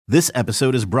This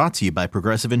episode is brought to you by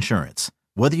Progressive Insurance.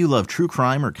 Whether you love true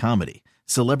crime or comedy,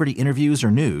 celebrity interviews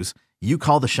or news, you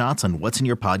call the shots on what's in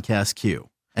your podcast queue.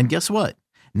 And guess what?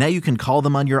 Now you can call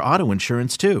them on your auto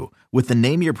insurance too with the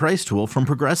Name Your Price tool from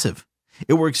Progressive.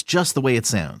 It works just the way it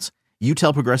sounds. You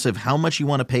tell Progressive how much you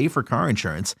want to pay for car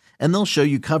insurance, and they'll show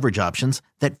you coverage options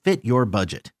that fit your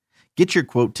budget. Get your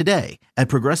quote today at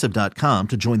Progressive.com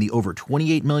to join the over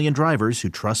 28 million drivers who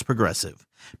trust Progressive.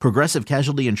 Progressive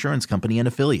Casualty Insurance Company and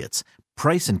Affiliates.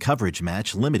 Price and coverage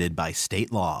match limited by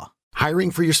state law. Hiring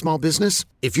for your small business?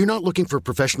 If you're not looking for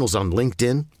professionals on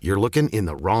LinkedIn, you're looking in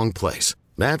the wrong place.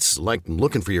 That's like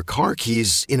looking for your car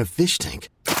keys in a fish tank.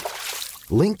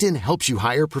 LinkedIn helps you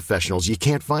hire professionals you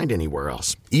can't find anywhere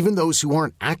else, even those who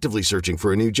aren't actively searching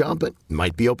for a new job but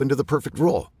might be open to the perfect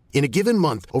role. In a given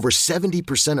month, over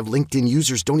 70% of LinkedIn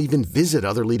users don't even visit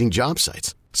other leading job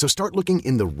sites. So start looking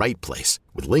in the right place.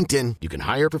 With LinkedIn, you can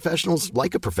hire professionals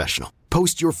like a professional.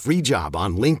 Post your free job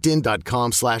on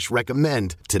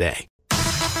linkedin.com/recommend today.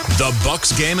 The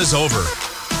Bucks game is over.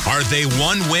 Are they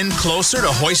one win closer to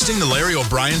hoisting the Larry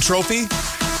O'Brien Trophy?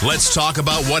 Let's talk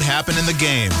about what happened in the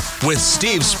game with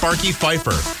Steve Sparky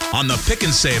Pfeiffer on the Pick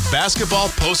and Save Basketball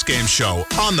Postgame Show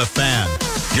on The Fan.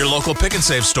 Your local Pick and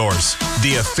Save stores,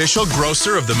 the official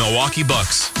grocer of the Milwaukee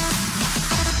Bucks.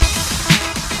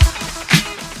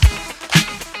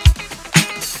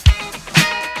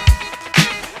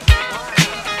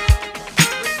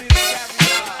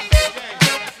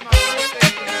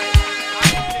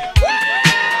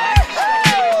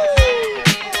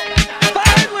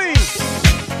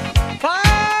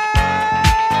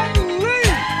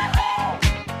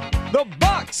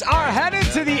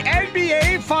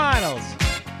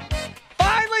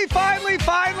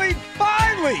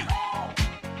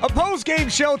 A post-game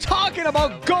show talking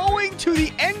about going to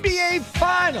the NBA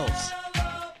Finals.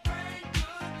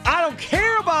 I don't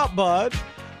care about Bud.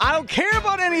 I don't care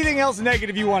about anything else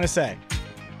negative you want to say.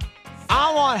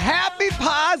 I want happy,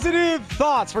 positive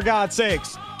thoughts, for God's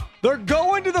sakes. They're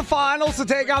going to the Finals to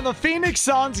take on the Phoenix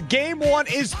Suns. Game 1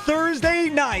 is Thursday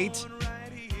night.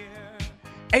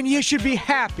 And you should be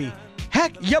happy.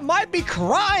 Heck, you might be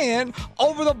crying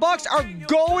over the Bucks are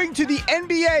going to the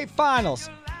NBA Finals.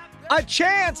 A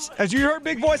chance, as you heard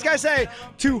Big Voice Guy say,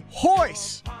 to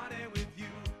hoist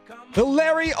the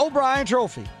Larry O'Brien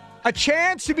Trophy. A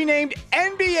chance to be named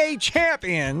NBA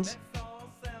champions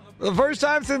for the first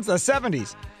time since the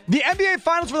 70s. The NBA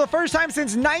Finals for the first time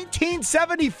since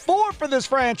 1974 for this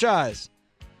franchise.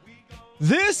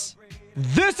 This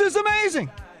is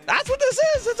amazing. That's what this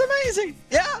is. It's amazing.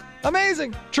 Yeah,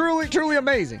 amazing. Truly, truly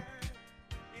amazing.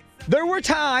 There were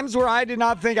times where I did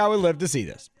not think I would live to see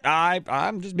this.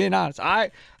 I'm just being honest.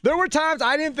 There were times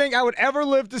I didn't think I would ever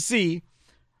live to see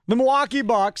the Milwaukee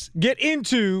Bucks get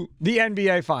into the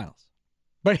NBA Finals.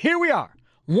 But here we are.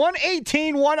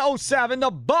 118-107, the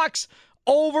Bucks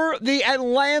over the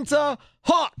Atlanta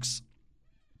Hawks.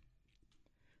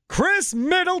 Chris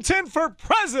Middleton for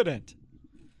president.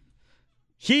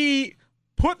 He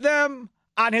put them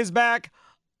on his back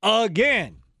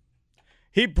again.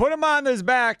 He put him on his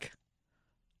back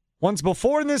once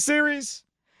before in this series,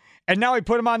 and now he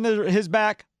put him on his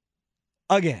back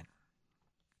again.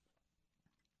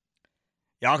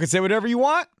 Y'all can say whatever you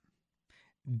want.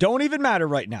 Don't even matter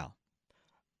right now.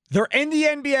 They're in the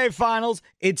NBA Finals.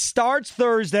 It starts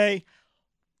Thursday.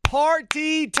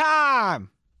 Party time.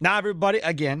 Now, everybody,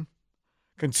 again,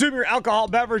 consume your alcohol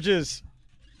beverages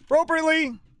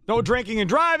appropriately. No drinking and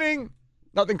driving.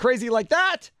 Nothing crazy like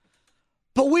that.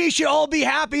 But we should all be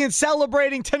happy and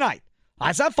celebrating tonight.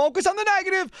 Let's not focus on the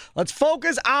negative. Let's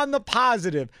focus on the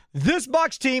positive. This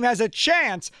Bucks team has a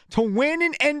chance to win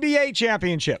an NBA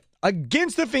championship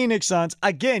against the Phoenix Suns.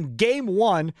 Again, game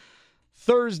 1,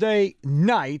 Thursday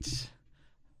night.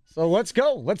 So let's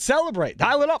go. Let's celebrate.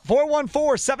 Dial it up.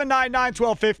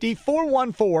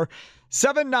 414-799-1250.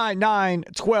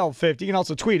 414-799-1250. You can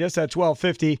also tweet us at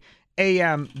 1250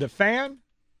 AM The Fan.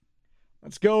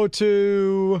 Let's go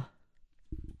to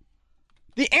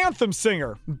the anthem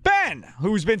singer, Ben,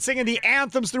 who's been singing the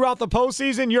anthems throughout the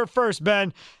postseason. You're first,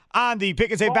 Ben, on the Pick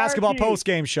and Save Basketball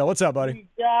postgame show. What's up, buddy? We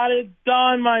got it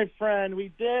done, my friend. We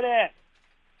did it.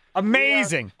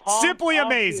 Amazing. Simply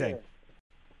amazing. Here.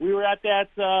 We were at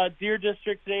that Deer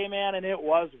District today, man, and it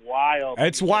was wild.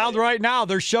 It's wild right now.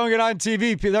 They're showing it on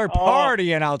TV. They're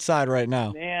partying outside right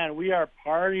now. Man, we are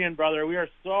partying, brother. We are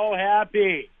so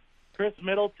happy. Chris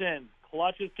Middleton,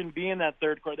 clutch as can be in that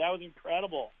third quarter. That was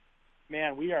incredible.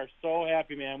 Man, we are so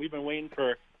happy, man. I'm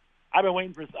 32. I've been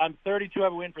waiting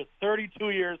for 32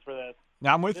 years for this.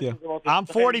 I'm with you. I'm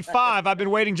 45. I've been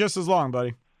waiting just as long,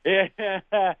 buddy. Yeah.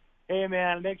 Hey,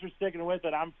 man, thanks for sticking with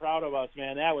it. I'm proud of us,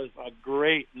 man. That was a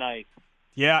great night.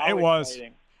 Yeah, How it was.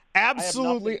 exciting.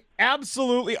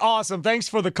 Absolutely awesome. Thanks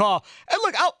for the call. And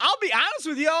look, I'll be honest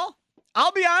with y'all.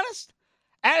 I'll be honest.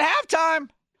 At halftime,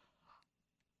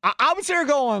 I was here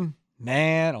going,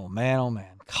 man, oh man,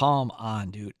 come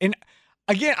on, dude. And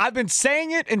again, I've been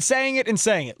saying it and saying it and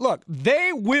saying it. Look,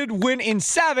 they would win in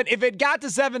 7. If it got to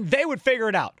 7, they would figure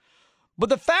it out. But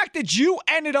the fact that you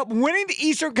ended up winning the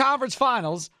Eastern Conference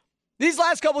Finals these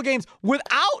last couple of games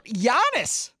without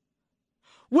Giannis,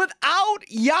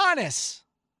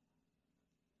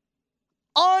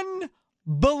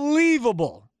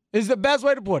 unbelievable is the best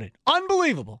way to put it.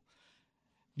 Unbelievable.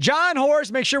 John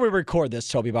Horst, make sure we record this,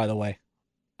 Toby, by the way,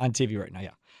 on TV right now.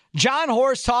 Yeah. John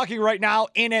Horst talking right now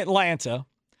in Atlanta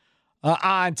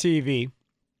on TV.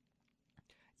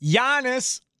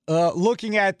 Giannis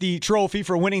looking at the trophy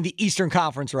for winning the Eastern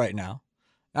Conference right now.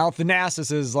 Now,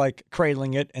 Thanasis is like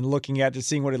cradling it and looking at it,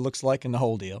 seeing what it looks like and the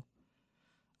whole deal.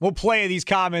 We'll play these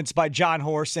comments by John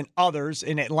Horst and others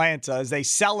in Atlanta as they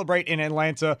celebrate in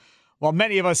Atlanta while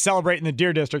many of us celebrate in the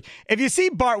Deer District. If you see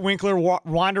Bart Winkler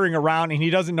wandering around and he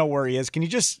doesn't know where he is, can you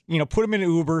just, put him in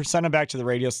an Uber, send him back to the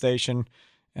radio station,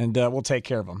 and we'll take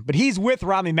care of him. But he's with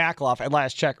Rami Makloff at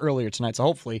last check earlier tonight, so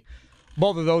hopefully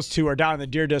both of those two are down in the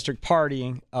Deer District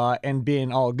partying and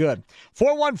being all good.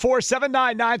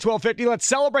 414-799-1250. Let's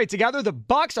celebrate together. The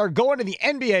Bucks are going to the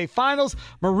NBA Finals.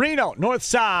 Marino,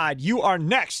 Northside, you are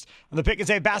next on the Pick and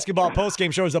Save Basketball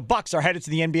postgame show as the Bucks are headed to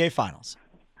the NBA Finals.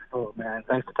 Oh, man,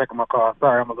 thanks for taking my call.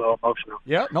 Sorry, I'm a little emotional.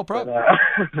 Yeah, no problem.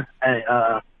 But, hey,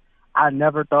 I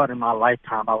never thought in my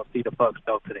lifetime I would see the Bucks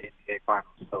go to the NBA Finals.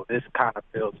 So this kind of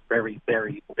feels very,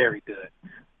 very, very good.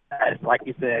 Like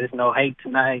you said, there's no hate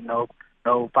tonight, no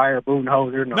fire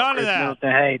Budenholzer, no none Chris of that.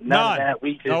 Middleton. Hey, none of that.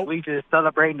 We just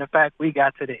celebrating the fact we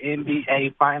got to the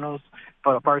NBA Finals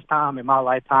for the first time in my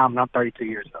lifetime, and I'm 32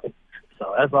 years old.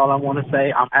 So that's all I want to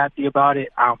say. I'm happy about it.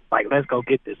 I'm like, let's go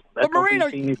get this. Let's go Marino,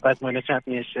 beat teams. Let's win the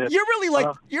championship. You're really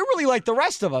like the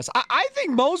rest of us. I think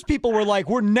most people were like,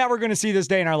 we're never going to see this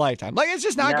day in our lifetime. Like, it's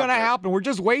just not going to happen. We're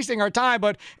just wasting our time.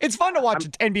 But it's fun to watch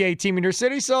an NBA team in your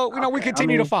city, so we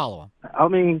continue to follow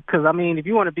them. Because if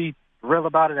you want to be real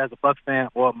about it as a Bucks fan,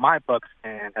 well, my Bucks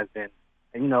fan has been,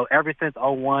 ever since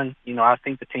 2001, I've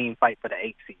seen the team fight for the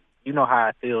 8th seed. You know how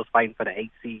it feels fighting for the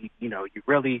 8th seed. You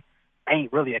really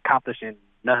ain't really accomplishing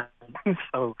nothing.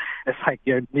 So it's like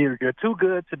you're too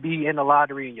good to be in the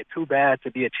lottery and you're too bad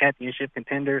to be a championship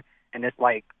contender, and it's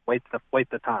like waste the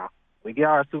time. We get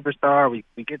our superstar, we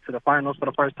get to the finals for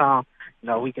the first time,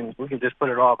 we can just put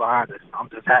it all behind us. I'm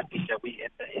just happy that we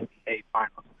hit the NBA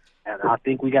Finals. And I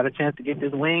think we got a chance to get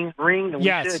this ring, and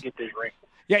yes. We should get this ring.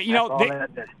 Yeah,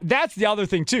 that's the other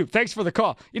thing, too. Thanks for the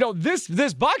call.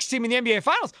 This Bucks team in the NBA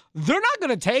Finals, they're not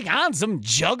going to take on some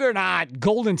juggernaut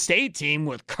Golden State team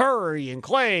with Curry and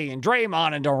Clay and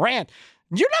Draymond and Durant.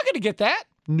 You're not going to get that.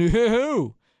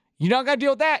 No. You're not going to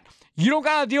deal with that. You don't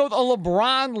got to deal with a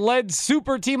LeBron-led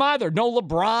super team either. No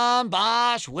LeBron,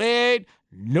 Bosh, Wade.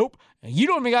 Nope. You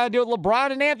don't even got to deal with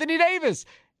LeBron and Anthony Davis.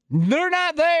 They're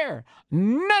not there.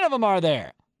 None of them are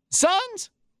there.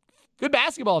 Suns, good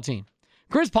basketball team.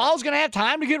 Chris Paul's going to have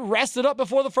time to get rested up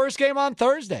before the first game on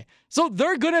Thursday. So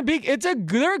they're going to be,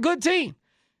 they're a good team.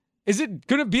 Is it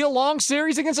going to be a long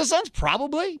series against the Suns?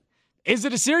 Probably. Is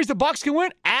it a series the Bucks can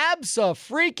win?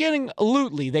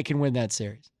 Abso-freaking-lutely they can win that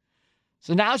series.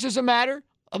 So now it's just a matter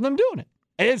of them doing it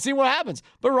and see what happens.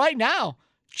 But right now,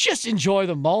 just enjoy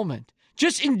the moment.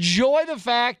 Just enjoy the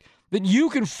fact that you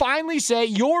can finally say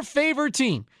your favorite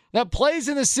team that plays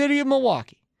in the city of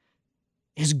Milwaukee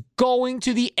is going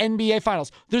to the NBA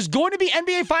Finals. There's going to be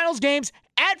NBA Finals games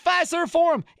at Fiserv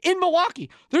Forum in Milwaukee.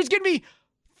 There's going to be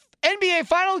NBA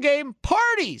Final game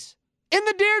parties in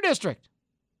the Deer District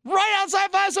right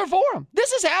outside Fiserv Forum.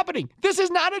 This is happening. This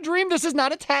is not a dream. This is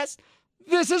not a test.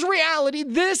 This is reality.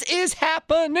 This is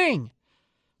happening.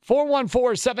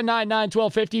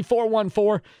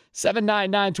 414-799-1250.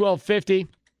 414-799-1250.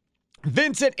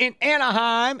 Vincent in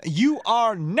Anaheim, you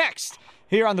are next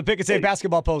here on the Pick and Save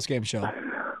Basketball Postgame Show.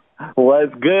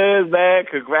 What's good, man?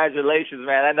 Congratulations,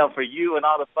 man. I know for you and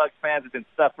all the Bucks fans have been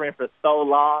suffering for so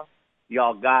long.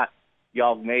 Y'all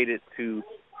made it to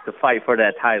fight for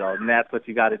that title, and that's what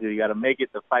you got to do. You got to make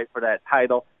it to fight for that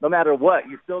title. No matter what,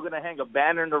 you're still going to hang a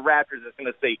banner in the Raptors that's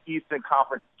going to say Eastern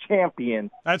Conference Champion.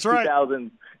 That's right.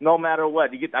 2000. No matter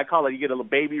what, you get a little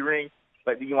baby ring.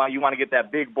 but you want to get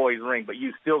that big boys ring, but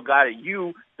you still got it.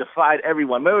 You defied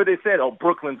everyone. Remember they said, oh,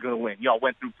 Brooklyn's going to win. Y'all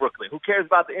went through Brooklyn. Who cares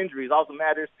about the injuries? All that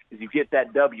matters is you get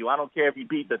that W. I don't care if you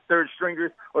beat the third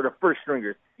stringers or the first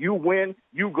stringers. You win,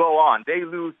 you go on. They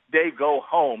lose, they go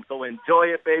home. So enjoy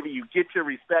it, baby. You get your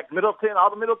respect. Middleton, all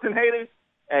the Middleton haters,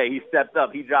 hey, he stepped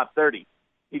up. He dropped 30.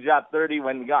 He dropped 30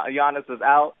 when Giannis was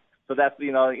out. So that's,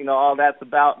 all that's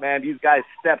about, man. These guys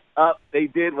stepped up. They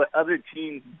did what other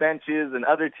teams' benches and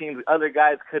other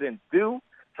guys couldn't do.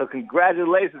 So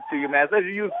congratulations to you, man.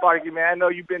 Especially you, Sparky, man. I know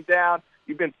you've been down.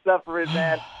 You've been suffering,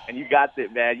 man, and you got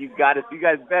it, man. You got it. You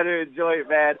guys better enjoy it,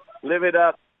 man. Live it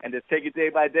up. And just take it day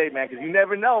by day, man, because you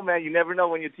never know, man. You never know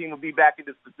when your team will be back in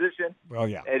this position. Well,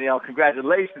 yeah. And,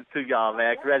 congratulations to y'all,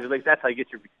 man. Congratulations. That's how you get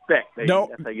your respect, baby.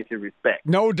 That's how you get your respect.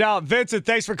 No doubt. Vincent,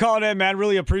 thanks for calling in, man.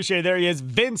 Really appreciate it. There he is,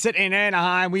 Vincent in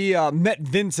Anaheim. We met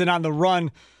Vincent on the run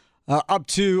up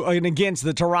to and against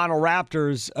the Toronto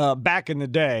Raptors back in the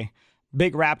day.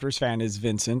 Big Raptors fan is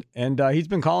Vincent, and he's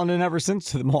been calling in ever since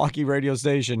to the Milwaukee radio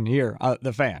station here,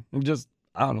 The Fan. And just,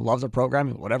 I don't know, loves the program,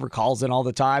 whatever, calls in all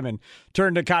the time, and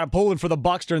turned to kind of pulling for the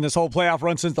Bucks during this whole playoff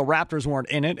run since the Raptors weren't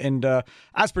in it, and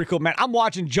that's pretty cool, man. I'm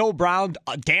watching Joe Brown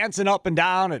dancing up and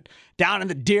down down in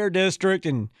the Deer District,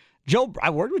 and I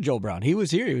worked with Joe Brown. He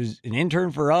was here. He was an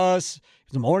intern for us.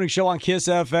 It was a morning show on Kiss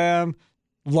FM.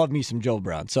 Love me some Joe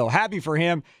Brown. So happy for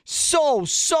him. So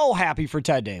happy for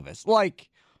Ted Davis. Like,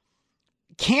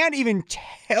 can't even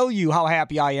tell you how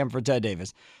happy I am for Ted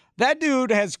Davis. That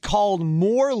dude has called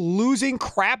more losing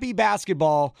crappy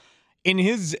basketball in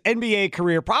his NBA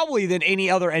career probably than any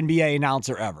other NBA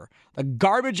announcer ever. The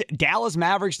garbage Dallas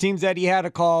Mavericks teams that he had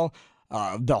to call,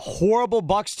 the horrible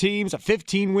Bucks teams, a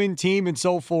 15-win team, and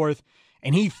so forth.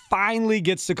 And he finally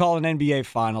gets to call an NBA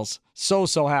Finals. So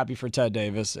happy for Ted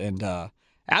Davis, and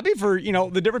happy for,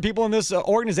 the different people in this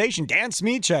organization. Dan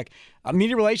Smichek, a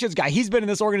media relations guy. He's been in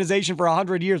this organization for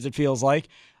 100 years, it feels like.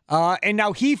 And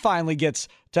now he finally gets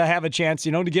to have a chance,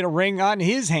 to get a ring on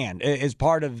his hand as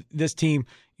part of this team,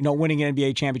 winning an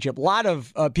NBA championship. A lot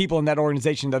of people in that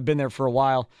organization that have been there for a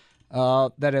while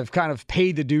that have kind of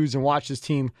paid the dues and watched this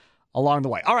team along the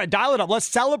way. All right, dial it up. Let's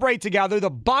celebrate together. The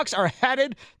Bucks are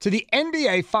headed to the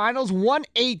NBA Finals,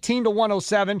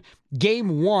 118-107,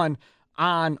 Game 1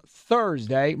 on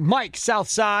Thursday. Mike,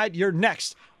 Southside, you're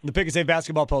next on the Pick and Save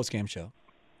Basketball Postgame Show.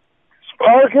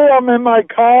 Sparky, I'm in my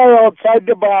car outside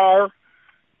the bar.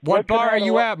 What bar are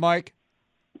you at, Mike?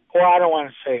 Well, I don't want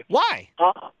to say. Why?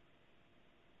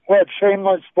 What,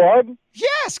 Shameless Blood?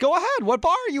 Yes, go ahead. What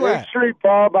bar are you at? Street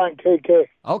Pub on KK.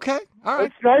 Okay, all right.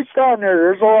 It's nice down there.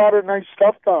 There's a lot of nice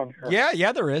stuff down here.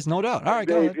 Yeah, there is, no doubt. All right,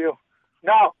 go ahead.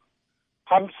 Now,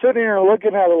 I'm sitting here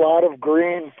looking at a lot of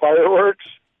green fireworks.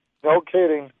 No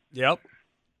kidding. Yep.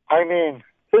 I mean,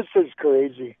 this is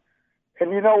crazy.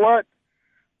 And you know what?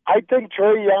 I think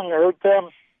Trae Young hurt them.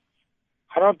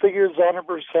 I don't think he was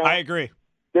 100%. I agree.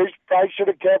 They probably should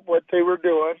have kept what they were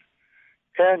doing.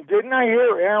 And didn't I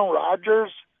hear Aaron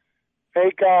Rodgers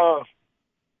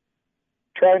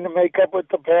trying to make up with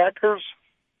the Packers?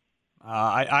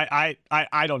 I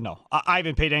don't know. I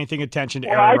haven't paid anything attention to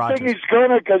Aaron Rodgers. I think he's going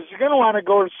to, because he's going to want to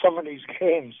go to some of these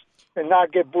games and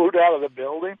not get booed out of the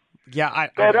building. Yeah,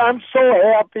 But I'm so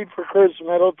happy for Chris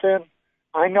Middleton.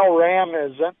 I know Ram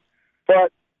isn't,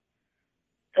 but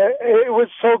it was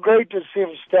so great to see him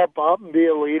step up and be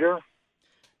a leader.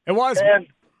 It was. And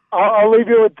I'll leave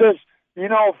you with this.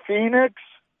 Phoenix,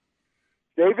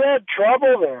 they've had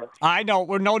trouble there. I know.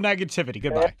 We're no negativity.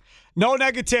 Goodbye. No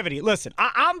negativity. Listen,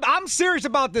 I'm serious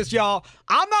about this, y'all.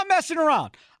 I'm not messing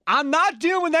around. I'm not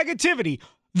dealing with negativity.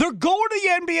 They're going to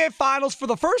the NBA Finals for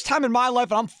the first time in my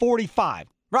life, and I'm 45.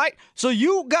 Right? So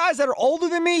you guys that are older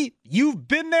than me, you've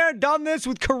been there, done this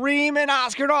with Kareem and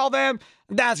Oscar and all them.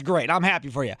 That's great. I'm happy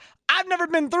for you. I've never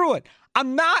been through it.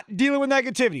 I'm not dealing with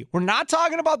negativity. We're not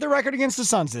talking about the record against the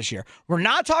Suns this year. We're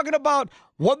not talking about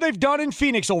what they've done in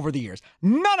Phoenix over the years.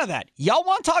 None of that. Y'all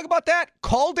want to talk about that?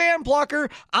 Call Dan Plucker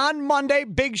on Monday.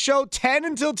 Big show, 10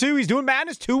 until 2. He's doing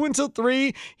Madness 2 until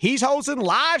 3. He's hosting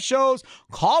live shows.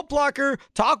 Call Plucker.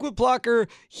 Talk with Plucker.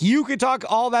 You can talk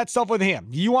all that stuff with him.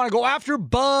 You want to go after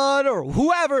Bud or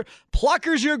whoever,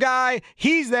 Plucker's your guy.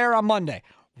 He's there on Monday.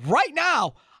 Right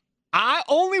now, I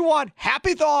only want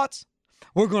happy thoughts.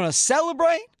 We're going to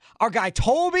celebrate. Our guy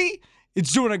Toby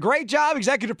is doing a great job.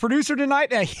 Executive producer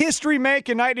tonight. A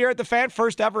history-making night here at The Fan.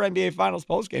 First ever NBA Finals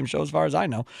postgame show, as far as I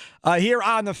know, here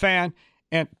on The Fan.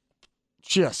 And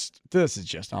this is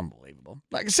just unbelievable.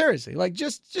 Like, seriously,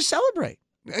 just celebrate.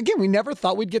 Again, we never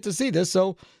thought we'd get to see this,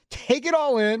 so take it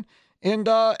all in and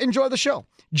enjoy the show.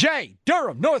 Jay,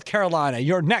 Durham, North Carolina,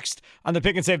 you're next on the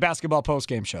Pick and Save Basketball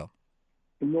postgame show.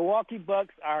 The Milwaukee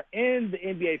Bucks are in the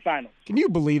NBA Finals. Can you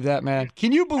believe that, man?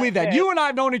 Can you believe that? You and I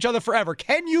have known each other forever.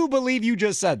 Can you believe you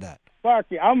just said that?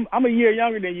 Sparky, I'm a year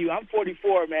younger than you. I'm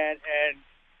 44, man, and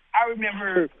I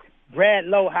remember Brad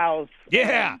Lowhouse.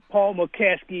 Yeah. Paul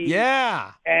McKeskey.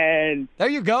 Yeah. And there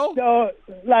you go. So,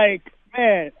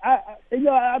 man,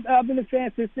 I've been a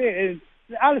fan since then. And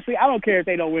honestly, I don't care if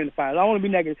they don't win the finals. I don't want to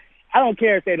be negative. I don't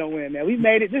care if they don't win, man. We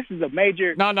made it. This is a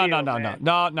major No.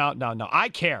 I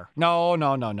care. No.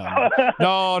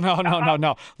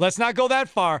 Let's not go that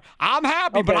far. I'm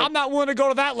happy, but I'm not willing to go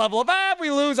to that level. If we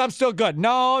lose, I'm still good.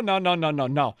 No.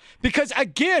 Because,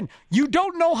 again, you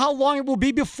don't know how long it will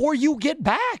be before you get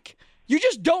back. You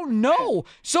just don't know.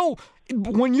 So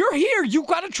when you're here, you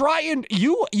got to try and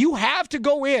you have to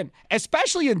go in,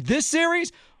 especially in this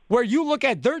series where you look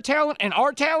at their talent and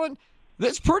our talent,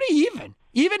 that's pretty even.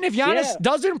 Even if Giannis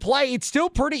doesn't play, it's still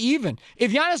pretty even.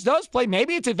 If Giannis does play,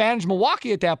 maybe it's advantage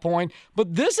Milwaukee at that point.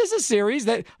 But this is a series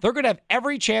that they're going to have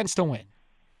every chance to win.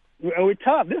 We're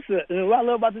tough. What I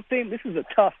love about this team, this is a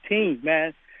tough team,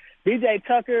 man. B.J.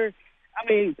 Tucker,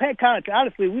 Pat Connaughton.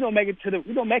 Honestly, we don't make it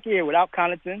here without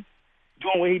Connaughton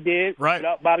doing what he did. Right.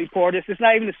 Without Bobby Portis. It's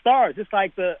not even the stars. It's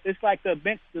like the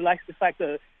bench. It's like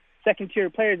the second tier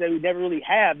players that we never really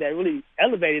have that really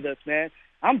elevated us, man.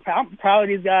 I'm proud of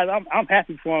these guys. I'm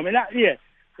happy for them. And I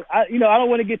don't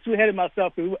want to get too ahead of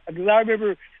myself because I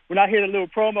remember when I hear the little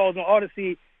promos on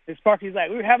Odyssey, and Sparky's like,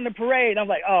 we were having a parade. I'm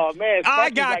like, oh, man. I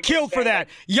got killed for that.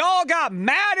 Y'all got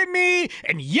mad at me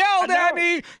and yelled at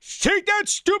me. Take that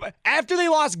stupid. After they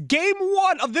lost game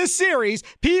 1 of this series,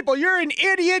 people, you're an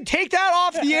idiot. Take that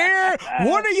off the air.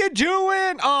 What are you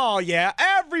doing? Oh, yeah.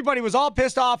 Everybody was all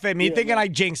pissed off at me thinking I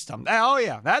jinxed them. Oh,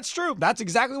 yeah. That's true. That's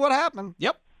exactly what happened.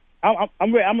 Yep.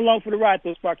 I'm along for the ride,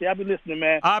 though, Sparky. I've been listening,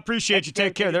 man. I appreciate you.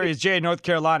 Take care. There he is, Jay in North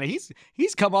Carolina. He's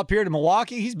come up here to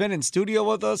Milwaukee. He's been in studio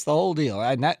with us, the whole deal.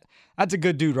 And that's a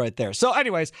good dude right there. So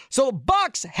anyways,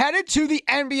 Bucks headed to the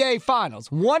NBA Finals,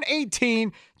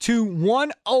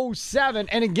 118-107.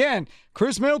 And again,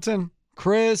 Chris Middleton.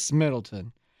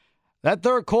 That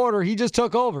third quarter, he just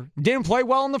took over. Didn't play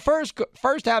well in the first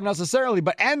half necessarily,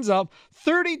 but ends up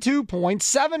 32 points,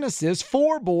 7 assists,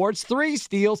 4 boards, 3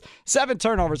 steals, 7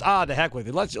 turnovers. The heck with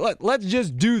it. Let's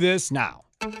just do this now.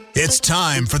 It's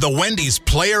time for the Wendy's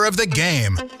Player of the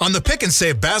Game on the Pick and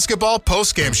Save Basketball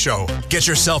postgame show. Get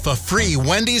yourself a free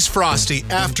Wendy's Frosty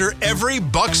after every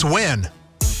Bucks win.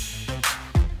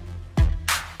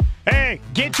 Hey,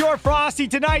 get your Frosty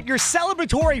tonight, your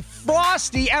celebratory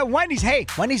Frosty at Wendy's. Hey,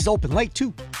 Wendy's is open late,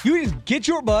 too. You just get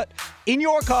your butt in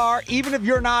your car, even if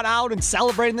you're not out and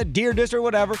celebrating the Deer District or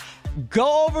whatever.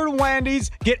 Go over to Wendy's,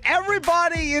 get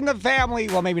everybody in the family.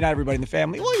 Well, maybe not everybody in the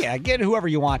family. Well, yeah, get whoever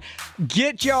you want.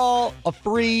 Get y'all a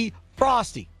free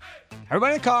Frosty.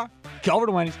 Everybody in the car, go over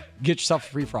to Wendy's, get yourself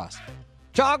a free Frosty.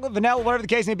 Chocolate, vanilla, whatever the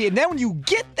case may be. And then when you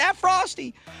get that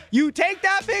Frosty, you take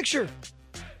that picture.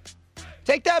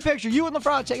 Take that picture. You in the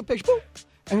front, take a picture. Boop.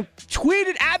 And tweet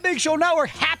it at Big Show Network.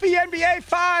 Happy NBA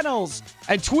Finals.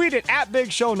 And tweet it at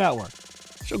Big Show Network.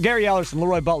 Show Gary Ellerson,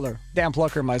 Leroy Butler, Dan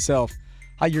Plucker, and myself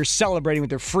how you're celebrating with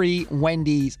their free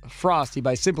Wendy's Frosty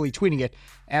by simply tweeting it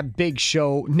at Big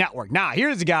Show Network. Now,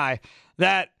 here's a guy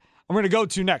that I'm going to go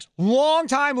to next.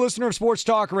 Longtime listener of Sports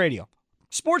Talk Radio.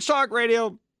 Sports Talk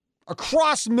Radio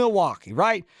across Milwaukee,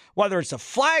 right? Whether it's a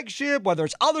flagship, whether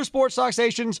it's other sports talk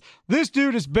stations, this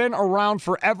dude has been around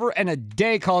forever and a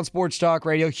day calling Sports Talk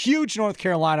Radio. Huge North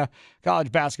Carolina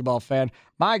college basketball fan.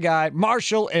 My guy,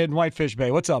 Marshall in Whitefish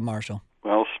Bay. What's up, Marshall?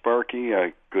 Well, Sparky,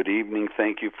 good evening.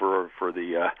 Thank you for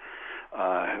the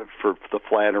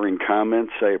flattering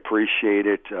comments. I appreciate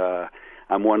it.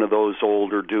 I'm one of those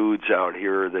older dudes out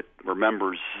here that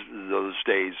remembers those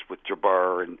days with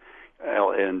Jabbar and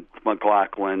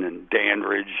McLaughlin and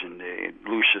Dandridge and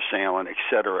Lucius Allen,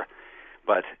 etc.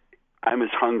 But I'm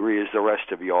as hungry as the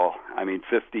rest of y'all.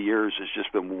 50 years has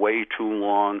just been way too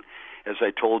long. As I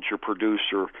told your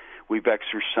producer, we've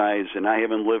exercised, and I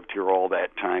haven't lived here all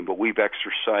that time, but we've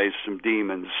exercised some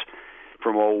demons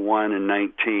from 01 and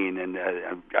 19, and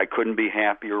I couldn't be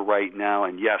happier right now,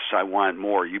 and yes, I want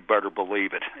more. You better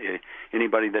believe it.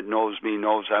 Anybody that knows me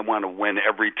knows I want to win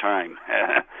every time.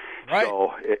 Right.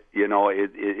 So,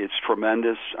 it's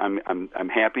tremendous. I'm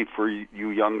happy for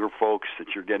you younger folks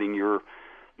that you're getting your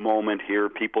moment here.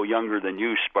 People younger than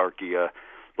you, Sparky.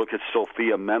 Look at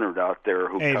Sophia Menard out there.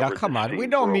 Hey, now come on. We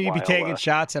don't need to be taking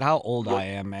shots at how old I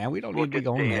am, man. We don't need to be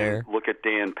going there. Look at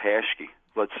Dan Paschke.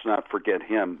 Let's not forget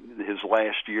him. His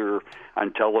last year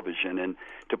on television. And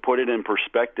to put it in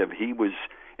perspective, he was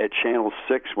at Channel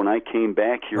 6 when I came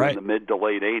back here in the mid to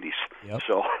late 80s. Yep.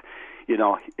 So,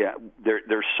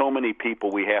 there's so many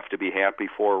people we have to be happy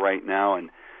for right now. And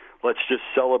let's just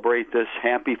celebrate this.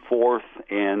 Happy 4th,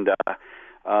 and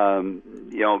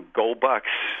go Bucks.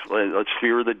 Let's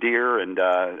fear the deer, and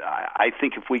I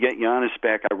think if we get Giannis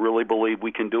back, I really believe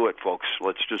we can do it, folks.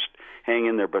 Let's just hang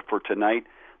in there. But for tonight,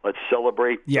 let's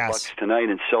celebrate the Bucks tonight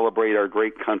and celebrate our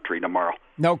great country tomorrow.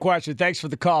 No question. Thanks for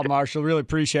the call, Marshall. Really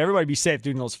appreciate it. Everybody be safe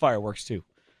doing those fireworks, too.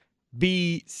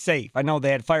 Be safe. I know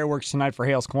they had fireworks tonight for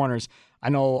Hales Corners. I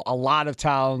know a lot of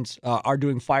towns are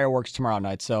doing fireworks tomorrow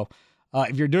night. So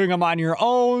if you're doing them on your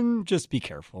own, just be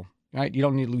careful. Right? You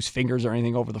don't need to lose fingers or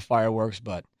anything over the fireworks,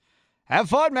 but have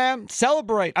fun, man.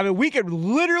 Celebrate. I mean, we could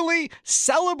literally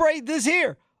celebrate this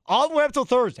here all the way up till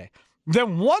Thursday.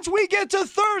 Then once we get to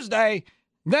Thursday,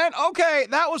 then, okay,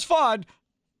 that was fun.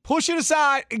 Push it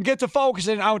aside and get to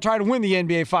focusing on trying to win the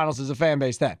NBA Finals as a fan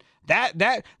base then.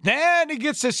 Then it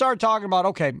gets to start talking about,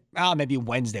 okay, maybe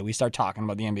Wednesday we start talking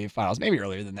about the NBA Finals. Maybe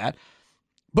earlier than that.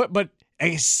 But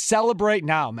hey, celebrate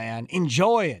now, man.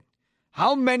 Enjoy it.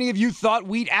 How many of you thought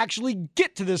we'd actually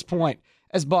get to this point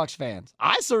as Bucks fans?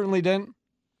 I certainly didn't.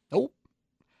 Nope.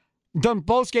 Done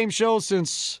post-game shows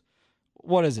since,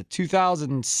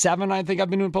 2007, I think I've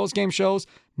been doing post-game shows.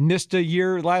 Missed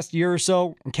last year or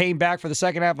so, and came back for the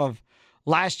second half of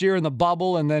last year in the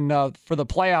bubble, and then for the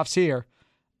playoffs here.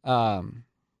 And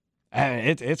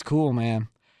it's cool, man.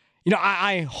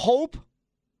 I hope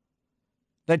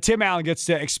that Tim Allen gets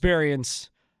to experience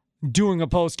doing a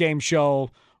post-game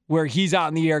show where he's out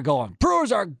in the air going,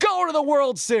 Brewers are going to the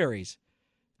World Series.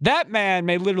 That man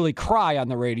may literally cry on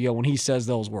the radio when he says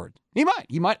those words.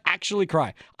 He might actually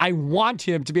cry. I want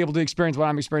him to be able to experience what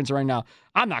I'm experiencing right now.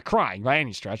 I'm not crying by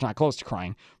any stretch, not close to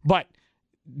crying, but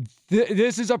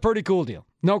this is a pretty cool deal.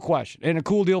 No question. And a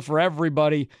cool deal for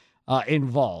everybody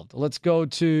involved. Let's go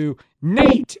to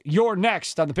Nate. You're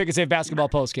next on the Pick and Save Basketball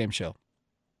postgame show.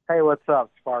 Hey, what's up,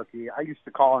 Sparky? I used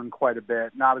to call in quite a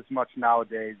bit, not as much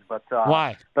nowadays, but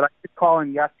why? But I did call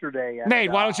in yesterday. And, Nate,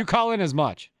 why don't you call in as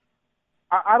much?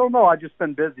 I don't know. I've just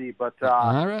been busy, but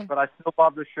all right. But I still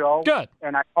love the show. Good.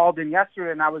 And I called in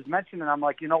yesterday, and I was mentioning, I'm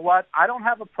like, you know what? I don't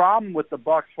have a problem with the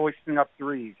Bucks hoisting up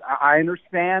threes. I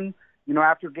understand,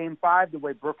 after Game 5, the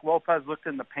way Brook Lopez looked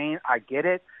in the paint, I get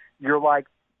it. You're like,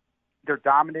 they're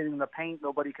dominating the paint.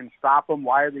 Nobody can stop them.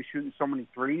 Why are they shooting so many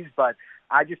threes? But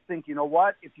I just think, you know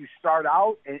what? If you start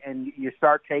out and you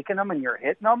start taking them and you're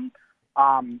hitting them,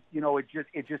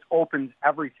 it just opens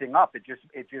everything up.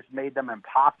 It just made them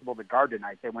impossible to guard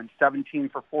tonight. They went 17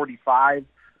 for 45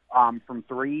 from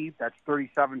three. That's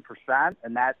 37%,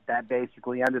 and that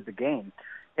basically ended the game.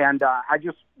 And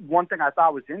one thing I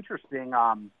thought was interesting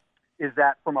is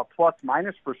that from a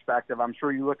plus-minus perspective, I'm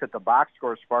sure you looked at the box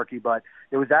score, Sparky, but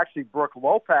it was actually Brook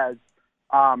Lopez,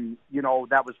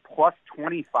 that was plus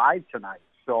 25 tonight.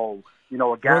 So,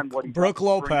 again, Brook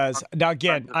Lopez. Now,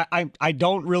 again, I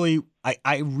don't really, I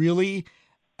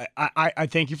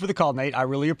thank you for the call, Nate. I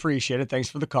really appreciate it. Thanks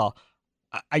for the call.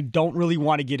 I don't really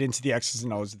want to get into the X's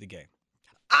and O's of the game.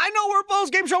 I know we're a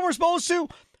post-game show, we're supposed to,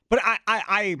 but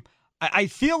I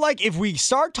feel like if we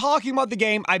start talking about the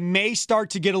game, I may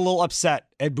start to get a little upset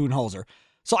at Budenholzer.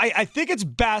 So I think it's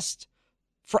best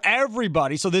for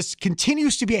everybody, so this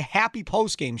continues to be a happy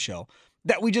post-game show,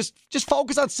 that we just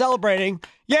focus on celebrating.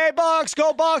 Yay, Bucks,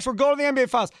 go Bucks, we're going to the NBA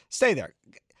Finals. Stay there.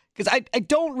 Because I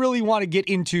don't really want to get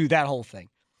into that whole thing.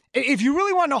 If you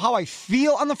really want to know how I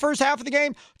feel on the first half of the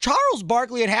game, Charles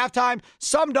Barkley at halftime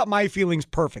summed up my feelings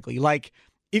perfectly. Like,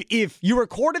 if you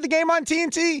recorded the game on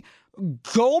TNT,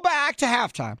 go back to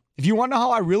halftime. If you want to know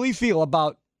how I really feel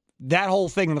about that whole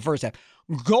thing in the first half,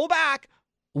 go back,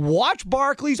 watch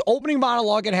Barkley's opening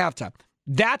monologue at halftime.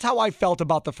 That's how I felt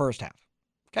about the first half.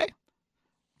 Okay?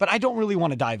 But I don't really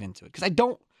want to dive into it because I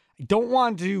don't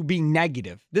want to be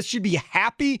negative. This should be a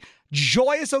happy,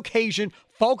 joyous occasion.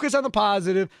 Focus on the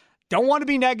positive. Don't want to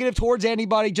be negative towards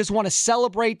anybody. Just want to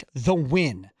celebrate the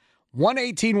win.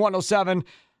 118-107.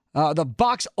 The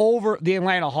Bucks over the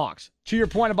Atlanta Hawks. To your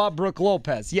point about Brook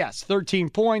Lopez, yes, 13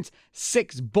 points,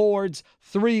 6 boards,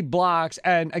 3 blocks,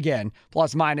 and again,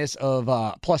 plus minus of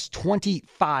plus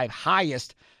 25,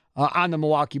 highest on the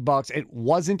Milwaukee Bucks. It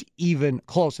wasn't even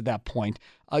close at that point.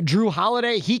 Jrue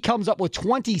Holiday, he comes up with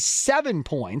 27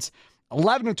 points,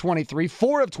 11 of 23,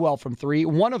 4 of 12 from 3,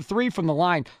 1 of 3 from the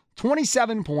line,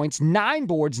 27 points, 9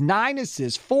 boards, 9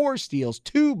 assists, 4 steals,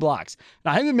 2 blocks.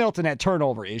 Now, him and Middleton had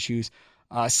turnover issues.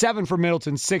 7 for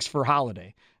Middleton, 6 for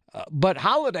Holiday. But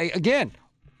Holiday, again,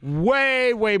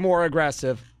 way more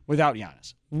aggressive without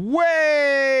Giannis.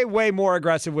 Way more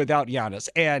aggressive without Giannis.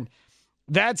 And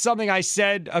that's something I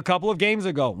said a couple of games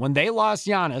ago. When they lost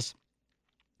Giannis,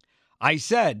 I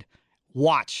said,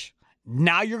 watch.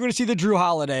 Now you're going to see the Jrue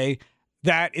Holiday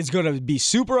that is going to be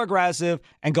super aggressive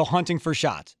and go hunting for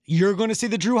shots. You're going to see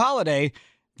the Jrue Holiday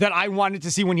that I wanted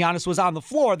to see when Giannis was on the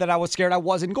floor that I was scared I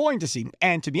wasn't going to see.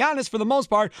 And to be honest, for the most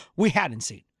part, we hadn't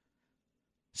seen.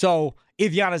 So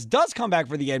if Giannis does come back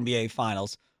for the NBA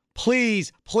Finals,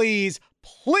 please, please,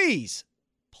 please,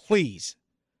 please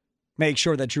make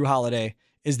sure that Jrue Holiday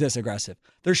is this aggressive.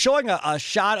 They're showing a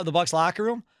shot of the Bucks locker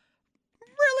room.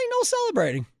 Really no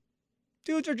celebrating.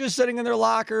 Dudes are just sitting in their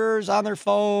lockers, on their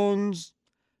phones.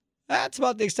 That's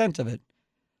about the extent of it.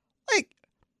 Like,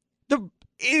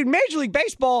 in Major League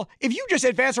Baseball, if you just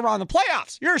advance around the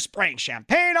playoffs, you're spraying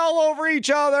champagne all over each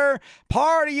other,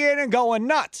 partying and going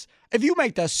nuts. If you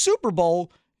make the Super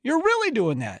Bowl, you're really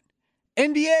doing that.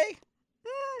 NBA?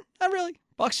 Not really.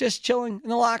 Bucks just chilling in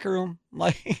the locker room.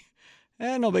 Like,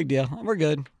 no big deal. We're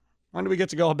good. When do we get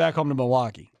to go back home to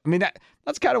Milwaukee? I mean,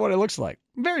 that's kind of what it looks like.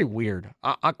 Very weird.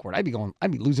 Awkward.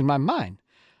 I'd be losing my mind.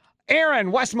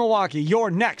 Aaron, West Milwaukee,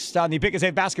 you're next on the Pick and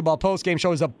Save Basketball postgame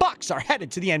show as the Bucks are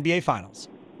headed to the NBA Finals.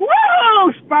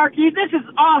 Woo, Sparky, this is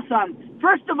awesome.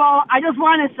 First of all, I just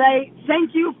want to say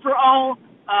thank you for all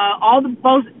the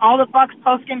Bucks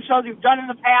postgame shows you've done in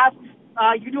the past.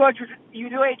 You do a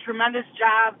tremendous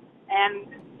job, and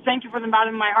thank you from the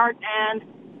bottom of my heart. And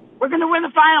we're going to win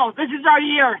the finals. This is our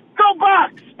year. Go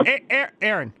Bucks!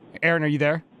 Aaron, are you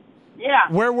there? Yeah.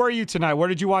 Where were you tonight? Where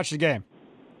did you watch the game?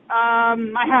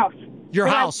 My house. Your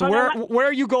house. So where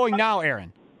are you going now,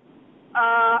 Aaron?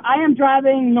 I am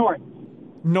driving north.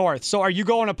 North. So are you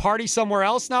going to party somewhere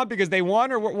else now because they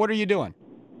won, or what are you doing?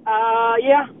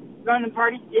 Yeah, going to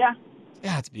party. Yeah.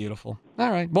 Yeah, it's beautiful. All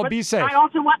right. Well, be safe. I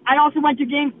also went to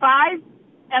Game 5,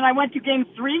 and I went to Game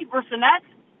 3 versus the Nets,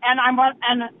 and I'm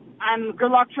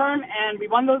good luck charm, and we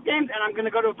won those games, and I'm going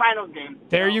to go to a finals game.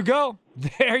 There you go.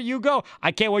 There you go.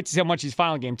 I can't wait to see how much these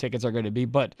final game tickets are going to be,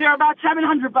 but they're about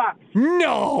 $700.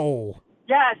 No.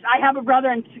 Yes, I have a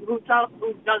brother who does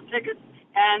tickets,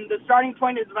 and the starting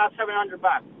point is about $700.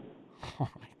 Oh my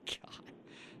God.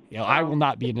 Yeah, I will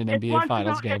not be in an NBA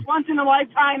Finals game. It's once in a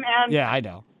lifetime, and yeah, I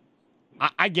know.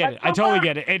 I get it. I totally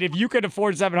get it. And if you could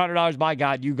afford $700, my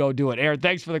God, you go do it. Aaron,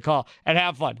 thanks for the call and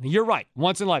have fun. You're right.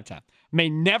 Once in a lifetime. May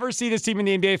never see this team in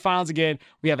the NBA Finals again.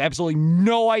 We have absolutely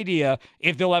no idea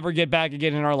if they'll ever get back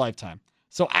again in our lifetime.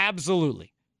 So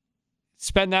absolutely,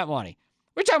 spend that money.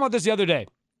 We were talking about this the other day.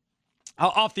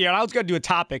 Off the air, I was going to do a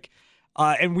topic,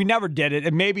 and we never did it.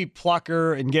 And maybe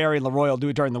Plucker and Gary and Leroy will do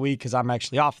it during the week because I'm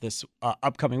actually off this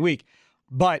upcoming week.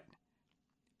 But,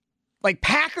 like,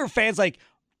 Packer fans, like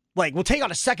will take out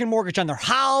a second mortgage on their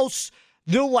house.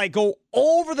 They'll go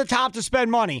over the top to spend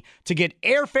money to get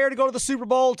airfare to go to the Super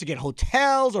Bowl, to get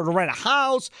hotels or to rent a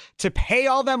house, to pay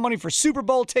all that money for Super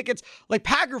Bowl tickets. Like,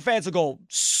 Packer fans will go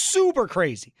super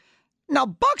crazy. Now,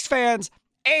 Bucks fans,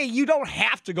 you don't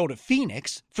have to go to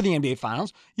Phoenix for the NBA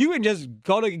Finals. You can just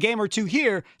go to a game or two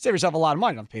here, save yourself a lot of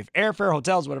money. Don't pay for airfare,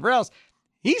 hotels, whatever else.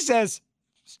 He says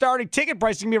starting ticket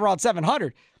price is going to be around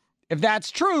 $700. If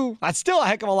that's true, that's still a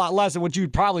heck of a lot less than what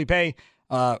you'd probably pay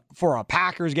for a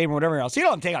Packers game or whatever else. You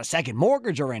don't have to take out a second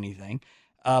mortgage or anything,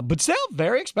 but still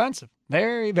very expensive,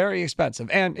 very, very expensive.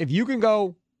 And if you can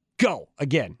go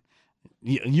again.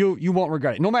 You won't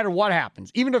regret it, no matter what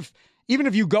happens. Even if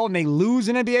you go and they lose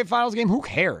an NBA Finals game, who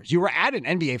cares? You were at an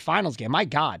NBA Finals game. My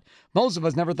God, most of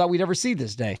us never thought we'd ever see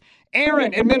this day.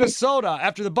 Aaron in Minnesota,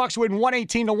 after the Bucks win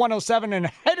 118-107 and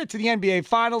headed to the NBA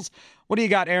Finals. What do you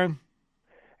got, Aaron?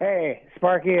 Hey,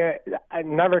 Sparky, I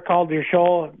never called your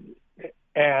show.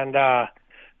 And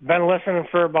been listening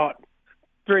for about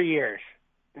 3 years.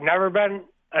 Never been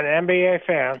an NBA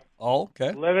fan. Oh,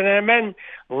 okay. Living in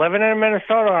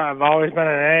Minnesota, I've always been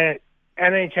an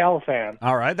NHL fan.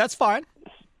 All right, that's fine.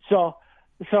 So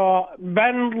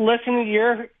been listening to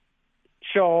your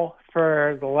show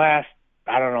for the last,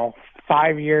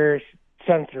 5 years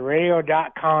since the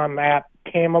radio.com app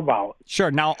came about.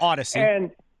 Sure, now Odyssey.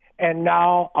 And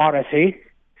now Odyssey.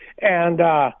 And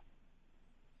I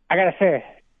got to say,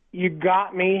 you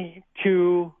got me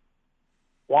to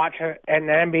watch an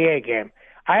NBA game.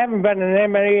 I haven't been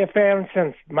an NBA fan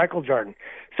since Michael Jordan.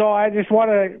 So I just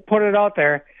want to put it out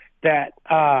there that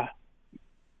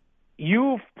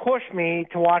you've pushed me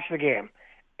to watch the game.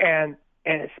 And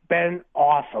it's been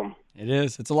awesome. It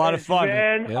is. It's a lot of fun.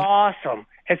 It's been awesome.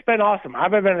 It's been awesome.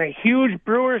 I've been a huge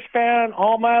Brewers fan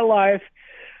all my life.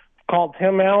 I've called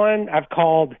Tim Allen. I've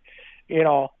called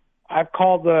the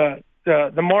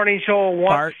morning show once.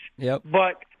 Bart, yep.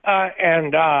 But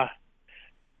and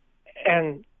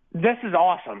this is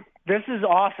awesome. This is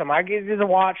awesome. I get to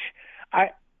watch. I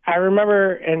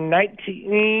remember in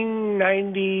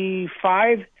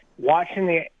 1995 watching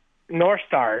the North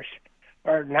Stars,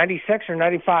 or 96 or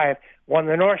 95, when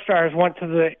the North Stars went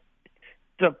to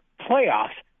the playoffs,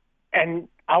 and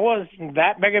I wasn't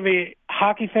that big of a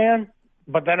hockey fan,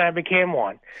 but then I became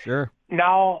one. Sure.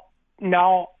 Now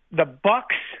the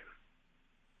Bucks,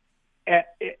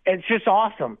 it's just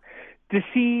awesome to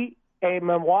see a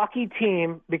Milwaukee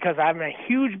team, because I'm a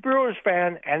huge Brewers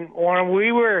fan, and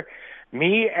when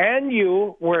me and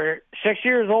you were 6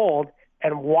 years old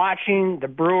and watching the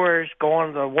Brewers go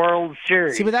into the World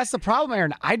Series. See, but that's the problem,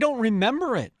 Aaron. I don't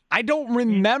remember it. I don't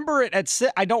remember it at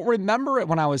 6. I don't remember it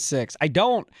when I was 6. I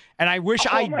don't, and I wish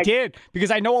I did,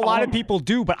 because I know a lot of people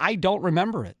do, but I don't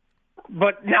remember it.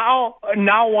 But now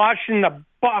watching the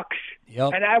Bucks,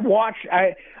 and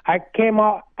I came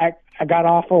out. I got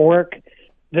off of work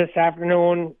this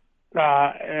afternoon.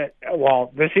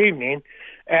 This evening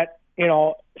at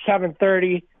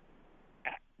 7:30,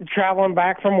 traveling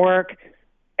back from work,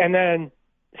 and then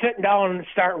sitting down and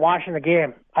start watching the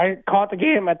game. I caught the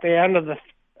game at the end of the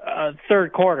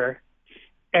third quarter,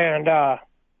 and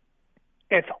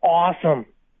it's awesome.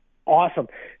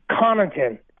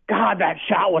 Connaughton, God, that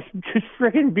shot was just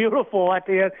freaking beautiful at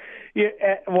the end.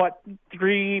 At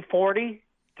 3:40,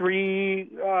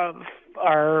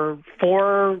 or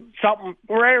 4 something,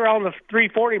 right around the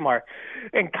 3:40 mark,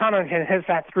 and Connaughton hits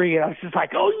that 3, and I was just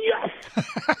like, oh yes!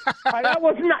 I'm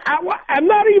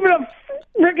not even a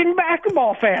freaking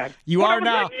basketball fan. You are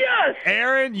now. Like, yes!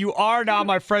 Aaron, you are now,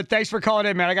 my friend. Thanks for calling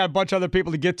in, man. I got a bunch of other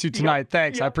people to get to tonight.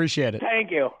 Thanks. I appreciate it.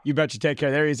 Thank you. You bet you. Take care.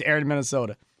 There he is, Aaron in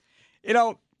Minnesota.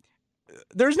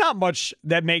 There's not much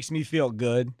that makes me feel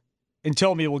good. And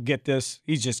Toby will get this.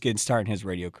 He's just getting started in his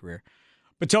radio career.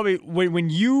 But Toby,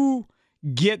 when you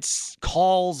get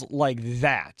calls like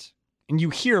that, and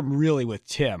you hear them really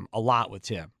a lot with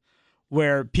Tim,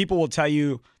 where people will tell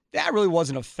you, I really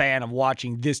wasn't a fan of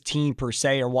watching this team per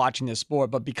se or watching this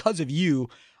sport, but because of you,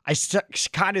 I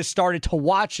kind of started to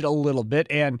watch it a little bit,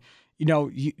 and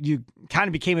you kind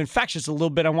of became infectious a little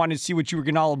bit. I wanted to see what you were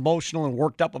getting all emotional and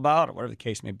worked up about, or whatever the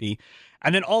case may be.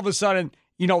 And then all of a sudden,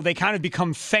 they kind of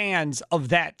become fans of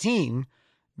that team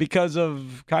because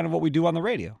of kind of what we do on the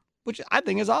radio, which I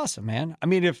think is awesome, man. I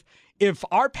mean, if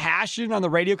our passion on the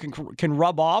radio can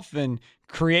rub off and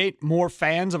create more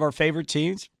fans of our favorite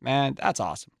teams, man, that's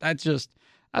awesome. That's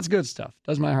good stuff.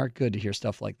 Does my heart good to hear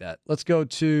stuff like that. Let's go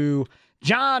to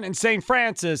John in St.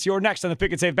 Francis. You're next on the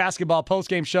Pick and Save Basketball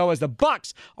postgame show as the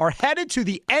Bucks are headed to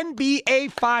the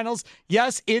NBA Finals.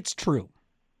 Yes, it's true.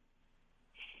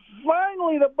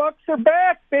 Finally, the Bucks are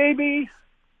back, baby.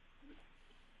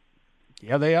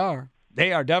 Yeah, they are.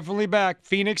 They are definitely back.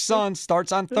 Phoenix Suns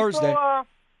starts on Thursday.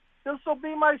 This will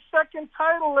be my second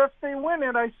title if they win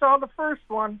it. I saw the first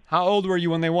one. How old were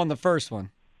you when they won the first one?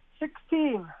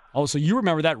 16. Oh, so you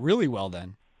remember that really well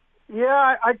then.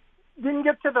 Yeah, I didn't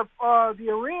get to the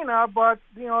arena, but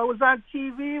it was on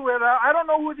TV with I don't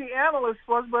know who the analyst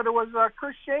was, but it was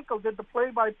Chris Schenkel did the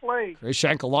play-by-play. Chris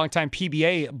Schenkel, longtime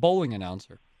PBA bowling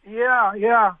announcer.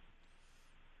 Yeah.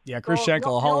 Yeah, Chris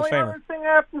Schenkel, a Hall of Famer. The only other thing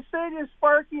I have to say to you,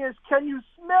 Sparky, is can you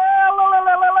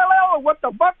smell what the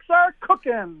Bucks are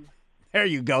cooking? There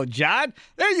you go, John.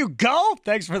 There you go.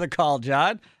 Thanks for the call,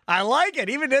 John. I like it.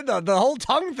 Even did the whole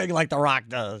tongue thing like The Rock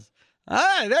does. All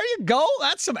right, there you go.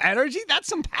 That's some energy. That's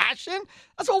some passion.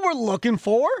 That's what we're looking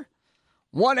for.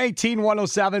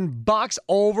 118-107 Bucks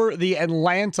over the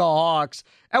Atlanta Hawks.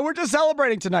 And we're just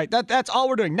celebrating tonight. That's all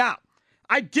we're doing. Now,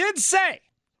 I did say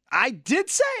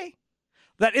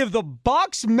that if the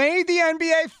Bucks made the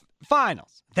NBA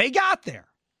Finals, they got there,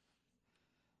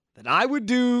 then I would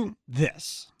do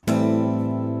this.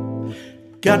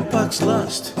 Got Bucks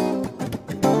lust.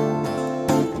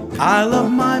 I love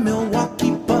my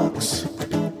Milwaukee Bucks.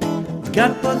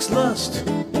 Got Bucks lust.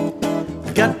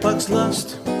 Got Bucks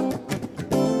lust.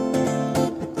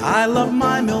 I love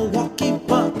my Milwaukee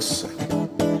Bucks.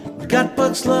 Got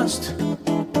Bucks lust.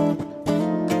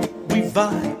 We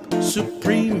vibe,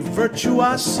 supreme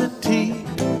virtuosity,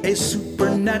 a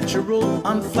supernatural,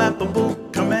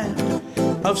 unflappable command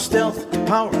of stealth,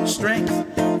 power, strength.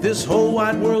 This whole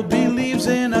wide world believes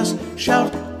in us.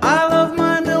 Shout, I love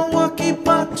my Milwaukee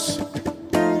Bucks.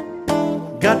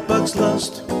 Got Bucks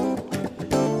lust. All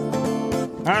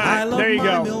right, there you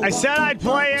go. I said I'd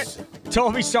play it.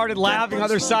 Toby started laughing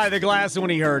other side of the glass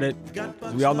when he heard it.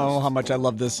 We all know how much I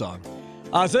love this song.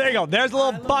 So there you go. There's a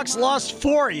little Bucks lust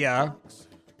for you.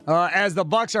 As the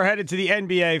Bucks are headed to the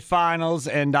NBA Finals,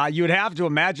 and you would have to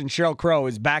imagine Sheryl Crow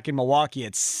is back in Milwaukee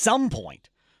at some point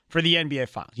for the NBA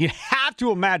Finals. You'd have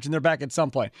to imagine they're back at some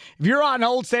point. If you're on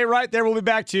hold, stay right there. We'll be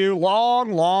back to you.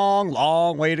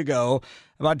 Long way to go.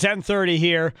 About 10:30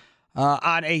 here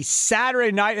on a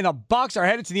Saturday night, and the Bucks are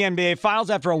headed to the NBA Finals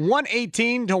after a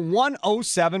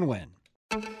 118-107 win.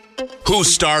 Who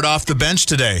starred off the bench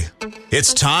today?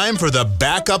 It's time for the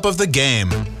backup of the game,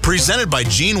 presented by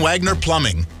Gene Wagner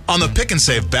Plumbing on the Pick and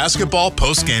Save Basketball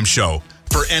postgame show.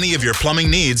 For any of your plumbing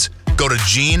needs, go to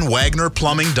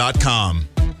GeneWagnerPlumbing.com.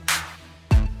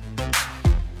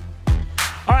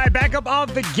 All right, backup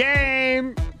of the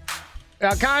game.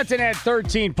 Connaughton had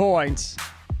 13 points.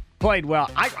 Played well.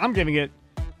 I'm giving it,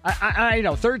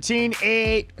 13,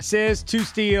 8 assists, 2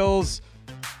 steals,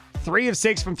 3 of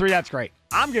 6 from 3. That's great.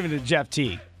 I'm giving it to Jeff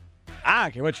Teague. I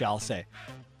don't care what y'all say.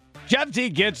 Jeff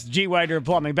Teague gets G. Wagner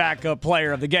Plumbing backup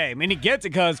player of the game. And he gets it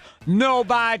because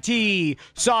nobody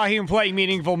saw him play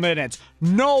meaningful minutes.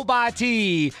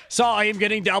 Nobody saw him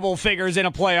getting double figures in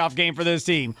a playoff game for this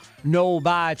team.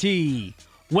 Nobody.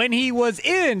 When he was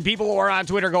in, people were on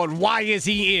Twitter going, why is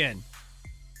he in?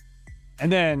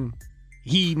 And then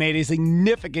he made a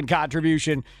significant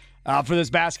contribution for this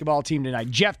basketball team tonight.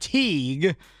 Jeff Teague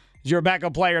is your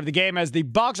backup player of the game as the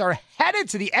Bucks are headed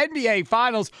to the NBA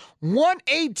Finals,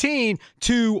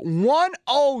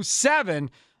 118-107.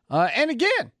 And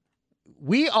again,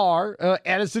 we are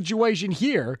at a situation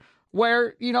here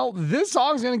where, this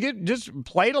song's going to get just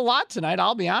played a lot tonight,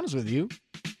 I'll be honest with you.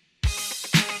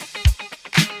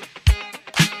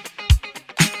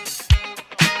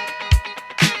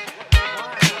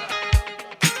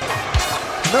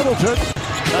 Middleton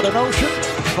at an ocean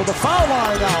from the foul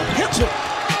line now. Hits it.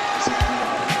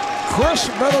 Chris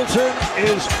Middleton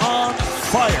is on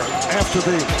fire after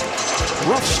the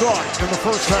rough start in the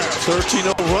first half.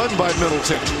 13-0 run by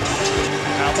Middleton.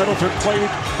 Now Middleton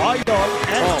played by Young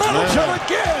and Middleton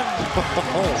again.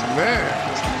 Oh, man.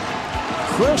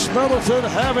 Chris Middleton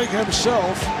having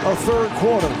himself a third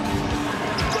quarter.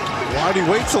 Why'd he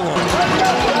wait so long?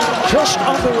 Just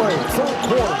underway, third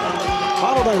quarter.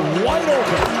 Holiday wide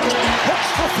open. Hits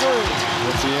the three.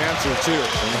 That's the answer, too.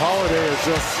 And Holiday has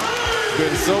just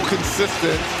been so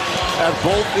consistent at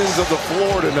both ends of the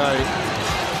floor tonight.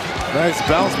 Nice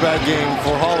bounce back game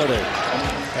for Holiday.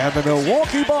 And the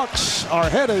Milwaukee Bucks are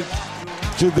headed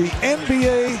to the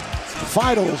NBA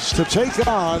Finals to take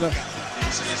on the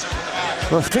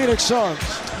Phoenix Suns.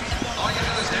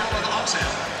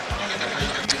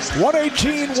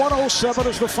 118-107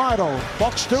 is the final.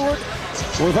 Bucks do it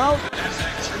without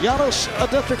Giannis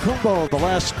Antetokounmpo the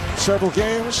last several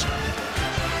games.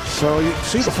 So you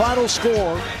see the final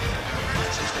score,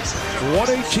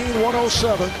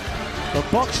 118-107. The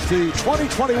Bucks, the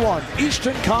 2021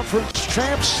 Eastern Conference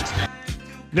champs.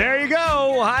 There you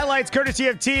go. Highlights courtesy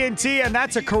of TNT, and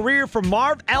that's a career for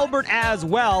Marv Albert as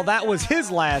well. That was his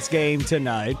last game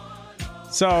tonight.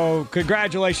 So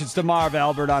congratulations to Marv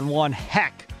Albert on one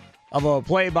heck of a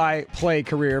play-by-play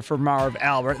career for Marv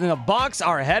Albert. And the Bucks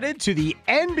are headed to the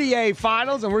NBA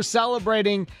Finals, and we're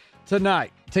celebrating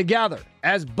tonight together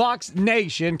as Bucks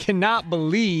Nation. Cannot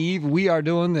believe we are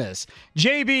doing this.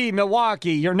 JB,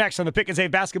 Milwaukee, you're next on the Pick and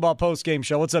Save Basketball postgame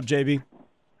show. What's up, JB?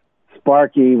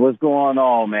 Sparky, what's going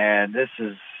on, man? This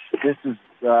is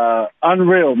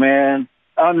unreal, man.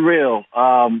 Unreal.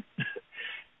 A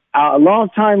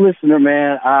long-time listener,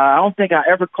 man. I don't think I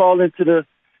ever called into the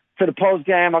post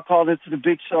game. I called into the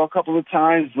big show a couple of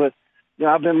times, but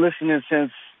I've been listening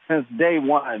since day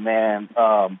one, man.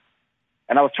 And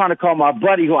I was trying to call my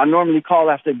buddy who I normally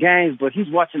call after games, but he's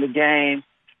watching the game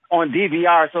on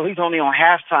DVR, so he's only on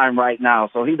halftime right now,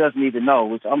 so he doesn't even know.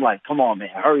 Which I'm like, come on, man,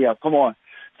 hurry up, come on.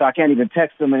 So I can't even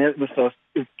text him, and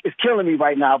it's killing me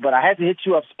right now. But I had to hit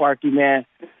you up, Sparky, man.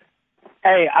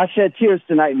 Hey, I shed tears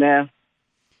tonight, man.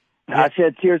 I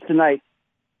shed tears tonight.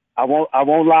 I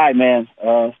won't lie, man.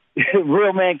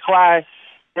 Real man cry.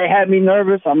 They had me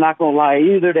nervous. I'm not gonna lie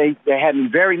either. They had me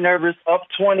very nervous. Up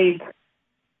 20.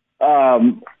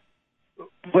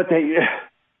 But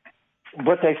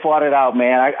they fought it out,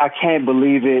 man. I can't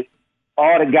believe it.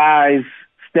 All the guys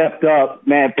stepped up,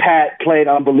 man. Pat played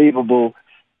unbelievable.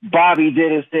 Bobby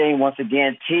did his thing once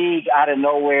again. Teague out of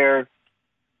nowhere.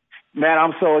 Man,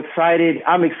 I'm so excited.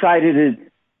 I'm excited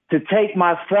to take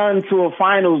my son to a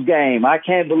finals game. I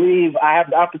can't believe I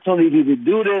have the opportunity to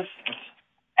do this.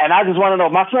 And I just want to know,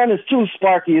 my son is 2,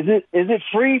 Sparky. Is it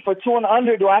free for 2 and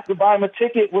under? Do I have to buy him a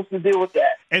ticket? What's the deal with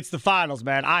that? It's the finals,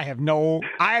 man. I have no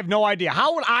idea.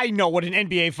 How would I know what an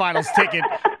NBA Finals ticket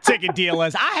deal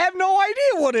is? I have no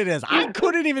idea what it is. I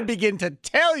couldn't even begin to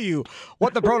tell you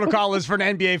what the protocol is for an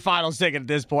NBA Finals ticket at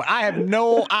this point. I have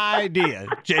no idea,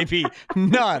 JP.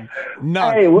 None.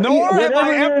 Hey,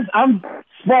 whatever it is,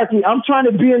 Sparky, I'm trying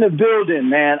to be in the building,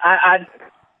 man.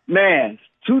 Man,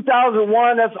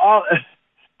 2001, that's all.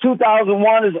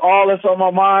 2001 is all that's on my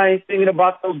mind, thinking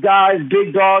about those guys,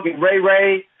 Big Dog and Ray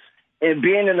Ray, and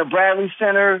being in the Bradley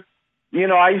Center.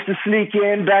 I used to sneak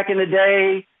in back in the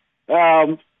day.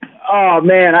 Oh,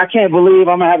 man, I can't believe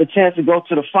I'm going to have a chance to go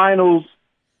to the finals.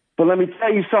 But let me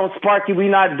tell you something, Sparky, we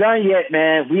not done yet,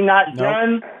 man. We not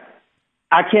done.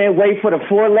 I can't wait for the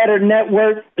 4-letter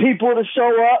network people to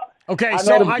show up. Okay,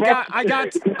 so I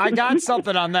got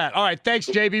something on that. All right, thanks,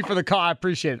 JB, for the call. I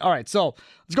appreciate it. All right, so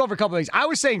let's go over a couple of things. I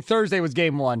was saying Thursday was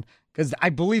game one because I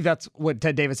believe that's what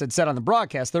Ted Davis had said on the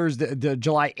broadcast. Thursday, the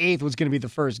July 8th was going to be the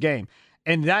first game,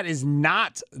 and that is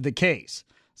not the case.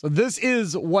 So this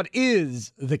is what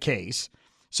is the case.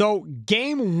 So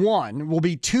game one will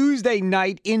be Tuesday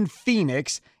night in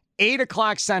Phoenix, 8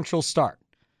 o'clock Central start.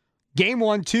 Game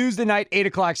one, Tuesday night, 8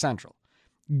 o'clock Central.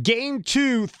 Game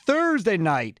two, Thursday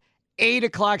night, 8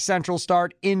 o'clock Central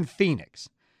start in Phoenix.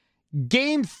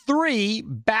 Game three,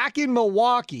 back in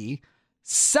Milwaukee,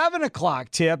 7 o'clock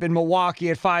tip in Milwaukee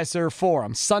at Fiserv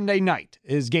Forum. Sunday night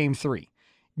is game three.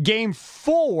 Game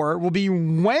four will be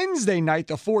Wednesday night,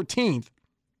 the 14th,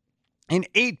 an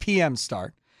 8 p.m.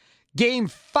 start. Game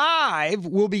five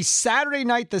will be Saturday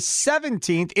night, the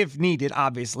 17th, if needed,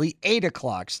 obviously, 8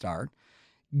 o'clock start.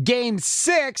 Game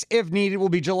six, if needed, will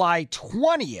be July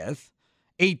 20th,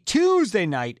 a Tuesday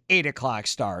night, 8 o'clock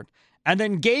start. And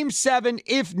then game seven,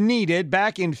 if needed,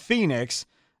 back in Phoenix,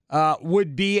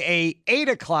 would be a 8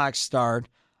 o'clock start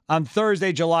on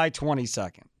Thursday, July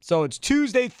 22nd. So it's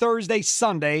Tuesday, Thursday,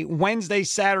 Sunday, Wednesday,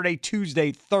 Saturday,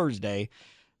 Tuesday, Thursday.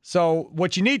 So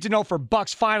what you need to know for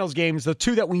Bucks finals games, the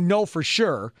two that we know for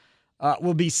sure,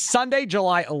 will be Sunday,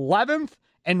 July 11th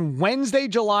and Wednesday,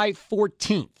 July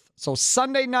 14th. So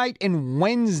Sunday night and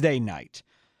Wednesday night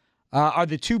are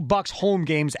the two Bucks home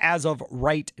games as of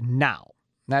right now.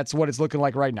 That's what it's looking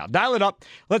like right now. Dial it up.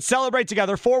 Let's celebrate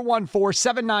together.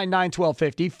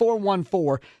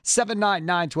 414-799-1250.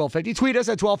 414-799-1250. Tweet us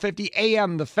at 1250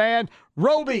 AM The Fan.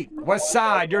 Roby, West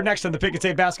Side, you're next on the Pick and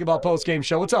Save Basketball Post-Game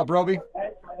Show. What's up, Roby?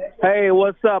 Hey,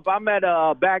 what's up? I'm at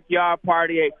a backyard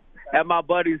party at my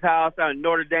buddy's house on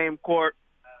Notre Dame Court.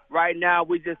 Right now,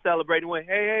 we just celebrating with,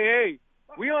 hey.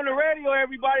 We on the radio,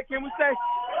 everybody. Can we say?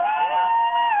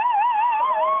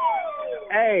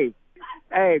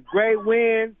 Hey, great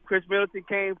win. Chris Middleton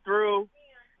came through.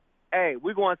 Hey,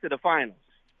 we're going to the finals.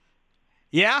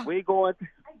 Yeah? We going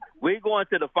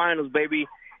to the finals, baby.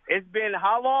 It's been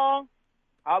how long?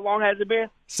 How long has it been?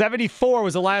 74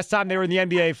 was the last time they were in the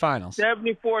NBA Finals.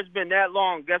 74 has been that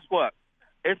long. Guess what?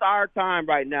 It's our time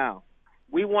right now.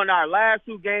 We won our last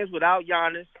two games without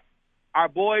Giannis. Our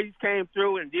boys came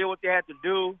through and did what they had to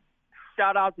do.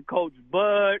 Shout out to Coach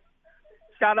Bud.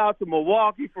 Shout out to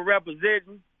Milwaukee for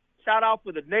representing. Shout out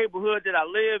for the neighborhood that I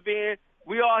live in.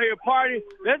 We all here partying.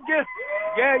 Let's get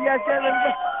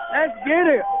let's get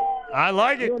it. I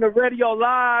like it. We're on the radio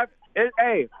live. This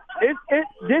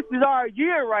is our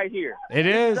year right here. This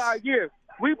is our year.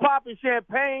 We popping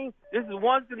champagne. This is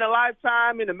once in a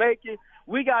lifetime in the making.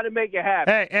 We got to make it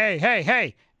happen.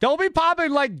 Hey. Don't be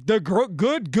popping like the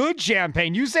good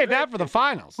champagne. You save that for the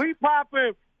finals. We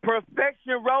popping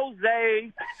Perfection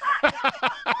Rosé.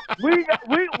 we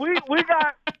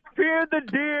got Fear the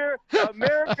Deer,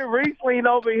 American Riesling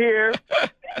over here.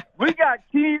 We got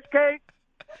cheesecake.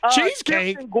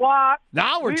 Cheesecake? Chips and guac.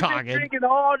 Now we're talking. We've been drinking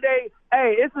all day.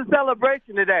 Hey, it's a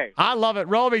celebration today. I love it.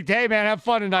 Roby, hey, man, have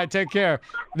fun tonight. Take care.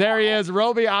 There he is,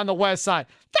 Roby on the West Side.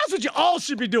 That's what you all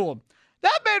should be doing.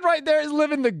 That man right there is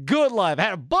living the good life.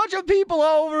 Had a bunch of people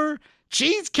over,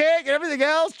 cheesecake and everything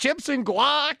else, chips and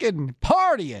guac and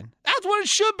partying. That's what it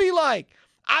should be like.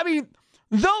 I mean,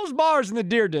 those bars in the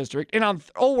Deer District and on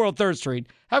Old World 3rd Street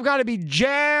have got to be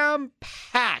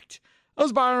jam-packed.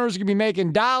 Those bar owners are going to be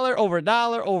making dollar over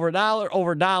dollar over dollar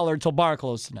over dollar until bar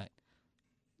close tonight.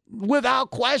 Without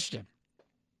question.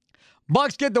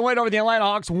 Bucks get the win over the Atlanta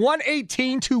Hawks,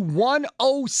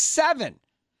 118-107.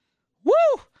 Woo!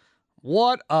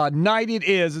 What a night it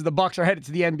is as the Bucks are headed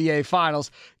to the NBA Finals.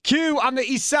 Q on the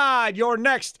east side. You're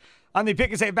next on the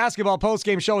Pick and Save Basketball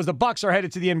postgame show as the Bucks are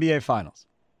headed to the NBA Finals.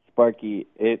 Sparky,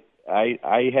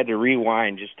 I had to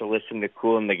rewind just to listen to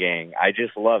Kool and the Gang. I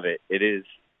just love it. It is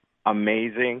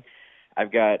amazing.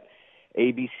 I've got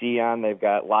ABC on. They've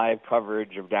got live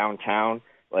coverage of downtown.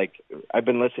 Like, I've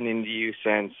been listening to you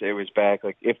since it was back.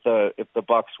 Like, if the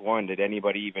Bucks won, did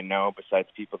anybody even know besides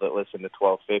people that listen to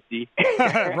 1250?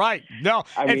 Right. No.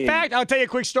 In fact, I'll tell you a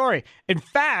quick story. In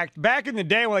fact, back in the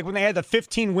day, when they had the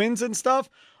 15 wins and stuff,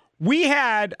 we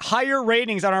had higher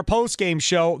ratings on our post-game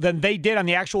show than they did on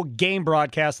the actual game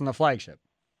broadcast on the flagship.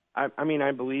 I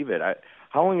believe it.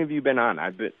 How long have you been on?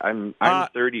 I'm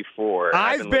 34.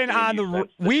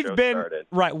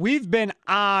 We've been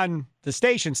on the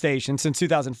station since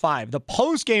 2005. The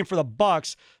post game for the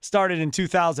Bucks started in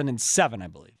 2007, I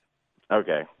believe.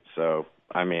 Okay, so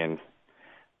I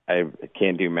I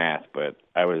can't do math, but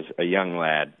I was a young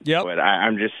lad. Yep. But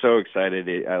I'm just so excited.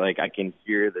 I can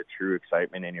hear the true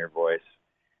excitement in your voice.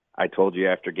 I told you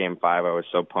after Game 5 I was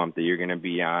so pumped that you're going to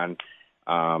be on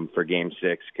for Game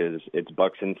 6 because it's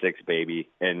Bucks in 6, baby.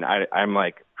 And I'm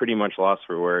like pretty much lost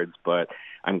for words, but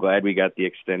I'm glad we got the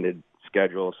extended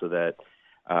schedule so that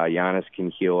Giannis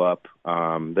can heal up.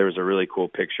 There was a really cool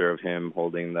picture of him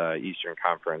holding the Eastern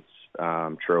Conference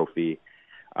trophy,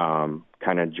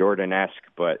 kind of Jordan-esque,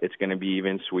 but it's going to be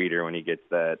even sweeter when he gets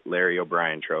that Larry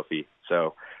O'Brien trophy.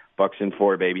 So Bucks in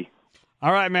 4, baby.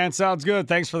 All right, man. Sounds good.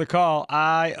 Thanks for the call.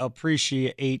 I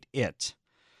appreciate it.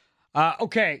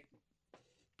 Okay.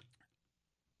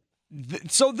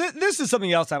 So this is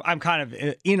something else I'm kind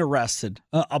of interested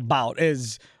about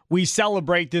as we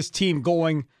celebrate this team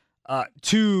going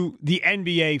to the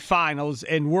NBA Finals,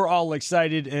 and we're all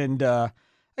excited. And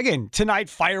again, tonight,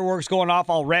 fireworks going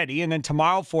off already, and then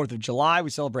tomorrow, 4th of July,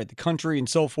 we celebrate the country and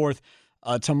so forth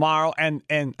tomorrow. And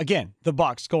again, the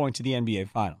Bucks going to the NBA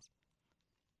Finals.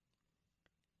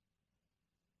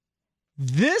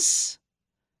 This,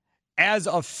 as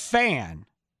a fan,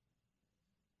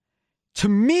 to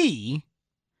me,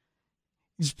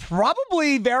 is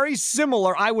probably very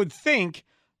similar, I would think,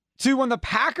 to when the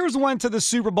Packers went to the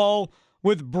Super Bowl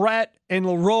with Brett and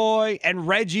Leroy and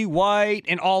Reggie White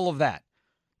and all of that.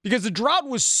 Because the drought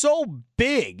was so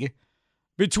big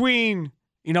between,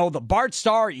 the Bart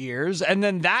Starr years and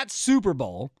then that Super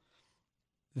Bowl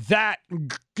that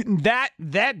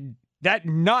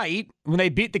night when they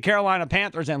beat the Carolina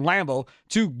Panthers in Lambeau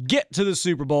to get to the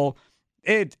Super Bowl,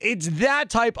 it's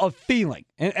that type of feeling.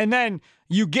 And then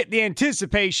you get the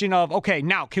anticipation of, okay,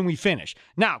 now can we finish?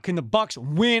 Now, can the Bucks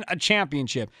win a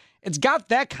championship? It's got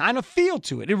that kind of feel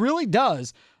to it. It really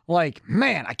does. Like,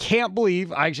 man, I can't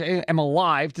believe I actually am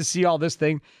alive to see all this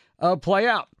thing play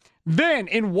out. Then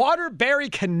in Waterbury,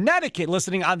 Connecticut,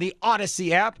 listening on the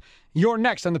Odyssey app, you're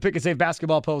next on the Pick and Save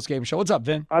Basketball Postgame Show. What's up,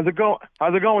 Vin? How's it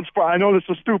going, Spar? I know this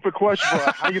is a stupid question,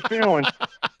 but how you feeling?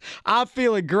 I'm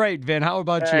feeling great, Vin. How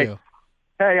about you?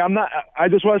 Hey, I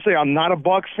just want to say I'm not a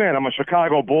Bucks fan. I'm a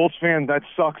Chicago Bulls fan. That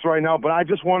sucks right now, but I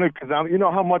just wanted, because you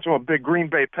know how much I'm a big Green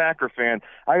Bay Packer fan.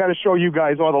 I got to show you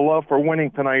guys all the love for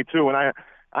winning tonight, too. And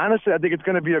honestly, I think it's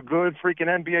going to be a good freaking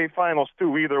NBA Finals,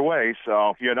 too, either way.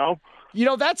 So,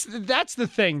 that's the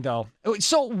thing, though.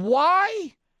 So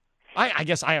why? I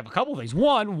guess I have a couple things.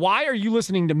 One, why are you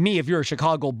listening to me if you're a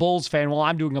Chicago Bulls fan while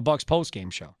I'm doing a Bucks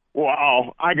postgame show?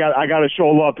 Well, I got to show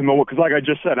love to Milwaukee because, like I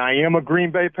just said, I am a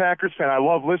Green Bay Packers fan. I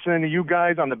love listening to you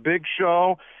guys on the big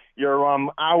show, your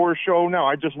hour show now.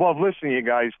 I just love listening to you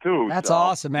guys too. That's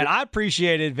awesome, man. I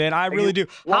appreciate it, Vin. I really do.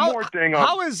 One more thing.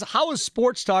 How is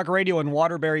Sports Talk Radio in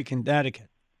Waterbury, Connecticut?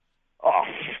 Oh,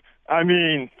 I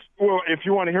mean, well, if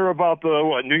you want to hear about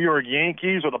the New York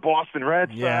Yankees or the Boston Red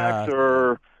Sox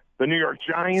or the New York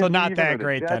Giants. So not that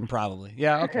great then, probably.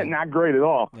 Yeah, okay. Not great at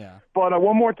all. Yeah. But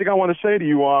one more thing I want to say to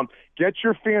you: get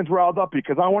your fans riled up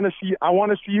because I want to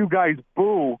see you guys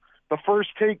boo the First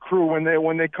Take crew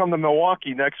when they come to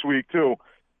Milwaukee next week too.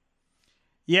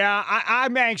 Yeah,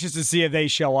 I'm anxious to see if they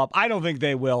show up. I don't think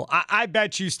they will. I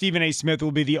bet you Stephen A. Smith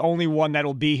will be the only one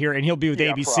that'll be here, and he'll be with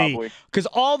ABC because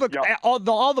all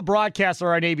the broadcasts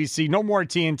are on ABC. No more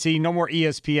TNT. No more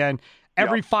ESPN.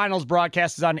 Every finals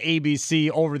broadcast is on ABC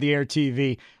over-the-air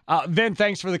TV. Vin,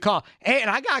 thanks for the call. Hey, and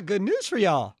I got good news for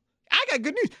y'all.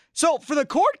 So for the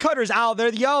cord cutters out there,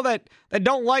 y'all that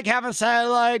don't like having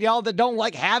satellite, y'all that don't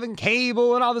like having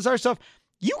cable and all this other stuff,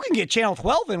 you can get Channel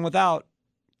 12 in without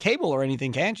cable or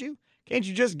anything, can't you? Can't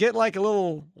you just get like a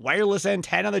little wireless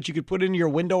antenna that you could put in your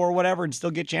window or whatever and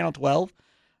still get Channel 12?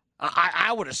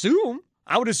 I would assume.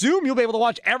 You'll be able to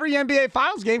watch every NBA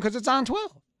Finals game because it's on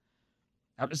 12.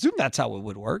 I would assume that's how it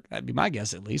would work. That'd be my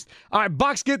guess, at least. All right,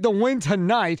 Bucks get the win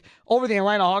tonight over the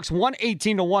Atlanta Hawks,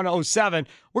 118-107.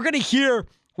 We're going to hear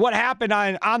what happened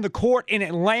on the court in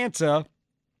Atlanta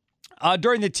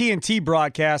during the TNT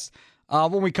broadcast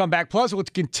when we come back. Plus, we'll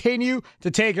continue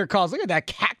to take your calls. Look at that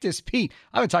Cactus Pete.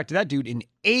 I haven't talked to that dude in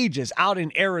ages out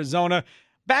in Arizona.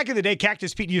 Back in the day,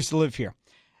 Cactus Pete used to live here.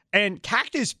 And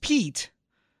Cactus Pete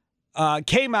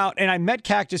came out, and I met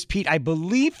Cactus Pete, I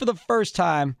believe, for the first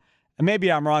time. And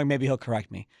maybe I'm wrong. Maybe he'll correct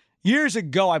me. Years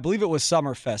ago, I believe it was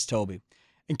Summerfest, Toby.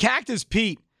 And Cactus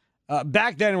Pete,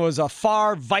 back then, was a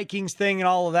Favre Vikings thing and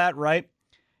all of that, right?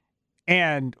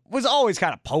 And was always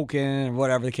kind of poking and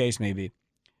whatever the case may be.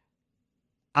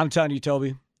 I'm telling you,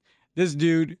 Toby, this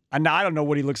dude, I don't know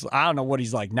what he looks like. I don't know what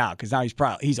he's like now because now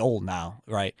he's old now,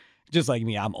 right? Just like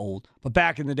me, I'm old. But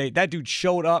back in the day, that dude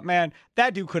showed up, man.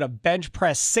 That dude could have bench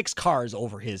pressed 6 cars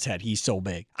over his head. He's so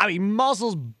big. I mean,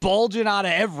 muscles bulging out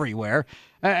of everywhere.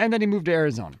 And then he moved to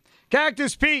Arizona.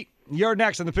 Cactus Pete, You're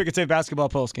next on the Pick and Save Basketball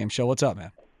Postgame Show. What's up,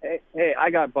 man? Hey, I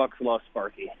got Bucks lost,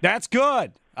 Sparky. That's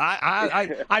good.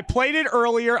 I played it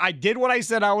earlier. I did what I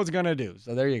said I was going to do.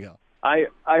 So there you go. I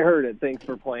heard it. Thanks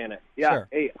for playing it. Yeah. Sure.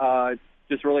 Hey,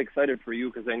 just really excited for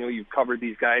you because I know you've covered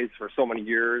these guys for so many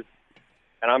years.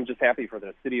 And I'm just happy for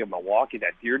the city of Milwaukee.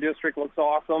 That Deer District looks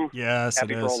awesome. Yes,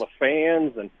 happy it for is. all the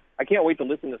fans. And I can't wait to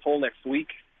listen this whole next week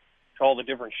to all the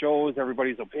different shows,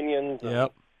 everybody's opinions.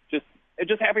 Yep.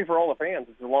 Just happy for all the fans.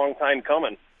 It's a long time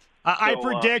coming. I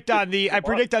predict on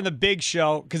the big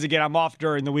show, because again I'm off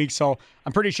during the week, so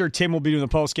I'm pretty sure Tim will be doing the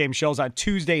post game shows on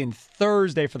Tuesday and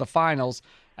Thursday for the finals,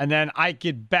 and then I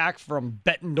get back from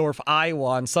Bettendorf, Iowa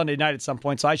on Sunday night at some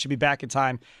point, so I should be back in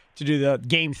time to do the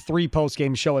Game 3 post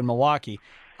game show in Milwaukee.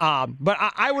 But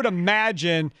I would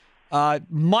imagine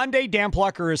Monday Dan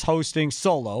Plucker is hosting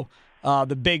solo,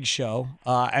 the big show,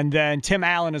 and then Tim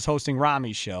Allen is hosting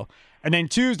Rami's show. And then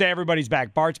Tuesday, everybody's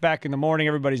back. Bart's back in the morning.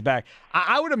 Everybody's back.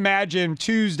 I would imagine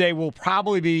Tuesday will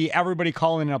probably be everybody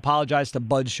calling and apologize to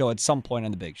Bud's show at some point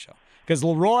on the big show. Because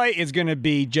Leroy is going to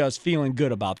be just feeling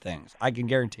good about things. I can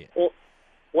guarantee it. Well,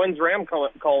 when's Ram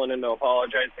calling in to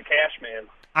apologize to Cashman?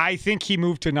 I think he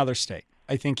moved to another state.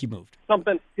 I think he moved.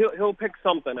 Something he'll pick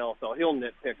something else, though. He'll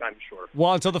nitpick, I'm sure.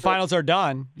 Well, until the finals are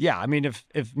done, yeah. I mean, if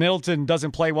Middleton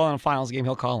doesn't play well in a finals game,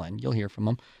 he'll call in. You'll hear from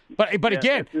him. But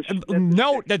again,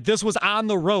 note that this was on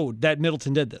the road that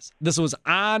Middleton did this. This was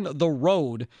on the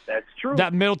road. That's true.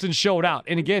 That Middleton showed out.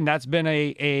 And again, that's been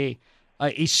a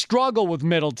struggle with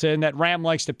Middleton that Ram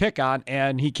likes to pick on,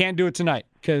 and he can't do it tonight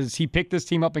because he picked this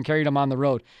team up and carried them on the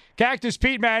road. Cactus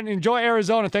Pete, man, enjoy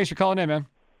Arizona. Thanks for calling in, man.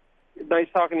 Nice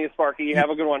talking to you, Sparky. Have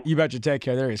a good one. You betcha. Take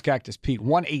care. There he is, Cactus Pete.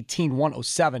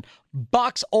 118-107.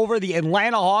 Bucks over the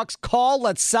Atlanta Hawks. Call.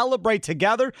 Let's celebrate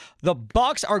together. The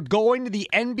Bucks are going to the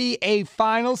NBA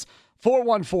Finals.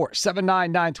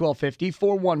 414-799-1250.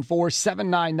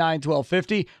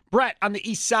 414-799-1250. Brett on the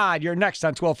east side. You're next on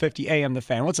 1250 AM The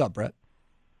Fan. What's up, Brett?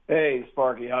 Hey,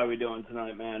 Sparky. How are we doing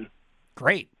tonight, man?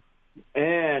 Great.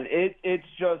 And it's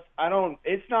just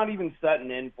it's not even setting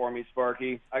in for me,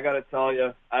 Sparky. I got to tell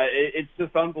you, it's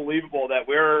just unbelievable that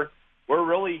we're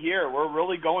really here. We're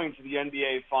really going to the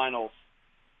NBA Finals,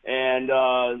 and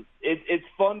it's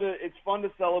fun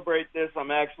to celebrate this. I'm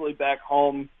actually back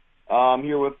home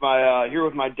here with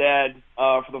my dad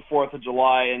for the 4th of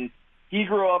July, and he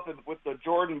grew up with the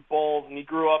Jordan Bulls, and he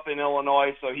grew up in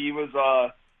Illinois, so he was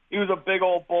a big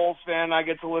old Bulls fan. I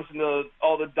get to listen to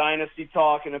all the dynasty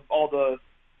talk and all the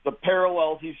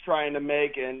parallels he's trying to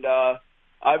make. And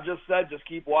I've just said, just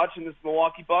keep watching this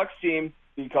Milwaukee Bucks team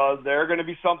because they're going to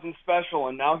be something special.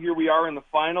 And now here we are in the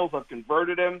finals. I've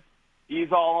converted him.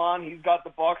 He's all on. He's got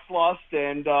the Bucks lust,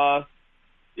 and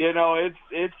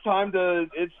it's time to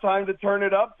turn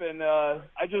it up. And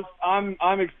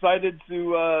I'm excited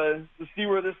to see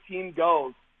where this team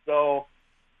goes. So.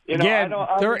 Again,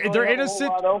 they're in a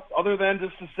lot else other than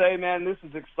just to say, man, this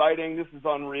is exciting, this is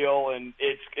unreal, and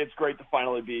it's great to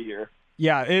finally be here.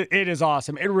 Yeah, it is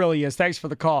awesome. It really is. Thanks for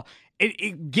the call.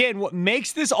 Again, what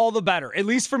makes this all the better, at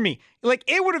least for me, like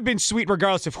it would have been sweet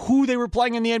regardless of who they were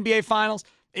playing in the NBA Finals.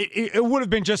 It would have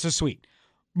been just as sweet.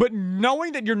 But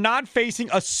knowing that you're not facing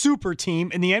a super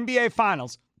team in the NBA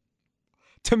Finals,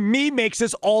 to me, makes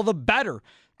this all the better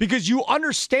because you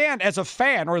understand as a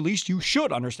fan, or at least you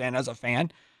should understand as a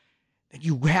fan, that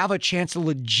you have a chance to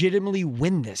legitimately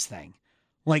win this thing.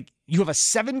 Like, you have a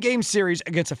 7-game series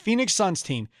against a Phoenix Suns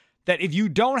team that if you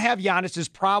don't have Giannis is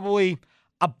probably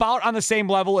about on the same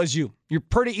level as you. You're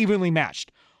pretty evenly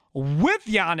matched. With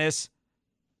Giannis,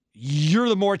 you're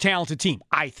the more talented team,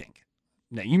 I think.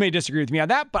 Now, you may disagree with me on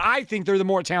that, but I think they're the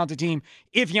more talented team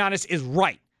if Giannis is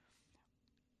right.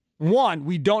 One,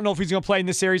 we don't know if he's going to play in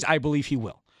this series. I believe he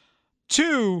will.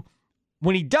 Two,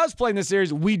 when he does play in this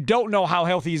series, we don't know how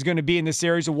healthy he's going to be in this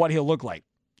series or what he'll look like.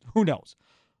 Who knows?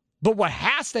 But what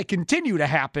has to continue to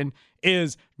happen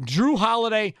is Jrue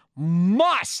Holiday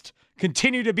must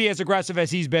continue to be as aggressive as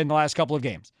he's been the last couple of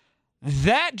games.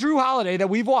 That Jrue Holiday that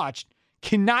we've watched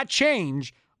cannot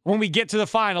change when we get to the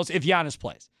finals if Giannis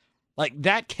plays. Like,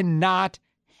 that cannot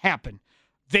happen.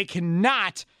 They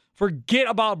cannot forget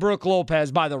about Brook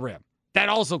Lopez by the rim. That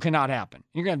also cannot happen.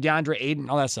 You're going to have DeAndre Ayton,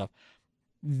 all that stuff.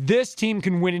 This team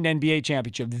can win an NBA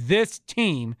championship. This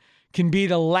team can be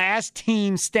the last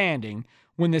team standing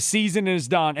when the season is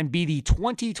done and be the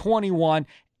 2021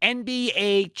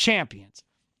 NBA champions.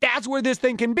 That's where this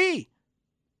thing can be.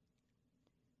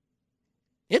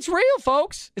 It's real,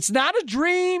 folks. It's not a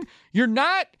dream. You're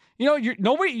not, you're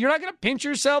not going to pinch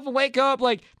yourself and wake up.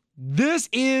 Like, this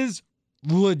is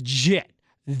legit.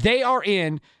 They are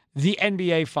in the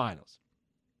NBA Finals.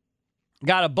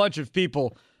 Got a bunch of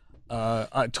people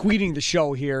tweeting the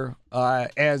show here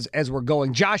as we're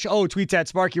going. Josh O tweets at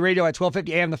Sparky Radio at 12:50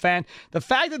 a.m. The Fan. The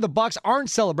fact that the Bucks aren't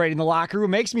celebrating the locker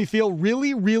room makes me feel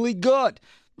really, really good.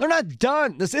 They're not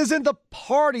done. This isn't the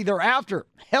party they're after.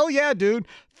 Hell yeah, dude.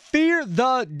 Fear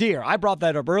the deer. I brought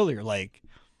that up earlier. Like,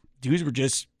 dudes were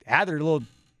just had their little,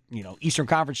 Eastern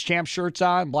Conference champ shirts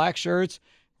on, black shirts,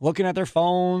 looking at their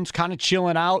phones, kind of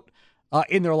chilling out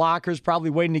in their lockers, probably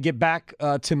waiting to get back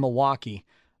to Milwaukee.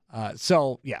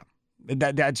 So, yeah,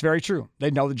 that's very true.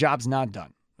 They know the job's not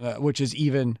done, which is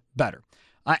even better.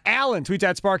 Alan tweets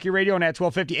at Sparky Radio and at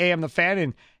 12:50 a.m. The Fan,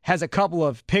 and has a couple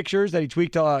of pictures that he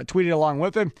tweeted along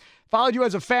with him. Followed you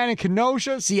as a fan in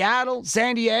Kenosha, Seattle,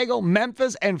 San Diego,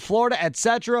 Memphis, and Florida,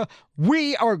 etc.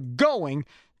 We are going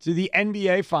to the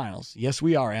NBA Finals. Yes,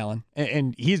 we are, Alan.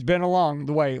 And he's been along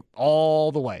the way,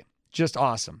 all the way. Just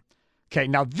awesome. Okay,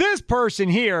 now this person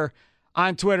here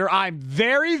on Twitter, I'm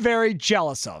very, very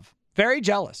jealous of. Very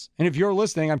jealous. And if you're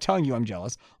listening, I'm telling you I'm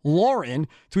jealous. Lauren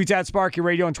tweets at Sparky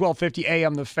Radio and 12:50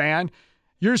 a.m. The Fan.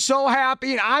 You're so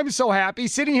happy, and I'm so happy,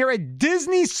 sitting here at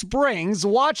Disney Springs,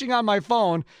 watching on my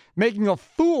phone, making a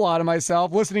fool out of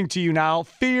myself, listening to you now,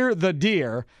 Fear the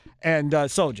Deer, and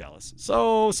so jealous.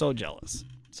 So jealous.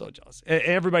 So jealous.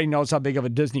 Everybody knows how big of a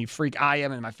Disney freak I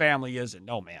am and my family is, and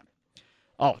oh, man.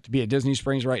 Oh, to be at Disney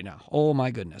Springs right now. Oh, my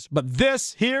goodness. But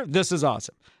this is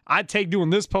awesome. I'd take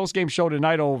doing this postgame show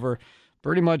tonight over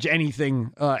pretty much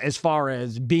anything as far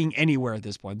as being anywhere at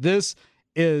this point. This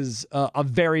is a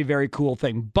very, very cool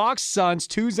thing. Bucks Suns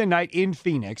Tuesday night in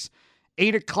Phoenix.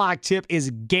 8 o'clock tip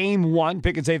is game 1.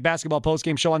 Pick and Save basketball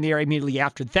postgame show on the air immediately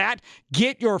after that.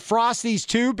 Get your Frosties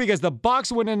too, because the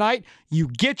Bucks win tonight. You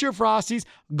get your Frosties.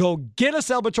 Go get a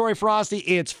celebratory Frosty.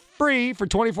 It's free for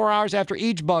 24 hours after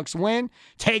each Bucks win.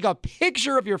 Take a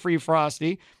picture of your free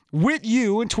Frosty with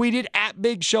you and tweet it at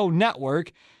Big Show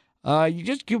Network.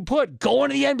 You put going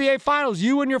to the NBA Finals,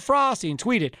 you and your Frosty, and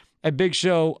tweet it at Big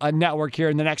Show Network here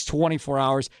in the next 24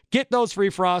 hours. Get those free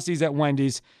Frosties at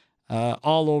Wendy's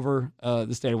all over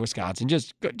the state of Wisconsin.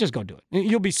 Just go do it.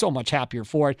 You'll be so much happier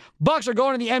for it. Bucks are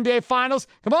going to the NBA Finals.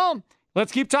 Come on.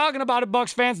 Let's keep talking about it,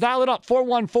 Bucks fans. Dial it up,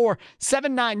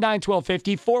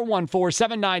 414-799-1250,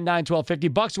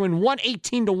 414-799-1250. Bucks win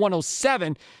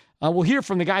 118-107. We'll hear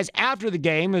from the guys after the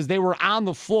game as they were on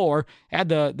the floor, had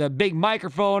the big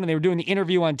microphone, and they were doing the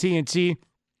interview on TNT.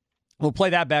 We'll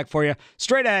play that back for you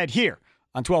straight ahead here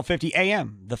on 1250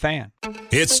 AM, The Fan.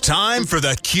 It's time for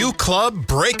the Q Club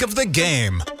Break of the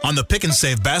Game on the Pick and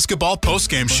Save basketball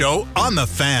postgame show on The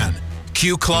Fan.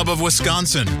 Q Club of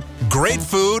Wisconsin. Great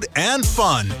food and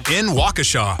fun in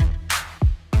Waukesha.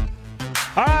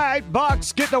 All right,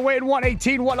 Bucks get the win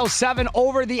 118-107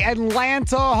 over the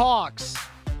Atlanta Hawks.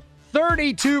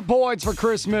 32 points for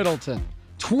Chris Middleton.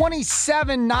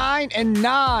 27, 9, and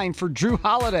 9 for Drew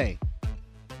Holiday.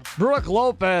 Brook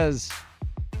Lopez,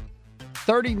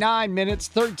 39 minutes,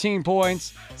 13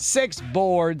 points, 6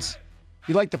 boards.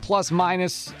 You like the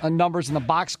plus-minus numbers in the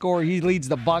box score. He leads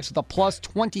the Bucks with a plus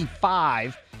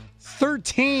 25.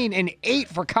 13 and 8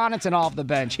 for Connaughton off the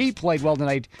bench. He played well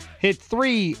tonight. Hit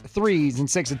 3 threes in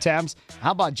 6 attempts. How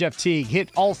about Jeff Teague?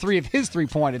 Hit all 3 of his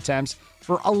 3-point attempts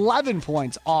for 11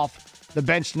 points off the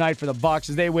bench tonight for the Bucks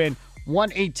as they win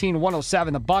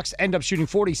 118-107. The Bucks end up shooting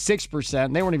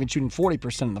 46%. They weren't even shooting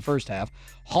 40% in the first half.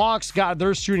 Hawks got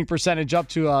their shooting percentage up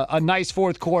to a nice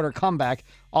fourth quarter comeback,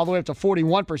 all the way up to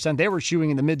 41%. They were shooting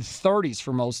in the mid-30s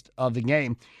for most of the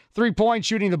game. 3-point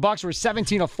shooting, the Bucks were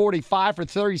 17 of 45 for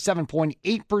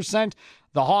 37.8%.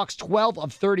 The Hawks 12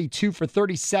 of 32 for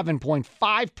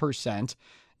 37.5%.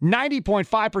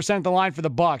 90.5% at the line for the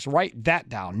Bucks. Write that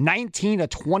down. 19 of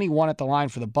 21 at the line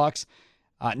for the Bucks.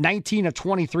 19 of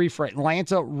 23 for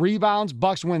Atlanta. Rebounds,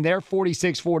 Bucks win there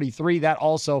 46-43. That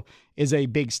also is a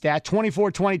big stat.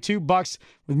 24-22, Bucks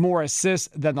with more assists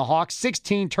than the Hawks.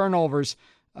 16 turnovers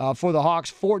for the Hawks,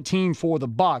 14 for the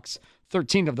Bucks.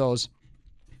 13 of those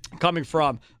coming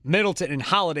from Middleton and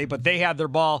Holiday, but they had the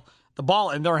ball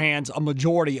in their hands a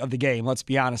majority of the game. Let's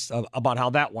be honest about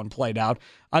how that one played out.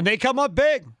 And they come up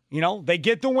big. They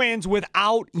get the wins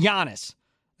without Giannis.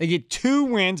 They get 2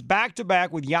 wins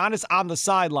back-to-back with Giannis on the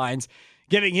sidelines,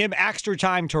 giving him extra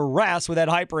time to rest with that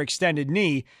hyperextended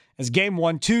knee. As game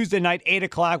 1, Tuesday night, 8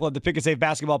 o'clock, we'll have the Pick and Save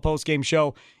basketball postgame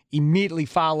show immediately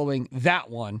following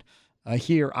that one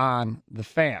here on The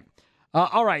Fan.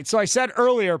 All right, so I said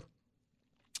earlier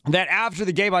that after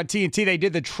the game on TNT, they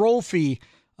did the trophy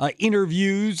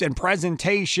interviews and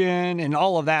presentation and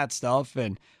all of that stuff.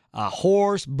 And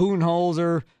Horst,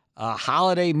 Budenholzer,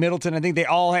 Holiday, Middleton, I think they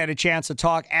all had a chance to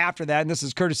talk after that, and this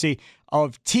is courtesy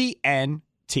of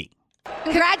TNT.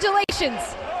 Congratulations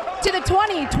to the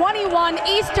 2021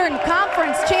 Eastern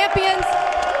Conference champions,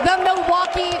 the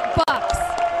Milwaukee Bucks.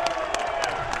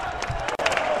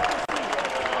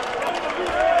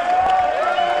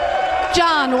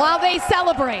 John, while they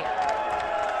celebrate,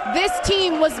 this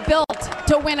team was built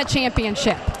to win a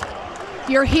championship.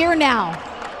 You're here now,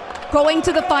 going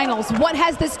to the finals. What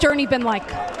has this journey been like?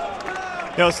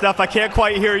 Steph, I can't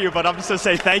quite hear you, but I'm just going to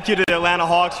say thank you to the Atlanta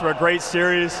Hawks for a great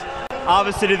series.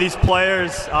 Obviously to these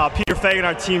players, Peter Feigin,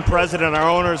 our team president, our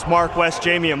owners, Mark, West,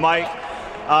 Jamie, and Mike,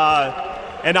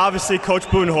 and obviously Coach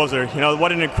Budenholzer.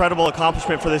 What an incredible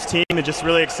accomplishment for this team, and just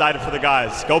really excited for the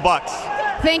guys. Go Bucks.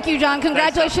 Thank you, John.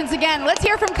 Congratulations again. Let's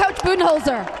hear from Coach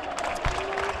Budenholzer.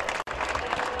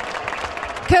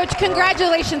 Coach,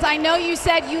 congratulations. I know you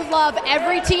said you love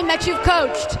every team that you've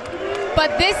coached,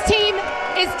 but this team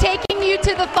is taking you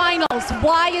to the finals.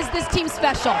 Why is this team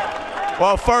special?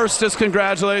 Well, first, just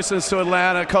congratulations to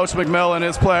Atlanta, Coach McMillan,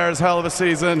 his players. Hell of a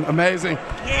season. Amazing.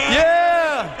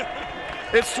 Yeah!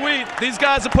 It's sweet. These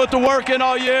guys have put the work in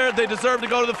all year. They deserve to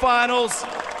go to the finals.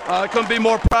 I couldn't be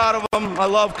more proud of them. I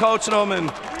love coaching them, and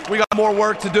we got more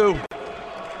work to do.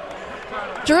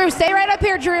 Drew, stay right up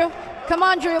here, Drew. Come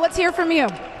on, Drew. Let's hear from you.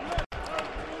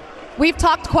 We've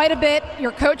talked quite a bit.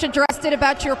 Your coach addressed it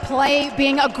about your play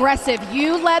being aggressive.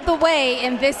 You led the way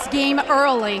in this game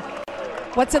early.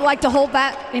 What's it like to hold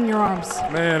that in your arms?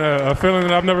 Man, a feeling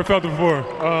that I've never felt before.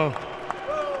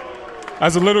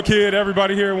 As a little kid,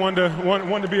 everybody here wanted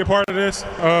to be a part of this.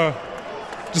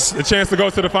 Just a chance to go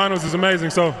to the finals is amazing.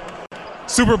 So,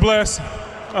 super blessed.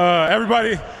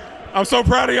 Everybody, I'm so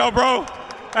proud of y'all, bro.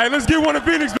 Hey, let's get one in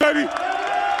Phoenix, baby.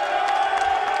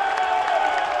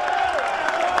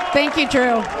 Thank you,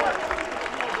 Drew.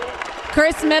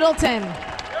 Chris Middleton,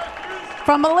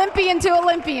 from Olympian to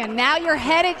Olympian. Now you're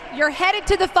headed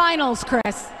to the finals,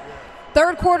 Chris.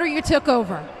 Third quarter, you took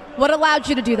over. What allowed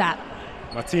you to do that?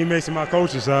 My teammates and my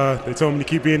coaches, they told me to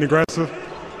keep being aggressive.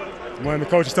 One of the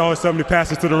coaches always told me to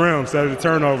pass it to the rim instead of the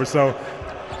turnover. So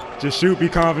just shoot, be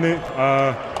confident,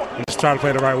 and just try to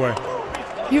play the right way.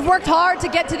 You've worked hard to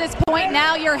get to this point.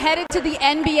 Now you're headed to the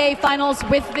NBA Finals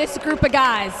with this group of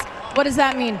guys. What does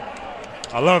that mean?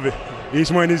 I love it.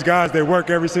 Each one of these guys, they work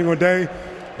every single day.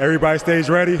 Everybody stays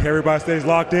ready. Everybody stays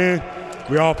locked in.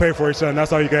 We all pay for each other, and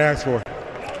that's all you can ask for.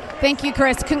 Thank you,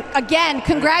 Chris. Again,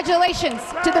 congratulations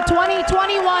to the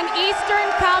 2021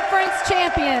 Eastern Conference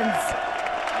champions.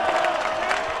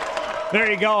 There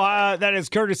you go. That is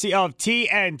courtesy of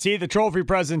TNT. The trophy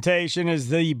presentation is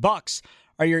the Bucks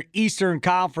are your Eastern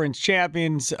Conference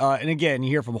champions. And again, you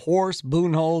hear from Horst,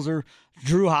 Budenholzer,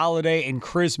 Drew Holiday, and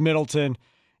Chris Middleton.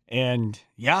 And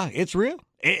yeah, it's real.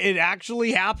 It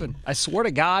actually happened. I swear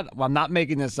to God, I'm not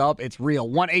making this up. It's real.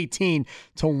 118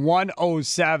 to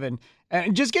 107.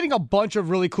 And just getting a bunch of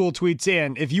really cool tweets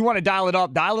in. If you want to dial it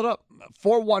up,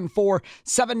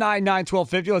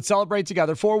 414-799-1250. Let's celebrate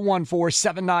together.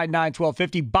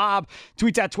 414-799-1250. Bob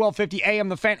tweets at 1250 AM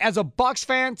The Fan. As a Bucks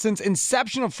fan, since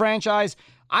inception of franchise,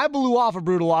 I blew off a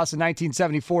brutal loss in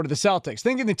 1974 to the Celtics,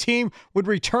 thinking the team would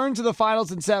return to the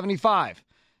finals in 75.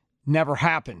 Never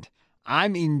happened.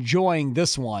 I'm enjoying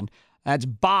this one. That's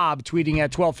Bob tweeting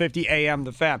at 1250 AM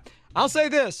The Fan. I'll say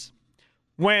this.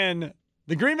 When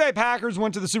the Green Bay Packers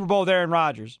went to the Super Bowl with Aaron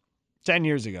Rodgers 10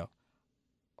 years ago,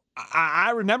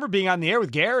 I remember being on the air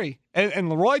with Gary and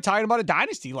Leroy talking about a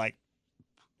dynasty. Like,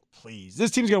 please,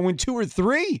 this team's going to win 2 or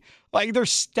 3. Like, they're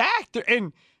stacked.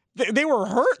 And they were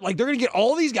hurt. Like, they're going to get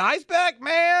all these guys back?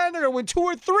 Man, they're going to win 2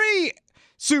 or 3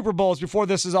 Super Bowls before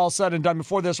this is all said and done,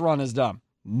 before this run is done.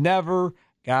 Never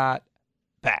got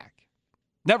back.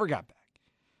 Never got back.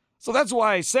 So that's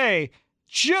why I say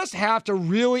just have to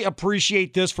really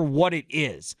appreciate this for what it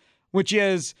is, which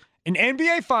is an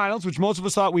NBA Finals, which most of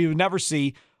us thought we would never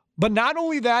see, but not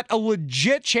only that, a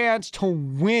legit chance to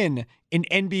win an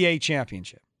NBA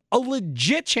championship. A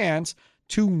legit chance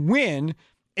to win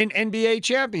an NBA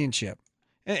championship.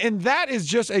 And that is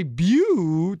just a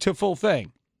beautiful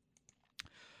thing.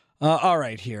 All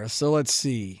right, here. So let's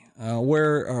see.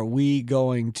 Where are we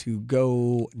going to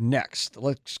go next?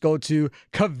 Let's go to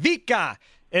Kavika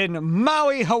in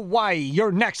Maui, Hawaii.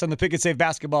 You're next on the Pick and Save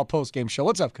Basketball postgame show.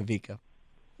 What's up, Kavika?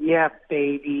 Yeah,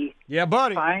 baby. Yeah,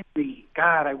 buddy. Finally.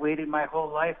 God, I waited my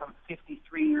whole life. I'm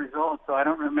 53 years old, so I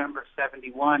don't remember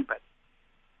 71, but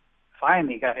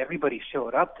finally got everybody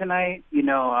showed up tonight. I'm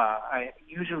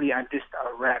just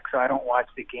a wreck, so I don't watch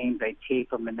the games. I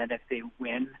tape them, and then if they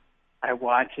win, I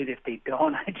watch it. If they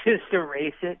don't, I just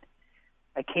erase it.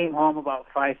 I came home about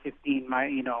 5:15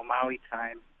 Maui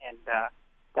time, and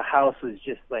the house was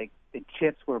just like the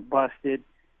chips were busted.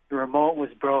 The remote was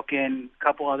broken. A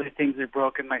couple other things are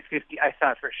broken. I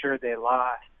thought for sure they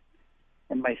lost.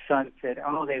 And my son said,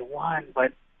 "Oh, they won,"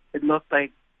 but it looked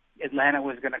like Atlanta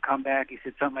was going to come back. He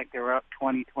said something like they were up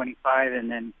 20-25,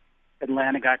 and then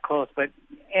Atlanta got close. But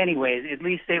anyways, at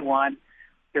least they won.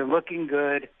 They're looking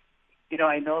good. You know,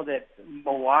 I know that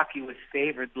Milwaukee was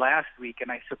favored last week,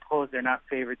 and I suppose they're not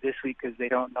favored this week because they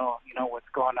don't know, what's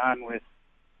going on with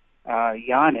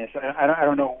Giannis. I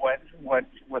don't know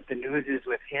what the news is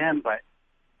with him, but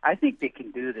I think they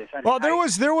can do this. Well,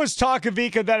 there was talk of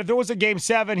Vika that if there was a Game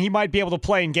 7, he might be able to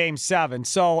play in Game 7.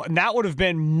 So and that would have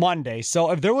been Monday. So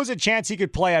if there was a chance he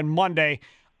could play on Monday,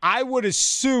 I would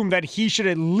assume that he should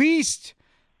at least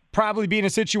probably be in a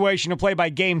situation to play by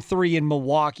Game 3 in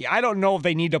Milwaukee. I don't know if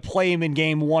they need to play him in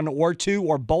Game 1 or 2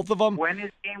 or both of them. When is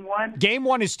Game 1? Game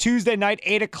 1 is Tuesday night,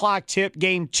 8 o'clock tip.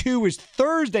 Game 2 is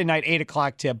Thursday night, 8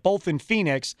 o'clock tip, both in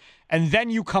Phoenix. And then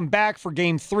you come back for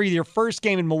Game 3. Your first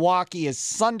game in Milwaukee is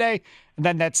Sunday, and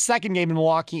then that second game in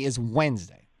Milwaukee is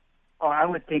Wednesday. Oh, I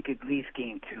would think at least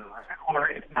Game 2, or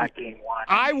if not Game 1.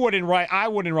 I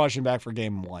wouldn't rush him back for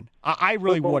Game 1. I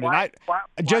really wouldn't. Why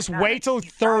just wait till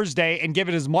Thursday and give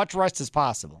it as much rest as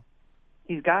possible.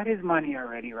 He's got his money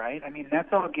already, right? I mean,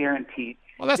 that's all guaranteed.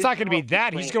 Well, that's not going to be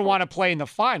that. He's going to want to play in the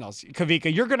finals.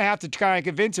 Kavika, you're going to have to try and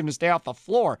convince him to stay off the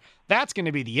floor. That's going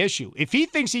to be the issue. If he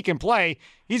thinks he can play,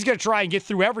 he's going to try and get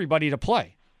through everybody to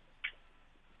play.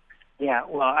 Yeah,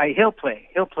 well, he'll play.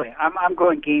 He'll play. I'm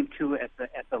going Game 2 at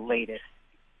the latest,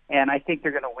 and I think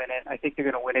they're going to win it. I think they're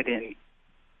going to win it in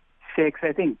 6.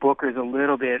 I think Booker's a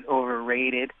little bit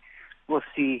overrated. We'll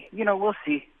see. We'll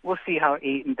see. We'll see how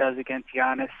Ayton does against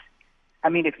Giannis. I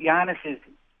mean, if Giannis is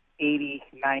 80,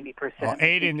 90%. Well,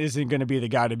 Ayton isn't going to be the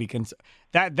guy to be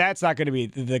that's not going to be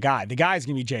the guy. The guy's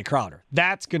going to be Jay Crowder.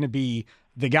 That's going to be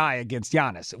the guy against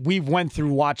Giannis. We've went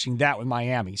through watching that with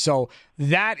Miami. So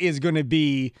that is going to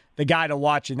be the guy to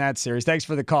watch in that series. Thanks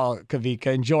for the call,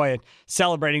 Kavika. Enjoy it.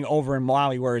 Celebrating over in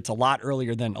Maui where it's a lot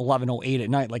earlier than 11:08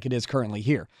 at night like it is currently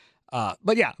here.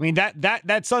 But yeah, I mean,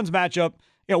 that Suns matchup,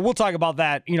 we'll talk about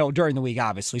that, during the week,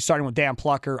 obviously, starting with Dan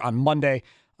Plucker on Monday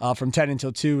from 10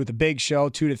 until 2 with the Big Show,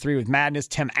 2 to 3 with Madness.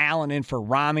 Tim Allen in for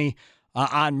Rami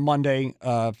on Monday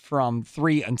from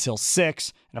 3 until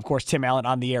 6. And, of course, Tim Allen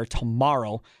on the air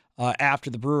tomorrow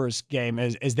after the Brewers game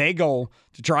as they go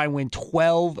to try and win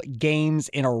 12 games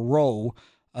in a row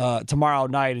tomorrow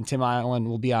night. And Tim Allen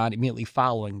will be on immediately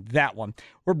following that one.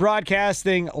 We're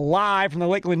broadcasting live from the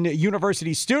Lakeland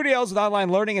University studios with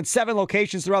online learning in 7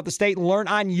 locations throughout the state. And learn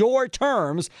on your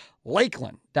terms,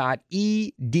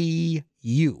 lakeland.edu.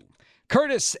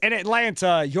 Curtis in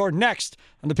Atlanta, you're next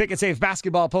on the Pick and Save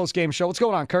Basketball Postgame Show. What's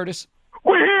going on, Curtis?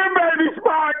 We're here, baby,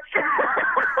 Sparks.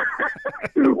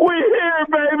 We're here,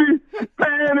 baby.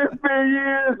 Man, it's been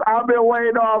years. I've been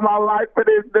waiting all my life for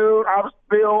this dude. I'm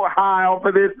still high off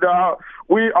of this dog.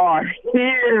 We are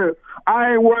here.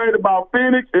 I ain't worried about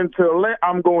Phoenix until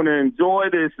I'm going to enjoy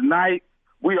this night.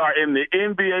 We are in the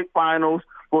NBA Finals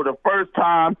for the first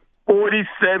time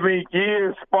 47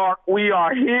 years, Spark. We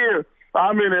are here.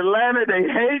 I'm in Atlanta. They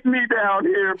hate me down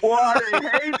here, boy. They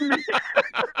hate me.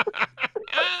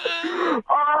 Oh,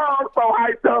 I'm so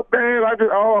hyped up, man.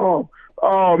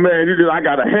 Oh man, I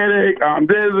got a headache. I'm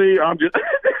dizzy.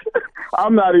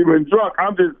 I'm not even drunk.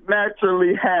 I'm just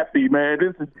naturally happy, man.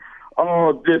 This is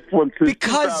this one since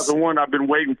 2001. I've been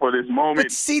waiting for this moment.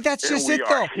 But see, that's just it,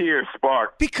 though. We are here,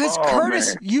 Spark. Because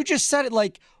Curtis, man, you just said it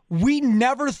like, we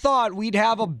never thought we'd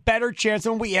have a better chance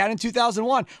than we had in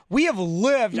 2001. We have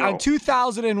lived on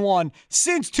 2001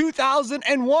 since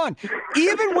 2001.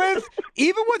 Even with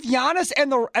Giannis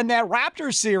and that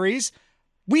Raptors series,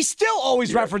 we still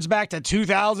always reference back to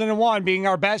 2001 being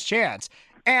our best chance.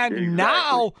 And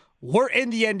now we're in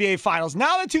the NBA Finals.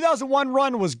 Now the 2001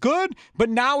 run was good, but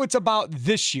now it's about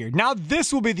this year. Now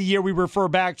this will be the year we refer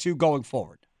back to going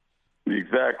forward.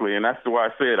 Exactly, and that's why I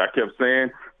kept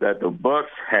saying that the Bucks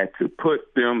had to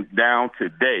put them down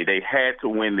today. They had to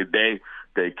win today.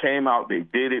 They came out, they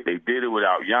did it. They did it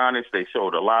without Giannis. They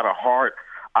showed a lot of heart.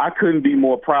 I couldn't be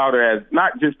more proud as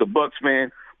not just a Bucks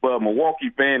fan, but a Milwaukee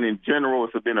fan in general.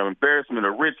 It's been an embarrassment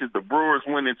of riches. The Brewers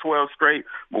winning 12 straight.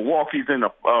 Milwaukee's in the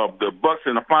Bucks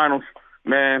in the finals.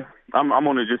 Man, I'm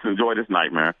going to just enjoy this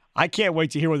night, man. I can't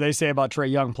wait to hear what they say about Trae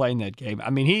Young playing that game.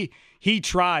 I mean, he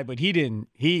tried, but he didn't.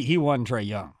 He wasn't Trae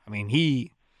Young. I mean,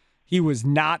 he was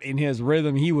not in his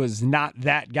rhythm. He was not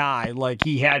that guy like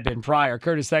he had been prior.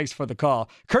 Curtis, thanks for the call.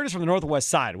 Curtis from the Northwest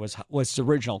Side was the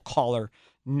original caller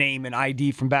name and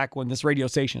ID from back when this radio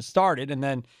station started. And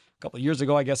then a couple of years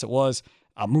ago, I guess it was,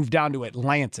 moved down to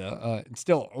Atlanta.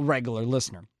 Still a regular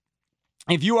listener.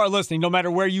 If you are listening, no matter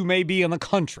where you may be in the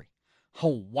country,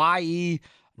 Hawaii,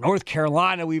 North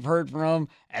Carolina we've heard from,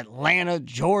 Atlanta,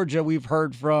 Georgia we've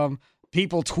heard from,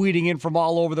 people tweeting in from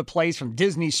all over the place, from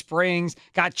Disney Springs.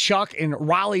 Got Chuck in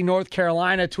Raleigh, North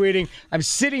Carolina tweeting. I'm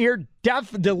sitting here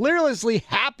deliriously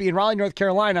happy in Raleigh, North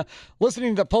Carolina,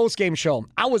 listening to the postgame show.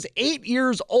 I was 8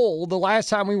 years old the last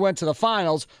time we went to the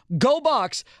finals. Go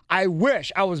Bucks. I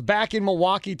wish I was back in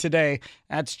Milwaukee today.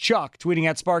 That's Chuck tweeting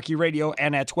at Sparky Radio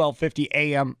and at 1250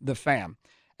 AM The Fan.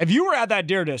 If you were at that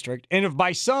Deer District, and if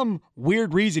by some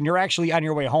weird reason you're actually on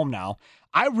your way home now,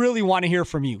 I really want to hear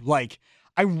from you. Like,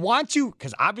 I want to,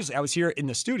 because obviously I was here in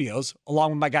the studios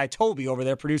along with my guy Toby over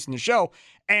there producing the show,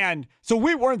 and so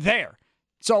we weren't there.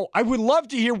 So I would love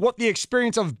to hear what the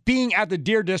experience of being at the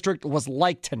Deer District was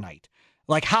like tonight.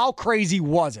 Like, how crazy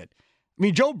was it? I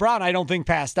mean, Joe Brown, I don't think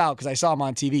passed out because I saw him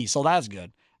on TV, so that's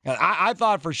good. I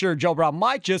thought for sure Joe Brown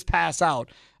might just pass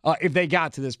out if they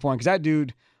got to this point, because that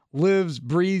dude lives,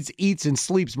 breathes, eats, and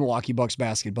sleeps Milwaukee Bucks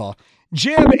basketball.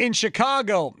 Jim in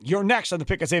Chicago, you're next on the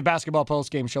Pick and Save Basketball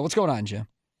Postgame Show. What's going on, Jim?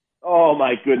 Oh,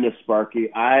 my goodness, Sparky.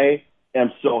 I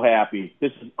am so happy.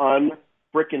 This is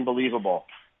unfreaking believable.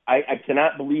 I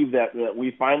cannot believe that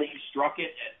we finally struck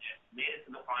it and made it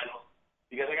to the finals,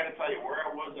 because I got to tell you where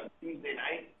I was on Tuesday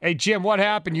night. Hey, Jim, what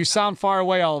happened? You sound far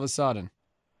away all of a sudden.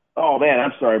 Oh, man,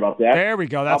 I'm sorry about that. There we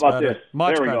go. That's How about better. this?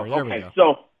 Much there we better. Go. There okay, we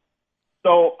go.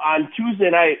 So on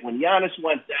Tuesday night when Giannis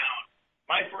went down,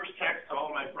 my first text to all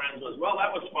my friends was, well,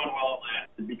 that was fun while it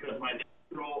lasted, because my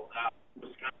natural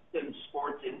Wisconsin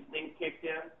sports instinct kicked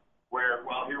in where,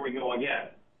 well, here we go again.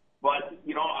 But,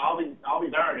 you know, I'll be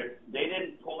darned if they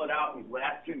didn't pull it out in these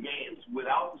last two games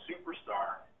without the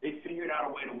superstar. They figured out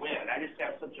a way to win. I just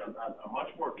have such a much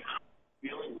more confident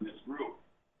feeling with this group.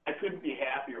 I couldn't be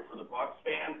happier for the Bucks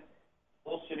fan,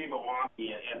 whole city of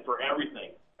Milwaukee, and for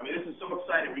everything. I mean, this is so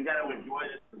exciting. We got to enjoy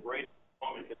this and embrace this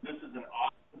moment, because this is an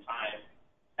awesome time,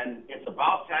 and it's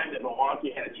about time that Milwaukee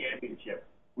had a championship.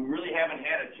 We really haven't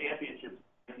had a championship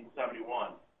since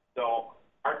 1971, so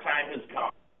our time has come.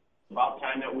 It's about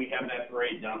time that we have that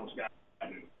parade down in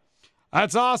Wisconsin.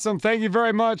 That's awesome. Thank you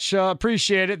very much.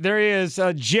 Appreciate it. There he is,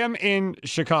 Jim in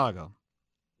Chicago.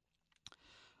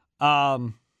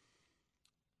 I'm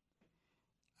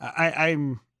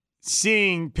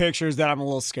seeing pictures that I'm a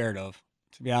little scared of,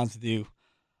 to be honest with you.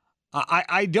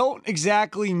 I don't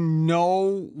exactly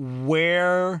know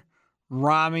where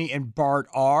Rami and Bart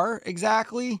are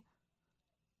exactly,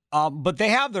 but they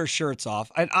have their shirts off.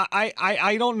 And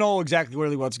I don't know exactly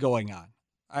really what's going on.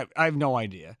 I have no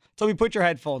idea. So we put your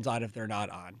headphones on if they're not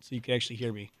on, so you can actually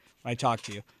hear me when I talk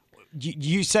to you.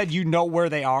 You said you know where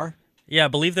they are? Yeah, I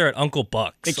believe they're at Uncle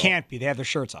Buck's. They can't be. They have their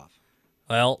shirts off.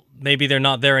 Well, maybe they're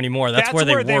not there anymore. That's where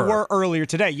they were earlier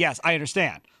today. Yes, I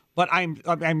understand. But I'm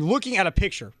looking at a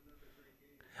picture.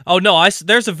 Oh, no,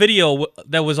 there's a video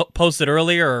that was posted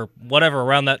earlier or whatever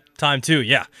around that time, too.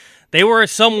 Yeah, they were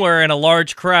somewhere in a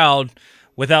large crowd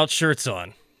without shirts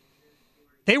on.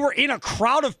 They were in a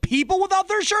crowd of people without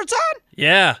their shirts on?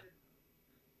 Yeah.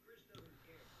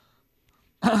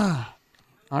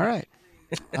 All right.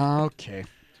 Okay.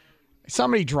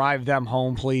 Somebody drive them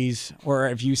home, please. Or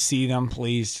if you see them,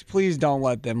 please don't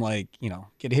let them,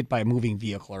 get hit by a moving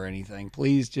vehicle or anything.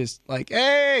 Please just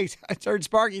hey, I heard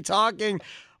Sparky talking.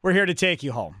 We're here to take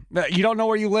you home. You don't know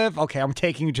where you live? Okay, I'm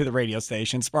taking you to the radio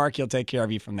station. Sparky will take care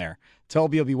of you from there.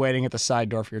 Toby will be waiting at the side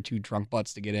door for your two drunk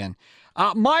butts to get in.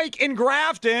 Mike in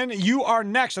Grafton, you are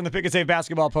next on the Pick and Save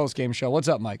Basketball Postgame Show. What's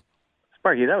up, Mike?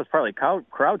 Sparky, that was probably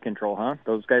crowd control, huh?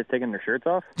 Those guys taking their shirts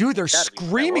off? Dude, they're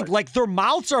screaming like their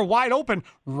mouths are wide open.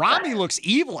 Rami looks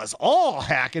evil as all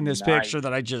heck in this picture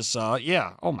that I just saw.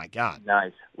 Yeah. Oh, my God.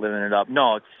 Nice. Living it up.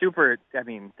 No, it's super. I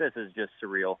mean, this is just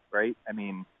surreal, right? I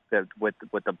mean, what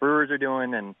the Brewers are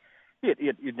doing, and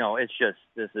it's just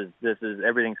this is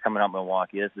everything's coming up in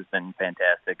Milwaukee. This has been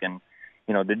fantastic, and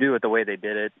to do it the way they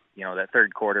did it, that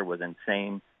third quarter was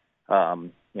insane. A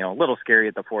little scary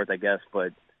at the fourth, I guess,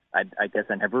 but I guess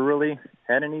I never really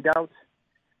had any doubts.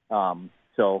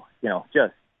 So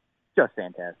just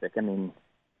fantastic. I mean,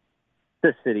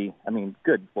 this city. I mean,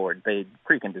 good Lord, they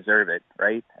freaking deserve it,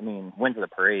 right? I mean, win to the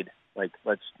parade. Like,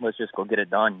 let's just go get it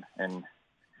done. And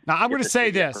now I'm going to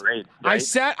say this. Parade, right?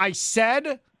 I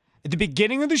said at the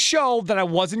beginning of the show that I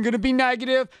wasn't going to be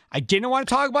negative. I didn't want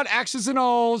to talk about X's and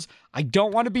O's. I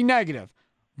don't want to be negative.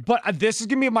 But this is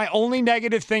going to be my only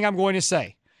negative thing I'm going to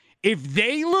say. If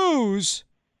they lose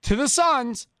to the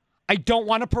Suns, I don't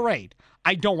want a parade.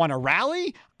 I don't want a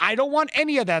rally. I don't want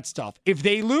any of that stuff. If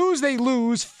they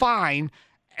lose, fine.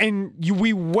 And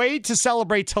we wait to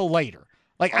celebrate till later.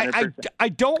 Like, I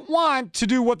don't want to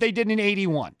do what they did in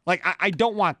 81. Like, I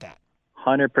don't want that.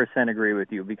 100% agree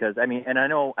with you, because, I mean, and I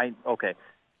know, okay,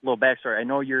 little backstory. I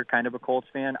know you're kind of a Colts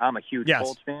fan. I'm a huge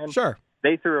Colts fan. Sure.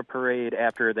 they threw a parade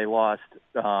after they lost,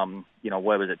 what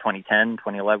was it, 2010,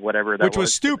 2011, whatever that was. Which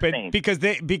was stupid because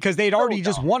they'd already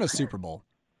just won a Super Bowl.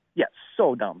 Yeah,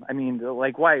 so dumb. I mean,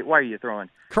 like, why are you throwing?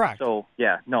 Correct. So,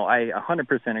 yeah, no, I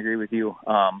 100% agree with you.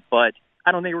 But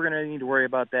I don't think we're going to need to worry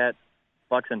about that.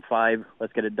 Bucks in 5.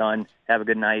 Let's get it done. Have a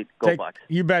good night. Go Bucks.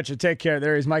 You betcha. Take care.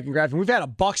 There is Mike and Grafton. We've had a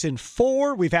Bucks in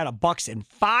 4. We've had a Bucks in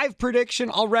 5 prediction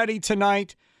already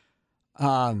tonight.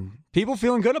 People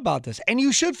feeling good about this. And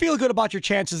you should feel good about your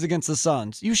chances against the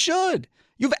Suns. You should.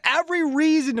 You have every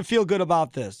reason to feel good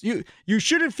about this. You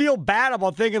shouldn't feel bad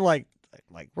about thinking like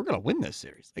we're going to win this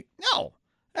series. Like, no.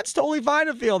 That's totally fine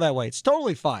to feel that way. It's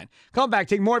totally fine. Come back,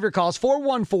 take more of your calls.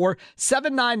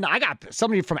 414-799. I got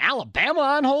somebody from Alabama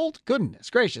on hold. Goodness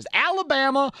gracious.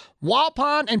 Alabama,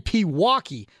 Waupun, and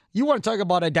Pewaukee. You want to talk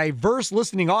about a diverse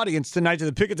listening audience tonight to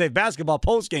the Pick and Save basketball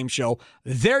postgame show.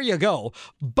 There you go.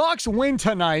 Bucks win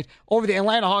tonight over the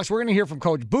Atlanta Hawks. We're going to hear from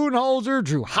Coach Budenholzer,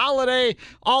 Drew Holiday,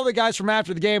 all the guys from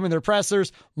after the game and their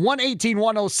pressers.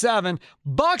 118-107.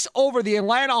 Bucks over the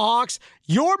Atlanta Hawks.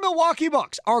 Your Milwaukee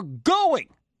Bucks are going.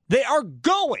 They are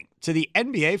going to the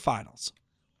NBA Finals.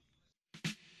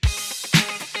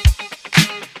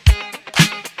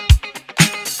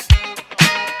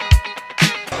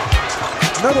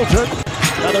 Middleton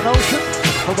got a notion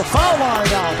for the foul line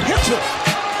now. Hits it.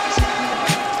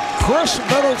 Chris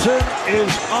Middleton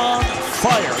is on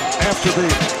fire after the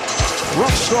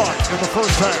rough start in the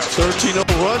first half. 13-0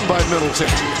 run by Middleton.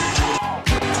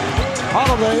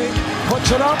 Holiday puts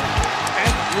it up,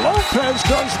 and Lopez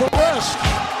does the rest.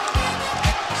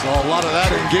 Saw a lot of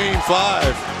that in Game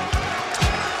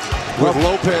 5. With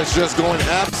Lopez just going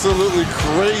absolutely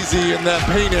crazy in that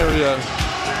paint area.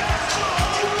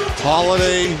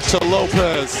 Holiday to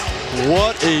Lopez.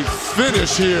 What a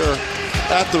finish here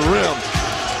at the rim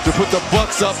to put the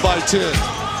Bucks up by 10.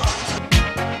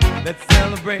 Let's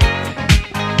celebrate.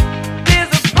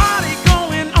 There's a party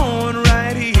going on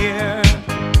right here.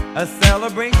 A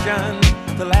celebration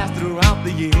to last throughout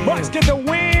the year. Bucks get the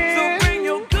win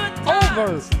over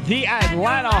times. the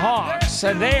Atlanta Hawks,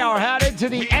 and they are headed to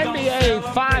the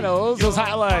NBA Finals. Those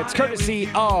highlights courtesy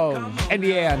of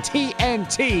NBA on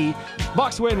TNT.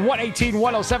 Bucks win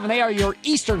 118-107. They are your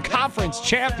Eastern Conference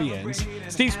champions.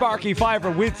 Steve Sparky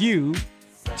Pfeiffer with you.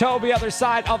 Toby, other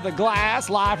side of the glass,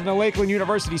 live from the Lakeland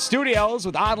University studios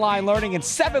with online learning in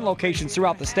 7 locations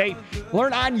throughout the state.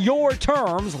 Learn on your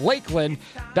terms,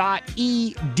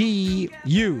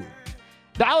 lakeland.edu.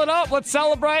 Dial it up. Let's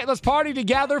celebrate. Let's party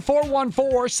together.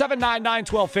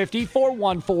 414-799-1250.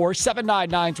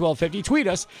 414-799-1250. Tweet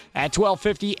us at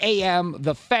 1250 AM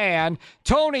The Fan.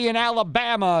 Tony in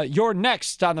Alabama, you're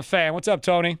next on The Fan. What's up,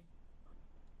 Tony?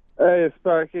 Hey,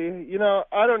 Sparky.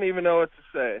 I don't even know what to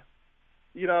say.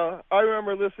 I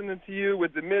remember listening to you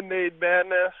with the Midnight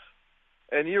Madness,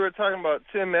 and you were talking about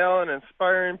Tim Allen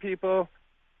inspiring people.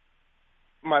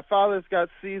 My father's got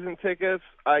season tickets.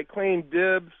 I claimed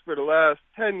dibs for the last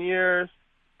 10 years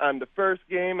on the first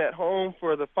game at home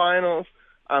for the finals.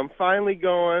 I'm finally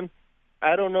going.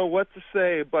 I don't know what to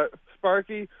say, but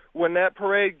Sparky, when that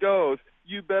parade goes,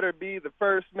 you better be the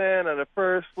first man on the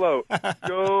first float.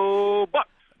 Go Bucks!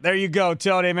 There you go,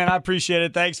 Tony, man. I appreciate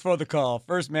it. Thanks for the call.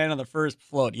 First man on the first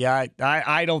float. Yeah,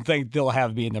 I don't think they'll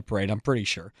have me in the parade. I'm pretty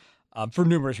sure. For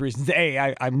numerous reasons.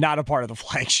 A, I'm not a part of the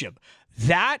flagship.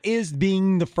 That is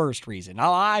being the first reason.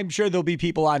 I'm sure there'll be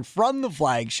people on from the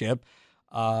flagship,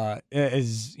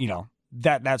 that's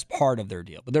part of their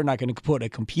deal. But they're not going to put a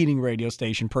competing radio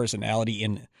station personality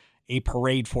in a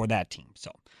parade for that team.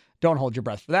 So don't hold your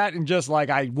breath for that. And just like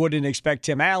I wouldn't expect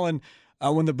Tim Allen,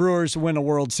 when the Brewers win a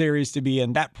World Series, to be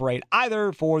in that parade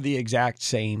either for the exact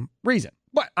same reason.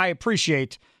 But I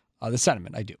appreciate the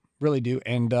sentiment. I do. Really do.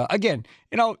 And again,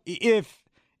 if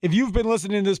you've been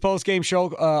listening to this post-game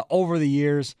show over the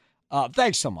years,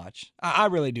 thanks so much. I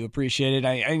really do appreciate it.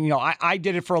 I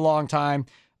did it for a long time.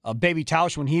 Baby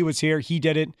Tausch, when he was here, he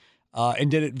did it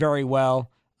and did it very well.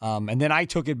 And then I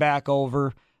took it back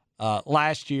over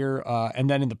last year and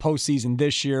then in the postseason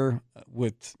this year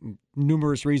with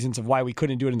numerous reasons of why we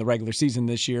couldn't do it in the regular season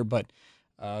this year. But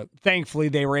thankfully,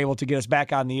 they were able to get us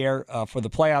back on the air for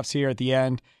the playoffs here at the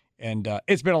end. And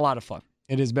it's been a lot of fun.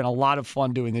 It has been a lot of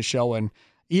fun doing this show. And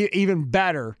even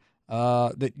better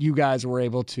that you guys were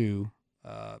able to,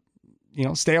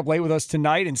 stay up late with us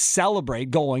tonight and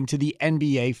celebrate going to the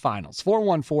NBA Finals.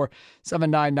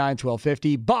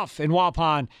 414-799-1250. Buff in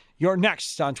Waupun, you're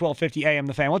next on 1250 AM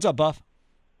The Fan. What's up, Buff?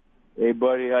 Hey,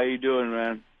 buddy. How you doing,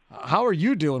 man? How are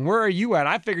you doing? Where are you at?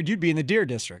 I figured you'd be in the Deer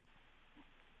District.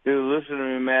 Dude, listen to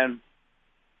me, man.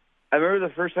 I remember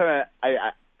the first time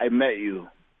I met you,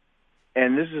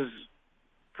 and this is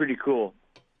pretty cool.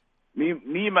 me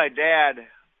and my dad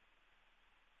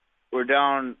were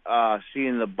down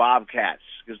seeing the Bobcats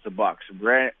against the Bucks,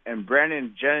 and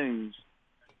Brandon Jennings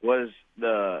was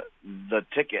the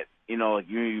ticket. You know, like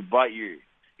you bought you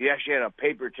actually had a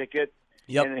paper ticket,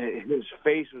 and his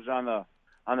face was on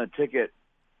the ticket.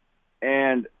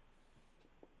 And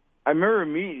I remember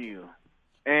meeting you,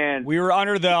 and we were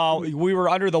under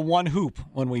the one hoop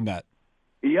when we met.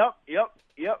 Yep.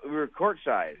 We were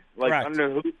courtside, like Correct. under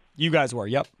the hoop. You guys were,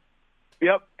 yep.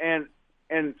 And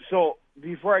so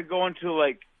before I go into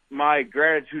like my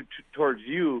gratitude towards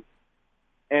you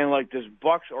and like this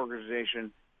Bucks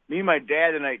organization, me and my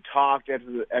dad and I talked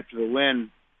after the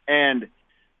win, and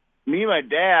me and my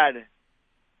dad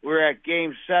were at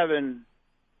Game 7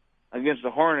 against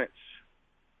the Hornets,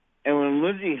 and when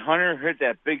Lindsey Hunter hit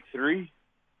that big three,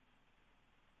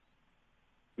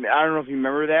 I don't know if you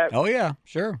remember that. Oh yeah,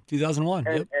 sure, 2001.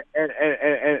 And,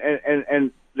 Yep.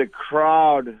 and the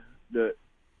crowd,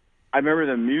 I remember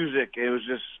the music. It was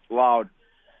just loud.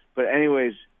 But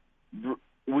anyways,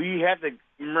 we have to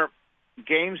remember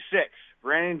Game 6.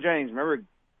 Brandon Jennings. Remember,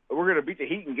 we're going to beat the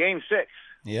Heat in Game 6.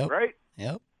 Yep. Right.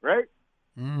 Yep. Right.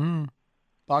 Mm-hmm.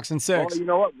 Boxing 6. Well, you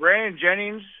know what? Brandon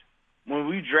Jennings. When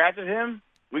we drafted him,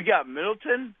 we got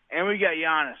Middleton and we got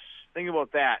Giannis. Think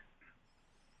about that.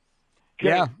 Okay,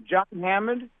 yeah. John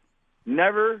Hammond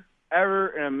never, ever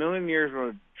in a million years would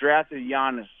have drafted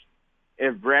Giannis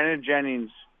if Brandon Jennings,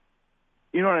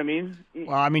 you know what I mean?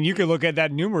 Well, I mean, you could look at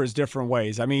that numerous different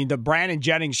ways. I mean, the Brandon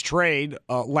Jennings trade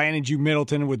landed you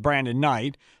Middleton with Brandon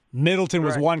Knight. Middleton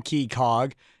was one key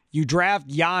cog. You draft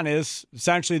Giannis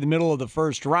essentially the middle of the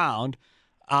first round.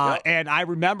 And I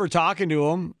remember talking to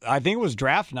him, I think it was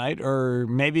draft night or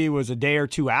maybe it was a day or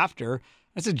two after.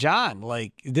 I said, John,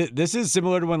 like, this is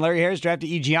similar to when Larry Harris drafted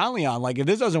Ejon Leon. Like, if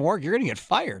this doesn't work, you're going to get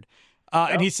fired.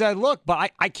 And he said, look,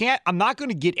 but I'm not going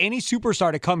to get any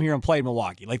superstar to come here and play in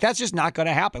Milwaukee. Like, that's just not going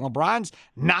to happen. LeBron's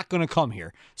not going to come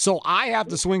here. So I have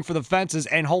to swing for the fences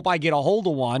and hope I get a hold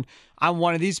of one on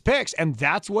one of these picks. And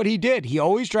that's what he did. He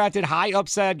always drafted high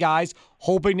upside guys,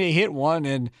 hoping to hit one.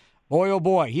 And boy, oh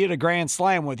boy, he hit a grand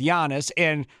slam with Giannis.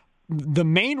 And the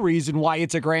main reason why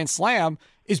it's a grand slam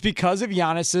is because of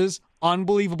Giannis's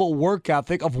unbelievable work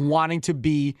ethic of wanting to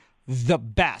be the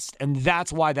best. And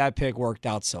that's why that pick worked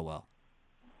out so well.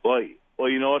 Well,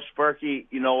 you know what, Sparky?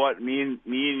 You know what? Me and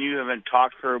you haven't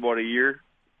talked for about a year,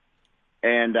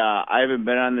 and I haven't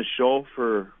been on the show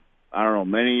for I don't know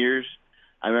many years.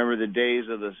 I remember the days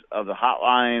of the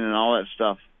hotline and all that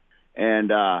stuff.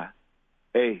 And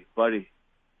hey, buddy,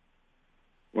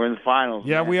 we're in the finals.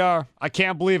 Yeah, man. we are. I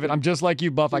can't believe it. I'm just like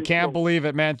you, Buff. I can't believe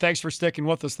it, man. Thanks for sticking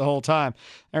with us the whole time.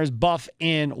 There's Buff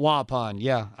in Waupun.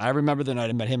 Yeah, I remember the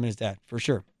night I met him and his dad, for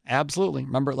sure. Absolutely.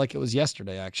 Remember it like it was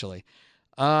yesterday, actually.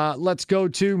 Let's go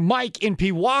to Mike in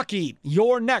Pewaukee.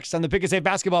 You're next on the Pick and Save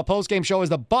Basketball postgame show as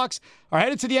the Bucks are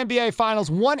headed to the NBA Finals,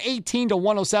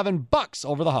 118-107. Bucks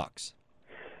over the Hawks.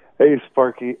 Hey,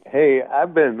 Sparky. Hey,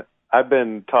 I've been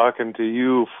talking to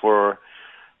you for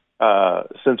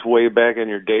since way back in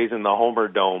your days in the Homer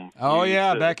Dome. Oh,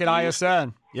 yeah, back at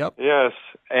ISN. Yep. Yes,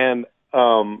 and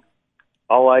all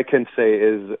I can say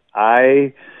is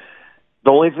the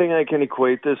only thing I can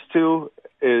equate this to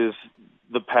is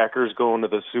the Packers going to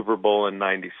the Super Bowl in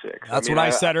 '96. That's what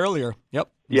I said earlier. Yep.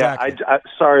 Exactly. Yeah,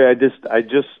 sorry, I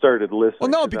just started listening. Well,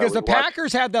 no, because the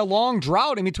Packers had that long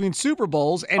drought in between Super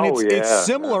Bowls, and it's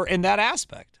similar in that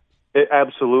aspect.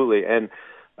 Absolutely, and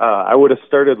I would have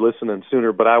started listening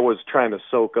sooner, but I was trying to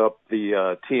soak up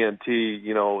the TNT.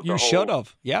 You should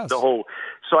have. Yes. So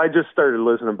I just started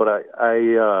listening, but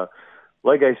I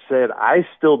like I said, I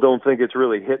still don't think it's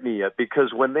really hit me yet,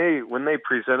 because when they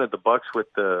presented the Bucks with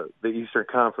the Eastern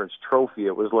Conference trophy,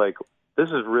 it was like, this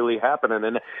is really happening.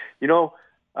 And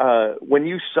when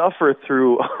you suffer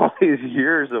through all these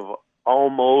years of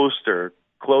almost or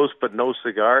close but no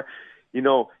cigar,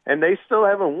 and they still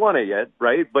haven't won it yet,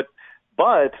 right? But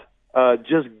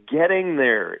just getting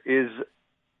there is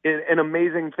an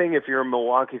amazing thing if you're a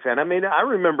Milwaukee fan. I mean, I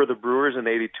remember the Brewers in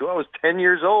 '82. I was 10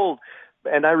 years old.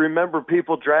 And I remember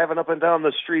people driving up and down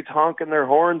the streets honking their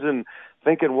horns and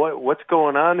thinking, what's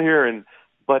going on here?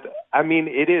 But I mean,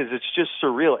 it's just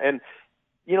surreal. And,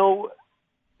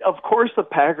 of course the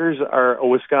Packers are a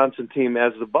Wisconsin team,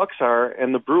 as the Bucks are,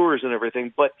 and the Brewers and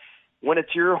everything. But when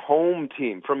it's your home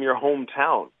team from your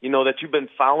hometown, that you've been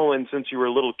following since you were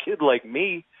a little kid like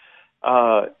me,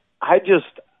 I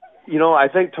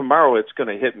think tomorrow it's going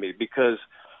to hit me, because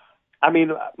I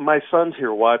mean, my son's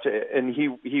here watching, and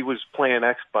he was playing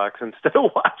Xbox instead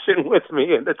of watching with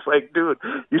me, and it's like, dude,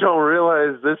 you don't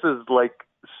realize this is like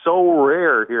so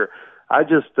rare here. I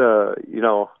just,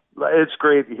 it's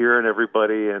great hearing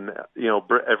everybody, and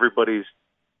everybody's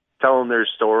telling their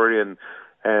story, and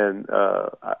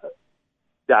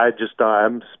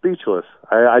I'm speechless.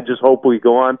 I just hope we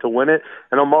go on to win it,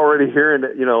 and I'm already hearing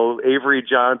Avery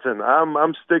Johnson.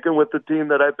 I'm sticking with the team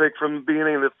that I picked from the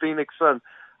beginning, the Phoenix Suns.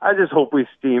 I just hope we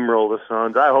steamroll the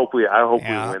Suns. I hope we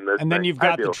win this. And then you've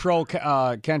got the troll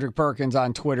Kendrick Perkins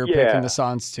on Twitter picking the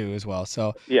Suns too as well.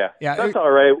 So yeah, that's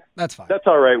all right. That's fine. That's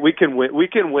all right. We can win. We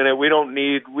can win it. We don't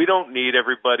need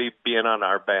everybody being on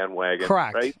our bandwagon.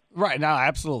 Correct. Right. No,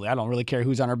 absolutely. I don't really care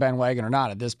who's on our bandwagon or not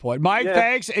at this point. Mike,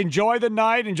 thanks. Enjoy the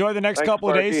night. Enjoy the next couple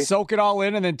of days. Soak it all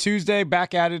in, and then Tuesday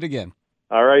back at it again.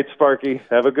 All right, Sparky.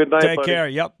 Have a good night. Take buddy. care.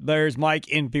 Yep. There's Mike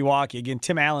in Pewaukee again.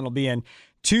 Tim Allen will be in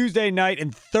Tuesday night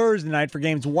and Thursday night for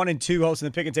games 1 and 2, hosting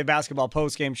the Pick and Save basketball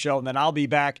postgame show. And then I'll be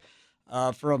back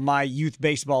for my youth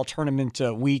baseball tournament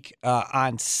week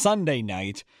on Sunday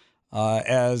night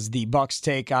as the Bucks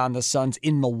take on the Suns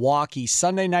in Milwaukee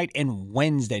Sunday night and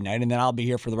Wednesday night. And then I'll be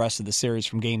here for the rest of the series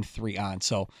from game 3 on.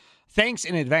 So thanks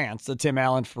in advance to Tim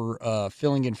Allen for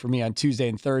filling in for me on Tuesday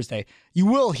and Thursday. You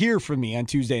will hear from me on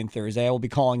Tuesday and Thursday. I will be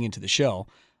calling into the show.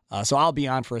 So I'll be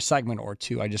on for a segment or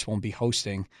two. I just won't be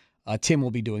hosting. Tim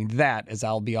will be doing that as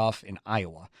I'll be off in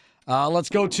Iowa. Let's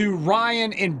go to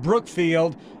Ryan in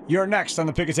Brookfield. You're next on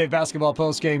the Pick and Save basketball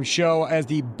postgame show as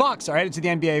the Bucks are headed to the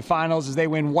NBA Finals as they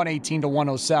win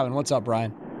 118-107. What's up,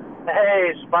 Ryan?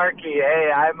 Hey, Sparky.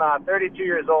 Hey, I'm 32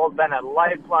 years old, been a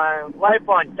lifelong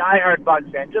diehard Bucks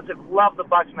fan. Just have loved the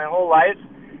Bucks my whole life.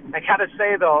 I gotta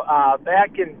say though,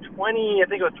 back in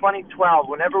 2012,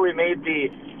 whenever we made the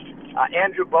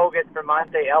Andrew Bogut for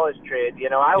Monte Ellis trade,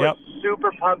 I was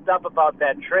super pumped up about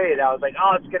that trade. I was like,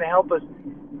 oh, it's going to help us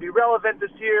be relevant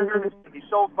this year. It's going to be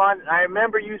so fun. And I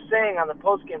remember you saying on the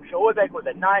postgame show, was it 8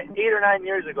 or 9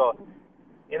 years ago,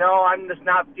 I'm just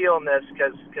not feeling this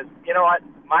because you know what?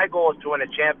 My goal is to win a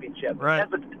championship. Right.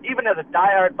 Even as a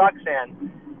diehard Bucks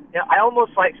fan, I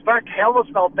almost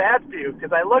felt bad for you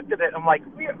because I looked at it and I'm like,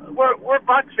 we're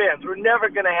Bucks fans. We're never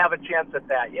going to have a chance at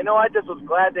that. I just was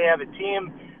glad to have a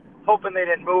team, hoping they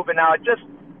didn't move, and now it's just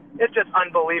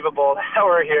unbelievable that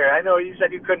we're here. I know you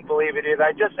said you couldn't believe it either.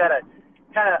 I just had to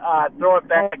kind of throw it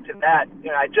back to that.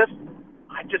 I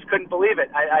just couldn't believe it.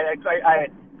 I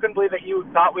couldn't believe that you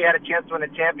thought we had a chance to win a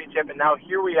championship, and now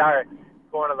here we are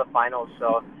going to the finals.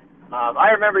 So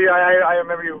I remember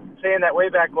you saying that way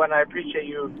back when. I appreciate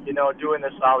you, doing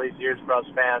this all these years for us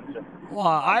fans. Well,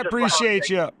 I appreciate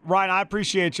you, Ryan. I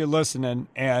appreciate you listening.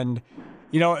 And,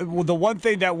 the one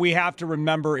thing that we have to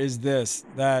remember is this,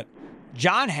 that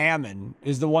John Hammond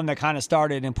is the one that kind of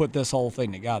started and put this whole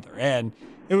thing together. And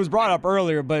it was brought up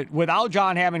earlier, but without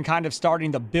John Hammond kind of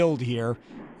starting the build here,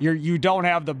 you don't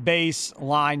have the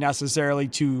baseline necessarily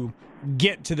to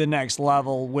get to the next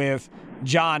level with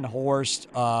John Horst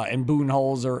and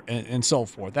Budenholzer and so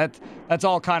forth. That's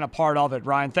all kind of part of it,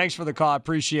 Ryan. Thanks for the call. I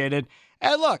appreciate it.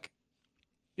 And look,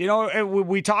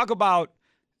 we talk about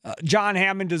John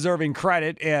Hammond deserving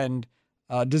credit and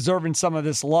deserving some of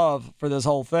this love for this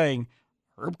whole thing.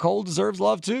 Herb Cole deserves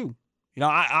love too.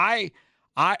 I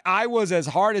was as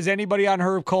hard as anybody on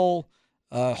Herb Cole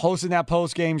hosting that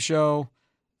post-game show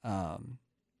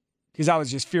because I was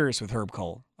just furious with Herb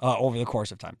Cole over the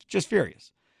course of time. Just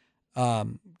furious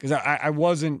because I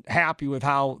wasn't happy with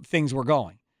how things were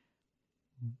going.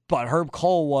 But Herb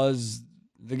Cole was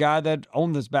the guy that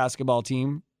owned this basketball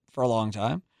team for a long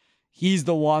time. He's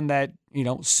the one that,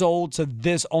 sold to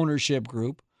this ownership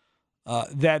group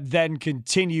that then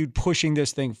continued pushing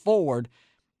this thing forward.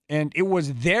 And it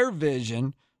was their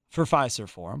vision for Fiserv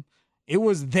Forum. It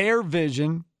was their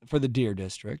vision for the Deer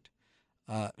District.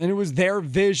 And it was their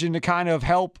vision to kind of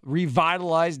help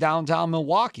revitalize downtown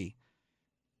Milwaukee.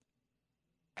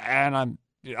 And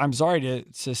I'm sorry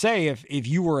to say, if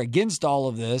you were against all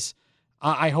of this,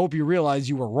 I hope you realize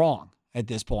you were wrong at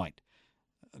this point.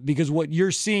 Because what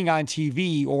you're seeing on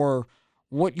TV or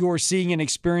what you're seeing and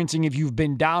experiencing if you've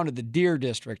been down to the Deer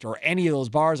District or any of those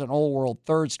bars on Old World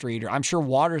 3rd Street, or I'm sure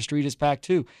Water Street is packed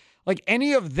too. Like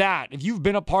any of that, if you've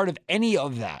been a part of any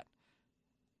of that,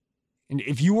 and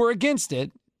if you were against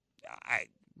it,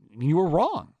 you were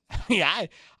wrong. I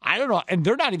don't know. And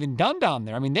they're not even done down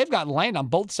there. I mean, they've got land on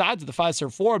both sides of the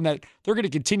Fiserv Forum that they're going to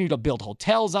continue to build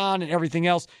hotels on and everything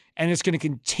else, and it's going to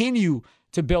continue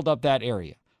to build up that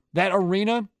area. That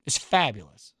arena is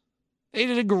fabulous. They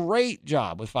did a great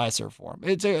job with Fiserv Forum.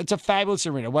 It's a fabulous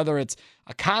arena, whether it's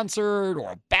a concert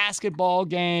or a basketball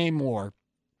game or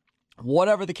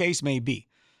whatever the case may be.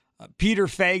 Peter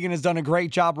Fagan has done a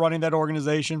great job running that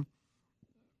organization.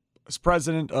 As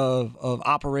president of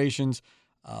operations,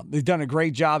 they've done a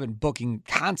great job in booking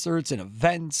concerts and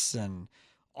events and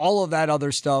all of that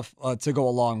other stuff to go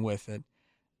along with it.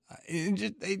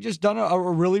 They've just done a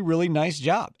really, really nice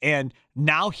job. And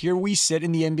now here we sit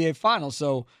in the NBA Finals.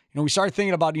 So, we start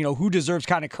thinking about, who deserves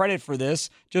kind of credit for this.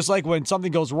 Just like when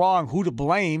something goes wrong, who to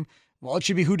blame? Well, it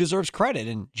should be who deserves credit.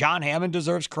 And John Hammond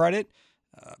deserves credit.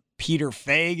 Peter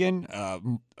Fagan,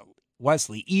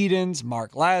 Wesley Edens,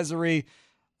 Mark Lazary,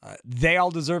 they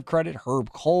all deserve credit.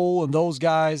 Herb Cole and those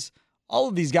guys. All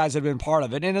of these guys have been part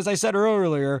of it. And as I said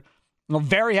earlier, I'm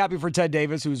very happy for Ted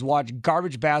Davis, who's watched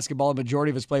garbage basketball the majority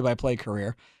of his play-by-play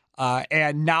career,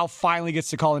 and now finally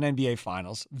gets to call an NBA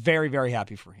Finals. Very, very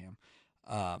happy for him.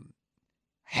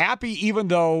 Happy even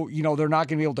though, they're not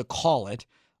going to be able to call it,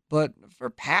 but for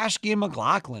Paschke and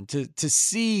McLaughlin to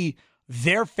see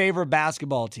their favorite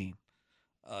basketball team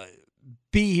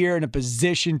be here in a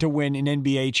position to win an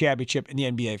NBA championship in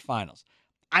the NBA Finals.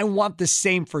 I want the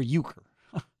same for Euchre.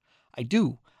 I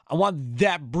do. I want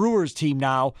that Brewers team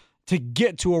now to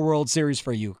get to a World Series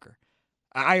for Euchre.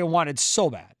 I want it so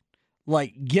bad.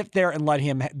 Get there and let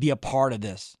him be a part of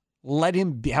this. Let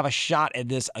him have a shot at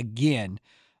this again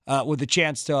with a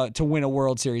chance to win a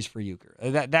World Series for Euchre.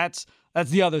 That's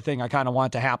the other thing I kind of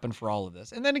want to happen for all of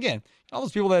this. And then again, all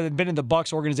those people that have been in the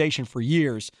Bucks organization for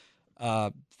years,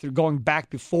 through going back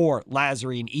before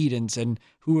Lazary and Edens, and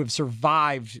who have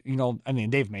survived,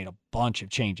 they've made a bunch of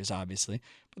changes, obviously.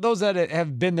 But those that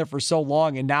have been there for so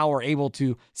long and now are able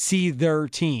to see their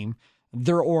team,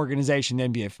 their organization, the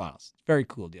NBA Finals. Very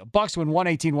cool deal. Bucks win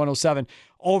 118-107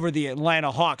 over the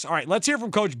Atlanta Hawks. All right, let's hear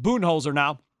from Coach Budenholzer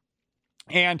now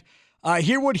and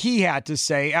hear what he had to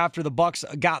say after the Bucks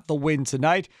got the win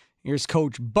tonight. Here's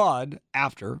Coach Bud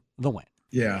after the win.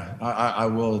 Yeah, I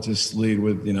will just lead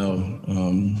with,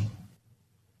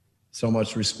 so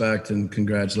much respect and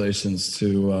congratulations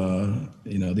to,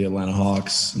 the Atlanta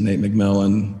Hawks, Nate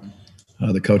McMillan,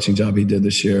 the coaching job he did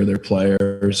this year, their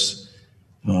players,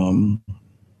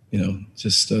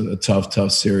 just a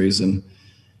tough series, and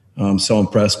I'm so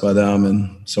impressed by them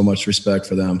and so much respect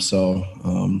for them. So,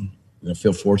 I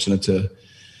feel fortunate to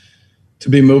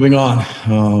be moving on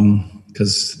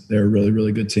because they're a really,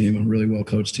 really good team, a really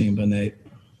well-coached team by Nate.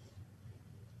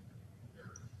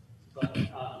 But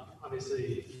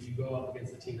obviously, you go up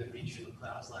against the team that beat you in the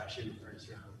playoffs last year in the first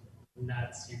round, and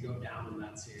you go down in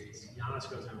that series. Giannis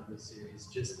goes down in this series.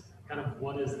 Just kind of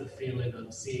what is the feeling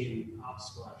of seeing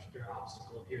obstacle after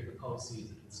obstacle here in the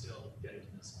postseason and still getting to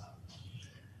this spot?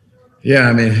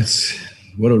 Yeah, it's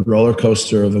what a roller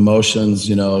coaster of emotions,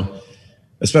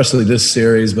 especially this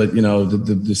series, but,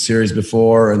 the series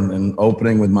before and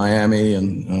opening with Miami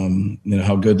and,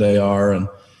 how good they are. And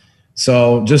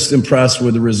so just impressed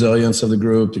with the resilience of the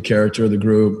group, the character of the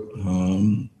group.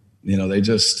 They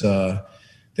just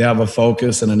they have a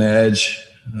focus and an edge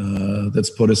that's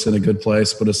put us in a good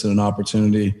place, put us in an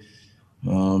opportunity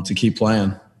to keep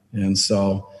playing. And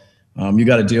so you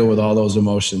got to deal with all those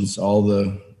emotions, all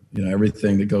the,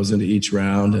 everything that goes into each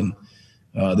round. And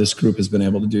this group has been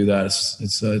able to do that.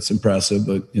 It's impressive,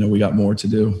 but, we got more to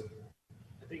do.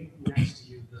 I think next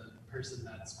to you, the person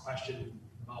that's questioned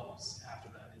most after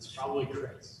that is probably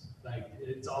Chris.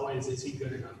 It's always, is he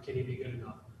good enough? Can he be good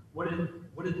enough? What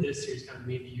did this series kind of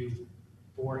mean to you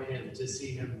for him to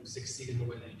see him succeed in the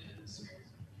way they did this series?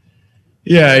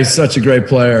 Yeah, he's such a great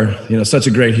player, such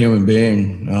a great human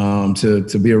being.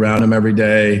 To be around him every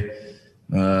day,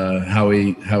 how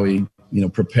he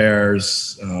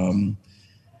prepares,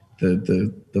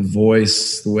 the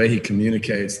voice, the way he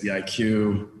communicates, the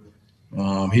IQ.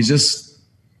 He's just,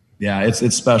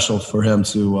 it's special for him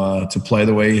to play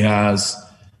the way he has,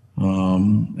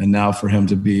 and now for him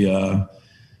to be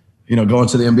going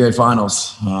to the NBA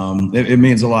Finals. It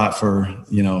means a lot for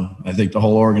I think the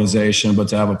whole organization, but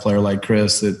to have a player like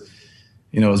Chris that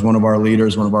is one of our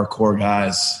leaders, one of our core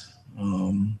guys,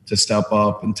 to step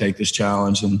up and take this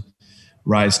challenge and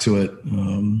rise to it.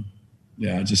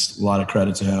 Just a lot of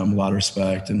credit to him, a lot of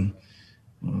respect, and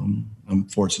I'm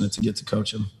fortunate to get to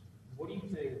coach him. What do you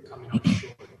think coming up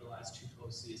short the last two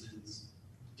postseasons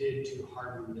did to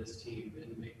harden this team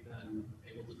and make them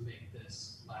able to make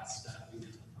this last step and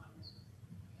get to the finals?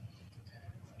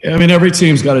 Yeah, every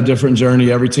team's got a different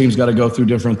journey. Every team's got to go through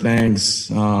different things.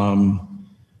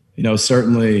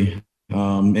 Certainly,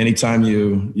 anytime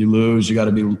you lose, you got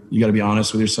to be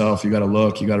honest with yourself. You got to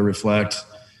look. You got to reflect.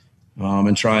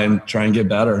 And try and get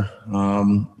better.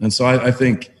 And so I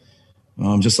think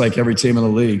just like every team in the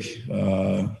league,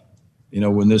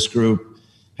 when this group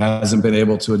hasn't been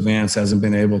able to advance, hasn't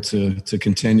been able to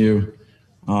continue,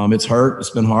 it's hurt. It's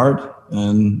been hard.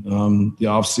 And the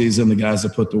offseason, the guys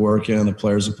that put the work in, the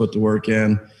players that put the work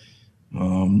in,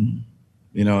 and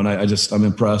I'm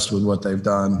impressed with what they've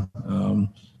done.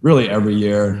 really every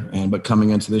year, but coming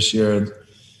into this year,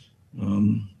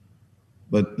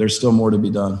 but there's still more to be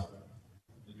done.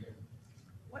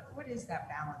 What is that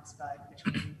balance, Bud,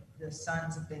 between the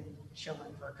Suns have been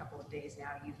chilling for a couple of days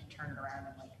now, you've turned around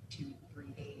in like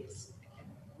 2-3 days, and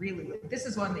really, this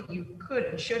is one that you could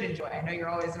and should enjoy. I know you're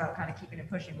always about kind of keeping it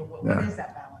pushing, but what is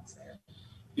that balance there?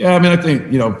 Yeah, I mean, I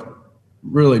think,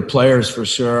 really players for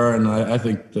sure, and I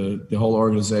think the whole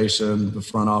organization, the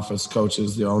front office,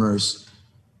 coaches, the owners,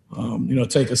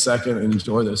 take a second and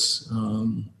enjoy this.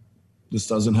 This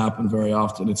doesn't happen very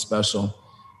often. It's special.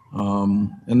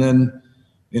 And then,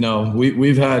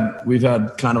 we've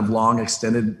had kind of long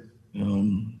extended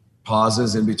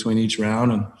pauses in between each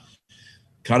round, and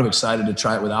kind of excited to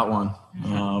try it without one.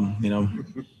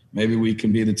 Maybe we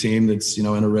can be the team that's, in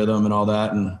a rhythm and all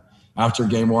that. And after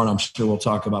game one, I'm sure we'll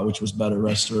talk about which was better,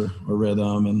 rest or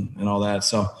rhythm and all that.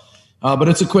 So, but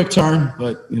it's a quick turn,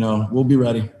 but, we'll be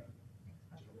ready.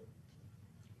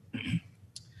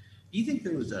 Do you think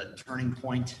there was a turning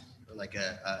point, or like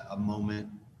a moment,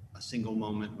 a single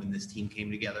moment when this team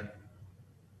came together?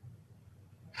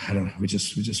 I don't know. We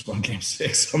just won game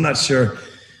 6. I'm not sure.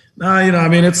 No, I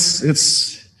mean, it's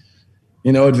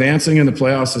advancing in the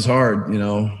playoffs is hard.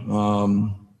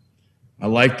 I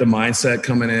like the mindset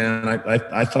coming in.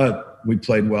 I thought we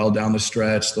played well down the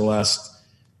stretch the last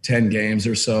 10 games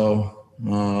or so.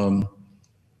 I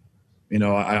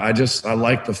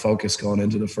like the focus going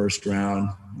into the first round.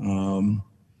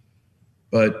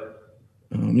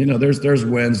 There's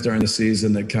wins during the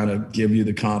season that kind of give you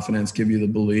the confidence, give you the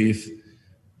belief.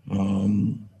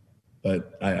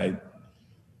 But I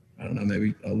don't know,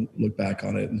 maybe I'll look back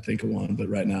on it and think of one. But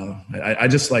right now, I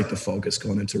just like the focus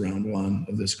going into round one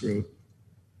of this group.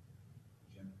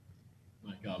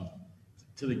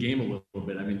 To the game a little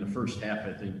bit. I mean, the first half,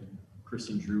 I think Chris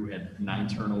and Drew had 9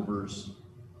 turnovers.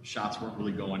 Shots weren't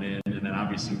really going in. And then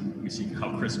obviously we see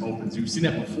how Chris opens. We've seen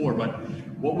that before, but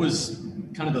what was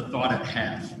kind of the thought at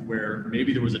half where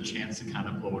maybe there was a chance to kind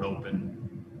of blow it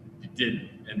open? It didn't.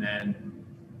 And then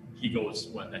he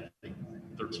goes, I think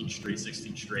 13 straight,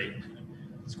 16 straight,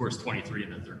 scores 23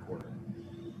 in the third quarter.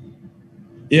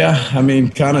 Yeah, I mean,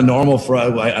 kind of normal for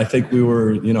us. I think we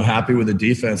were, happy with the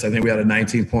defense. I think we had a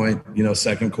 19-point,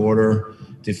 second quarter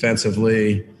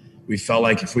defensively. We felt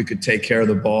like if we could take care of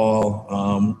the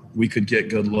ball, we could get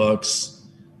good looks.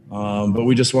 But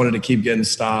we just wanted to keep getting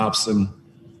stops and,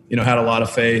 had a lot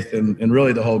of faith and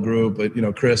really the whole group. But,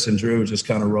 Chris and Drew just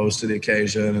kind of rose to the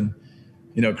occasion.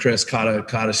 And, Chris caught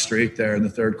a streak there in the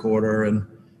third quarter, and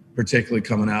particularly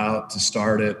coming out to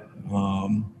start it.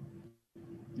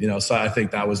 So I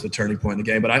think that was the turning point in the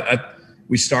game. But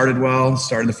we started well.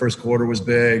 Starting the first quarter was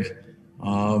big.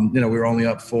 We were only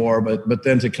up 4, but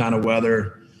then to kind of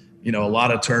weather, a lot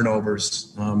of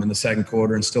turnovers in the second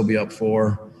quarter and still be up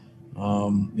 4,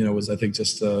 was, I think,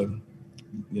 just an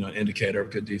indicator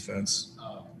of good defense.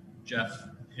 Jeff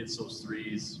hits those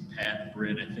threes. Pat,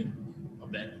 Britt, I think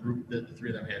of that group, the 3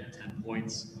 of them had 10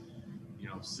 points.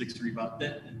 6 rebounds.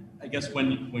 I guess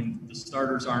when the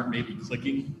starters aren't maybe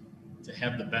clicking, to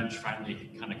have the bench finally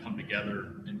kind of come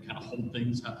together and kind of hold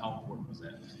things, how important was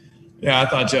that? Yeah, I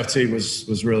thought Jeff Teague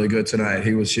was really good tonight.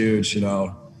 He was huge,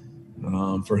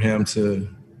 for him to,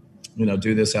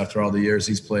 do this after all the years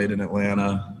he's played in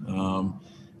Atlanta,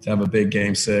 to have a big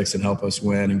game 6 and help us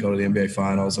win and go to the NBA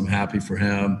Finals. I'm happy for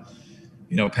him.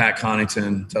 Pat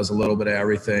Connaughton does a little bit of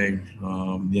everything.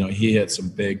 He hit some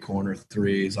big corner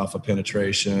threes off of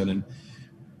penetration and,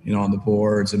 on the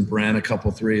boards, and Brent a couple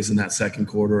threes in that second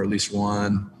quarter, at least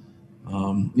one.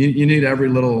 You need every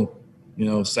little,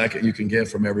 second you can get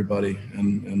from everybody.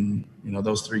 And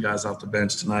those 3 guys off the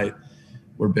bench tonight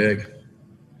were big.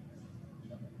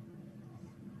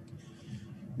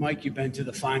 Mike, you've been to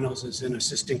the finals as an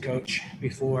assistant coach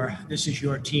before. This is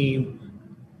your team.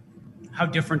 How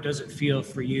different does it feel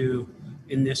for you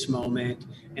in this moment?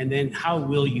 And then how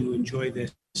will you enjoy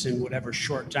this in whatever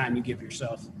short time you give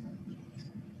yourself?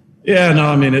 Yeah, no,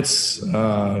 I mean, it's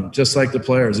just like the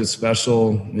players. It's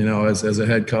special, as a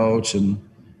head coach. And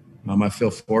I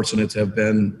feel fortunate to have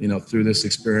been, through this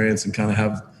experience and kind of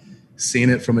have seen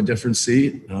it from a different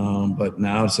seat. But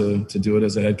now to do it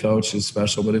as a head coach is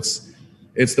special. But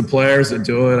it's the players that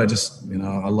do it. I just,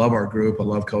 I love our group. I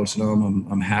love coaching them.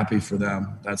 I'm happy for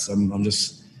them. I'm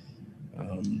just,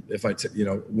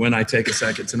 when I take a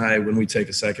second tonight, when we take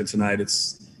a second tonight,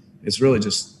 it's really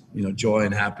just, joy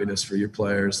and happiness for your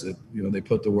players that, they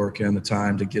put the work in, the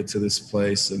time to get to this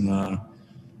place, and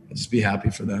just be happy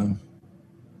for them.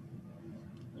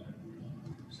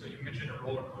 So you mentioned a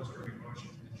roller coaster of emotion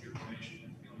and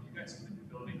jubilation. I feel like you guys have been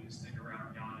building this thing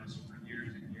around Giannis for years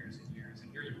and years and years. And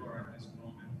here you are at this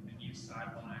moment, and you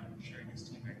sideline sharing this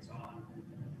team at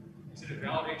Is it a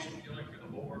validation feeling for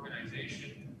the whole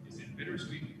organization? Is it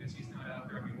bittersweet because he's not out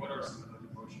there? I mean, what are some of those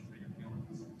emotions that you're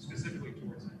feeling specifically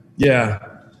towards him? Yeah.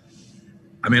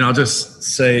 I mean, I'll just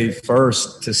say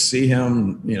first to see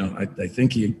him, I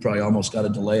think he probably almost got to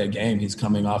delay a game. He's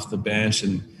coming off the bench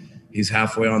and he's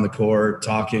halfway on the court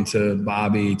talking to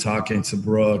Bobby, talking to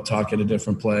Brooke, talking to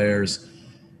different players.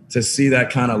 To see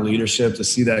that kind of leadership, to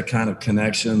see that kind of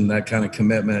connection, that kind of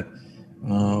commitment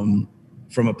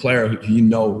from a player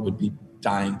who would be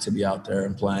dying to be out there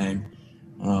and playing.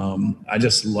 I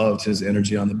just loved his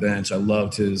energy on the bench. I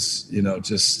loved his,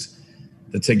 just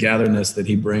the togetherness that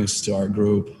he brings to our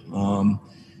group.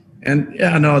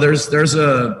 There's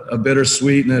a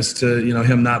bittersweetness to,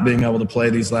 him not being able to play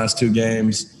these last two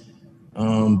games.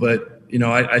 But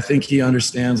I think he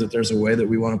understands that there's a way that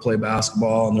we want to play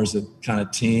basketball, and there's a kind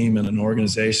of team and an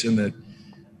organization that,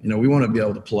 we want to be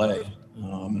able to play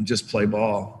and just play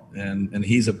ball. And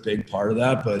he's a big part of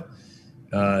that. But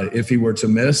if he were to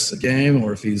miss a game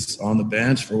or if he's on the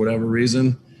bench for whatever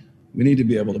reason, we need to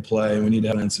be able to play. We need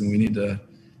evidence, and we need to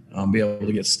be able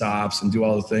to get stops and do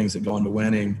all the things that go into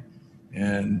winning.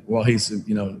 And while he's,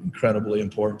 incredibly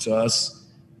important to us,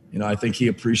 I think he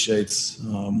appreciates,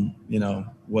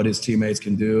 what his teammates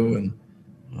can do.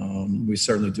 And we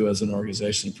certainly do as an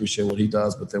organization appreciate what he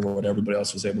does, but then what everybody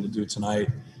else was able to do tonight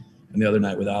and the other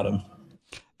night without him.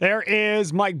 There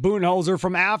is Mike Budenholzer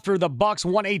from after the Bucks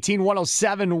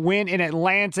 118-107 win in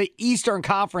Atlanta. Eastern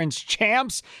Conference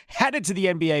champs headed to the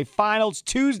NBA Finals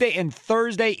Tuesday and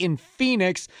Thursday in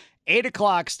Phoenix. 8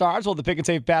 o'clock starts. Well, the Pick and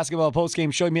Save basketball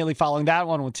postgame show immediately following that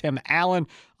one with Tim Allen.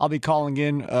 I'll be calling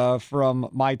in from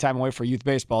my time away for a youth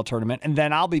baseball tournament. And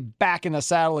then I'll be back in the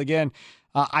saddle again.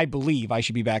 I believe I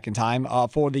should be back in time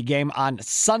for the game on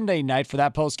Sunday night for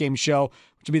that postgame show,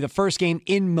 which will be the first game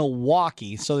in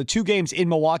Milwaukee. So the two games in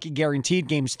Milwaukee guaranteed,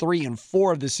 games 3 and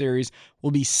 4 of the series,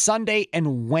 will be Sunday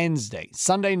and Wednesday.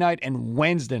 Sunday night and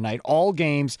Wednesday night, all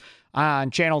games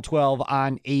on Channel 12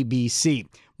 on ABC.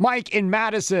 Mike in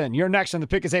Madison, you're next on the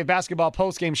Pick and Save basketball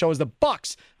postgame show as the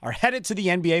Bucks are headed to the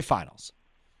NBA Finals.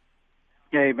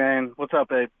 Hey, man. What's up,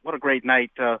 babe? What a great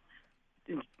night.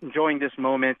 Enjoying this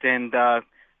moment, and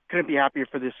couldn't be happier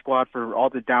for this squad for all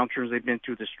the downturns they've been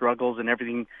through, the struggles and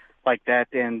everything like that,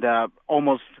 and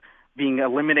almost being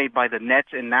eliminated by the Nets,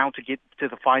 and now to get to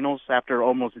the finals after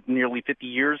almost nearly 50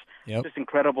 years. Yep. Just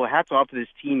incredible. Hats off to this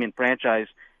team and franchise,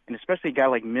 and especially a guy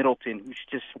like Middleton, who's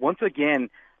just once again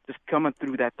just coming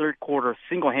through that third quarter,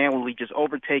 single-handedly just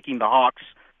overtaking the Hawks,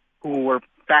 who were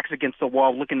backs against the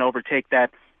wall, looking to overtake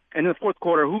that. And in the fourth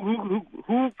quarter,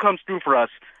 who comes through for us?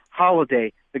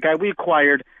 Holiday, the guy we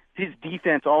acquired. His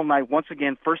defense all night, once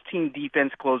again, first-team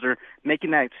defense closer,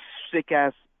 making that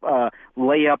sick-ass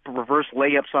reverse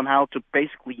layup somehow to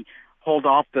basically hold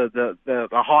off the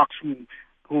Hawks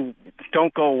who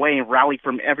don't go away and rally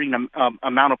from every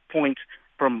amount of points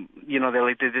from, they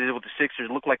did with the Sixers.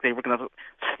 It looked like they were going to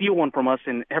steal one from us,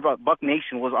 and Buck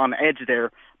Nation was on edge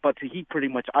there, but he pretty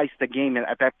much iced the game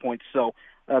at that point. So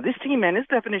this team, man, this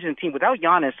definition of team, without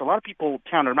Giannis, a lot of people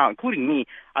counted him out, including me.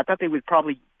 I thought they would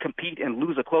probably compete and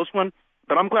lose a close one,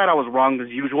 but I'm glad I was wrong as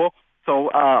usual.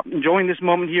 So enjoying this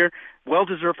moment here,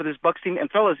 well-deserved for this Bucks team. And,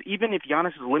 fellas, even if Giannis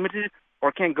is limited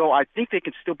or can't go, I think they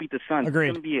can still beat the Suns. Agreed.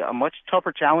 It's going to be a much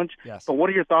tougher challenge. Yes. But what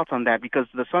are your thoughts on that? Because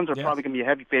the Suns are probably going to be a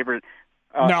heavy favorite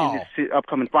No. in this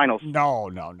upcoming finals.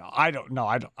 No.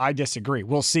 I disagree.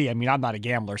 We'll see. I mean, I'm not a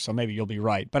gambler, so maybe you'll be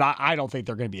right. But I don't think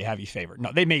they're going to be a heavy favorite.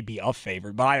 No, they may be a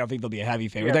favorite, but I don't think they'll be a heavy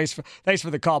favorite. Yeah. Thanks for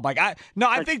the call, Mike.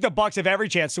 I think the Bucks have every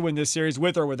chance to win this series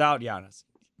with or without Giannis,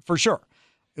 for sure.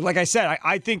 Like I said,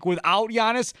 I think without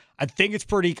Giannis, I think it's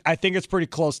pretty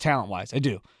close talent-wise. I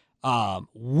do.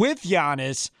 With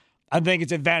Giannis, I think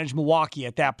it's advantage Milwaukee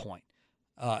at that point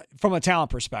from a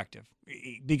talent perspective,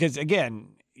 because again,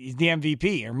 he's the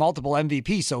MVP or multiple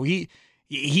MVP, so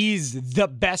he's the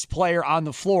best player on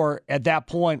the floor at that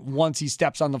point once he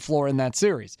steps on the floor in that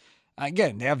series.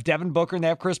 Again, they have Devin Booker and they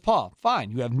have Chris Paul.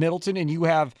 Fine. You have Middleton and you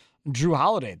have Drew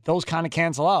Holiday. Those kind of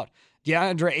cancel out.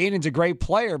 DeAndre Ayton's a great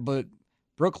player, but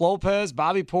Brook Lopez,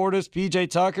 Bobby Portis,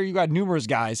 PJ Tucker, you got numerous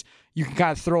guys you can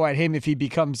kind of throw at him if he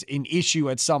becomes an issue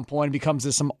at some point and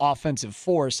becomes some offensive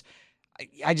force.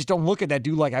 I just don't look at that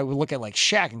dude like I would look at like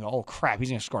Shaq and go, oh crap, he's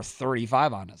going to score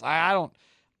 35 on us. I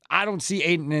don't see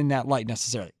Ayton in that light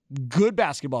necessarily. Good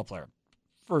basketball player,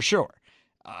 for sure.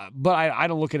 But I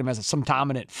don't look at him as some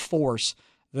dominant force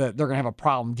that they're going to have a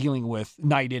problem dealing with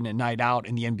night in and night out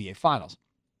in the NBA Finals.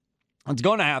 What's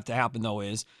going to have to happen, though,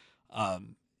 is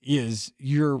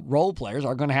your role players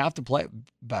are going to have to play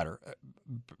better.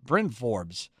 Bryn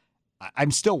Forbes,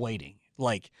 I'm still waiting.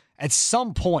 Like, at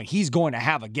some point, he's going to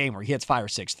have a game where he hits 5 or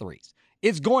 6 threes.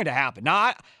 It's going to happen.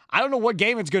 Now, I don't know what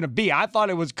game it's going to be. I thought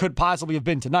it could possibly have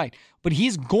been tonight, but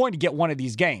he's going to get one of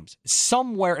these games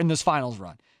somewhere in this finals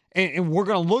run. And we're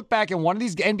going to look back at one of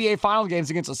these NBA final games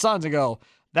against the Suns and go,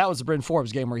 that was the Bryn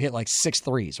Forbes game where he hit like 6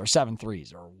 threes or 7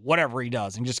 threes or whatever he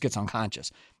does and just gets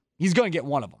unconscious. He's going to get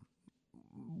one of them.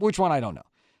 Which one, I don't know.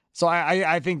 So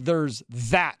I think there's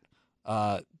that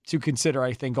to consider,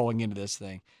 I think, going into this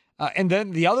thing. And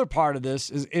then the other part of this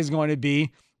is going to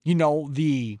be,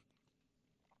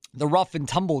 the rough and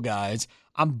tumble guys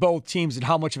on both teams and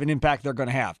how much of an impact they're going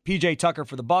to have. PJ Tucker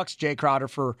for the Bucks, Jay Crowder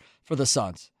for the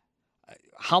Suns.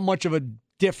 How much of a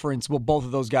difference will both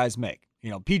of those guys make?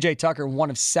 PJ Tucker, 1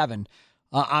 of 7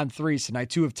 on threes tonight,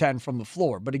 2 of 10 from the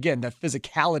floor. But again, that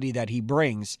physicality that he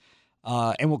brings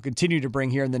and will continue to bring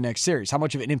here in the next series. How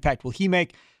much of an impact will he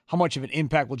make? How much of an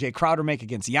impact will Jay Crowder make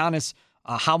against Giannis?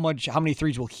 How many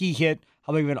threes will he hit?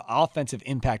 How big of an offensive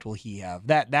impact will he have?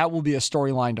 That will be a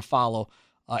storyline to follow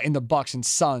in the Bucks and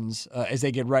Suns as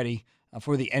they get ready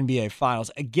for the NBA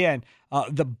Finals. Again,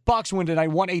 the Bucks win tonight,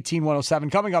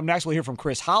 118-107. Coming up next, we'll hear from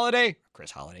Chris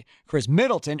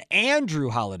Middleton, and Drew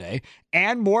Holiday,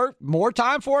 and more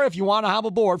time for it if you want to hop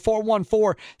aboard.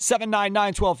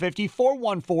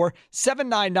 414-799-1250,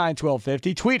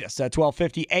 414-799-1250. Tweet us at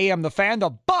 1250 AM The Fan. The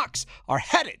Bucks are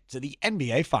headed to the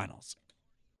NBA Finals.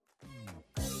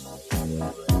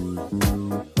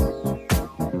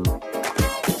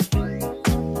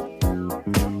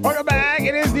 Welcome back.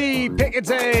 It is the Pick and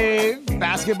Save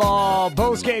basketball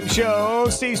postgame show.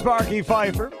 Steve Sparky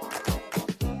Pfeiffer.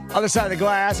 Other side of the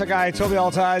glass, our guy Toby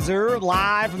Altizer,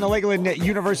 live from the Lakeland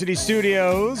University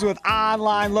studios with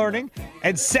online learning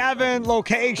at 7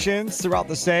 locations throughout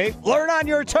the state. Learn on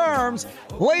your terms,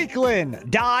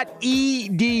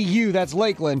 lakeland.edu. That's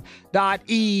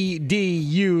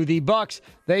lakeland.edu. The Bucks,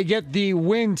 they get the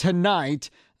win tonight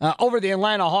over the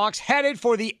Atlanta Hawks, headed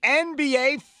for the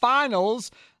NBA Finals.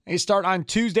 They start on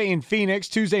Tuesday and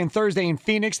Thursday in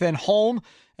Phoenix, then home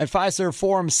at Fiserv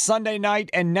Forum Sunday night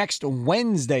and next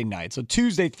Wednesday night. So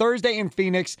Tuesday, Thursday in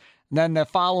Phoenix, and then the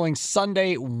following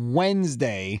Sunday,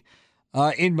 Wednesday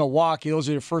in Milwaukee. Those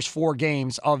are the first 4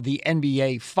 games of the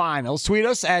NBA Finals. Tweet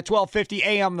us at 1250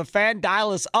 AM The Fan.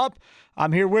 Dial us up.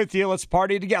 I'm here with you. Let's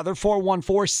party together.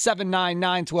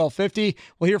 414-799-1250.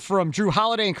 We'll hear from Drew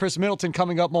Holiday and Chris Middleton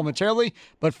coming up momentarily.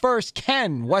 But first,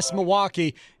 Ken, West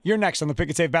Milwaukee. You're next on the Pick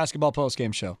and Save Basketball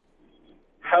Postgame Show.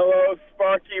 Hello,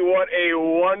 Sparky. What a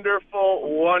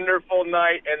wonderful, wonderful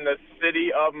night in the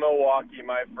city of Milwaukee,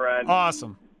 my friend.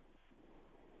 Awesome.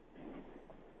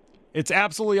 It's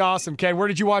absolutely awesome, Ken. Where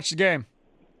did you watch the game?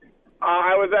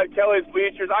 I was at Kelly's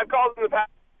Bleachers. I've called in the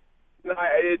past.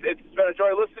 It's been a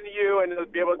joy listening to you and to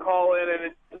be able to call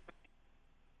in.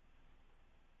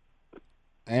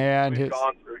 And we've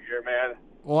gone through here, man.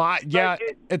 Well,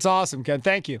 it's awesome, Ken.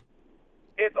 Thank you.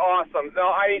 It's awesome.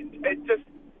 No,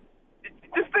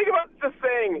 just think about the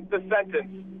sentence.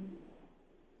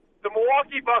 The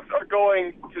Milwaukee Bucks are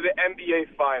going to the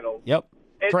NBA Finals. Yep.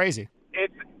 Crazy.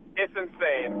 It's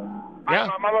insane. Yeah.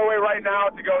 I'm on my way right now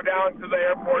to go down to the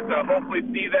airport to hopefully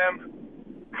see them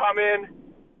come in.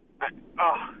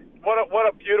 What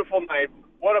a beautiful night.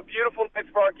 What a beautiful night,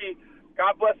 Sparky.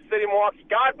 God bless the city of Milwaukee.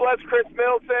 God bless Chris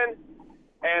Middleton.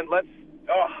 And let's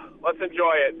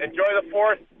enjoy it. Enjoy the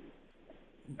 4th.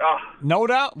 No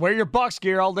doubt. Wear your Bucks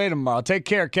gear all day tomorrow. Take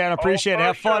care, Ken. Appreciate it.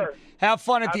 Have fun. Have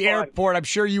fun at the airport. I'm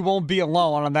sure you won't be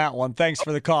alone on that one. Thanks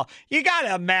for the call. You got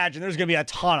to imagine there's going to be a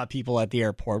ton of people at the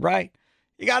airport, right?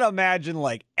 You got to imagine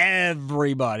like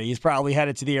everybody is probably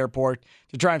headed to the airport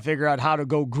to try and figure out how to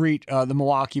go greet the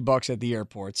Milwaukee Bucks at the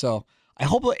airport. So I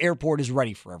hope the airport is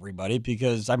ready for everybody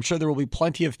because I'm sure there will be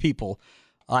plenty of people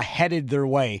headed their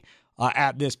way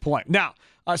at this point. Now,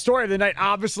 story of the night,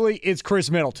 obviously, is Chris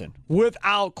Middleton.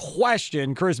 Without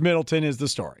question, Chris Middleton is the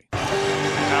story.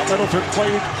 Now Middleton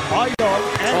played by Young,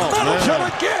 and Middleton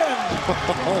again.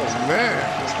 Oh,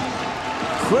 man.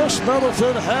 Chris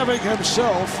Middleton having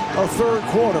himself a third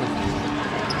quarter.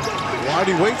 Why'd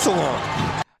he wait so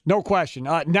long? No question.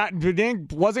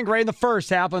 Wasn't great in the first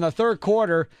half. In the third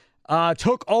quarter,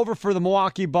 took over for the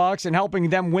Milwaukee Bucks and helping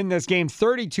them win this game.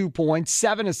 32 points,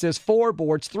 7 assists, 4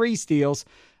 boards, 3 steals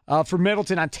for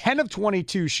Middleton on 10 of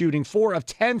 22 shooting, 4 of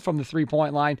 10 from the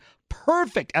three-point line.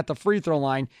 Perfect at the free throw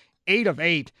line, 8 of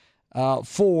 8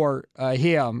 for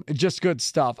him. Just good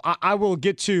stuff. I will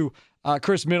get to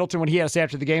Chris Middleton when he has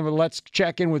after the game, but let's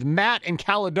check in with Matt in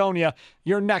Caledonia.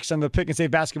 You're next on the Pick and Save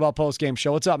Basketball Postgame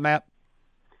Show. What's up, Matt?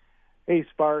 Hey,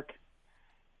 Spark.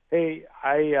 Hey,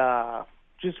 I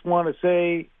just want to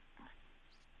say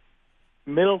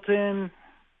Middleton,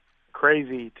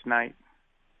 crazy tonight.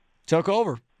 Took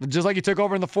over, just like he took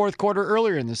over in the fourth quarter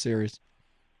earlier in the series.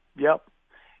 Yep.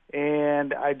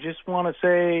 And I just want to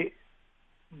say,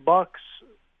 Bucks,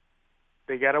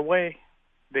 they got a way.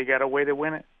 They got a way to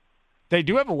win it. They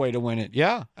do have a way to win it,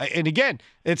 yeah. And again,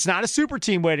 it's not a super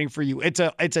team waiting for you. It's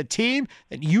a team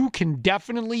that you can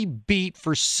definitely beat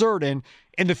for certain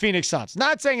in the Phoenix Suns.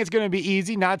 Not saying it's going to be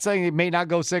easy, not saying it may not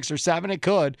go 6 or 7, it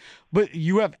could, but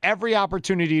you have every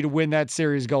opportunity to win that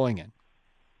series going in.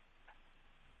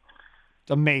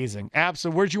 It's amazing.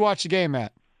 Absolutely. Where'd you watch the game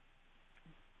at?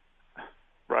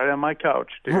 Right on my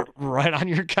couch, dude. Right on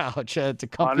your couch. It's a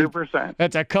comfy, 100%.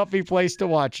 That's a comfy place to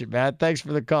watch it, man. Thanks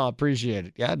for the call. Appreciate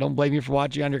it. Yeah, don't blame you for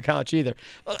watching on your couch either.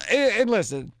 And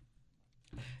listen,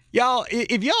 y'all,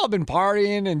 if y'all have been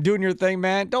partying and doing your thing,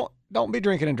 man, don't be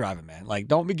drinking and driving, man. Like,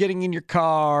 don't be getting in your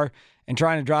car and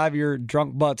trying to drive your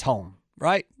drunk butts home,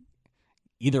 right?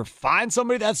 Either find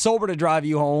somebody that's sober to drive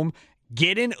you home,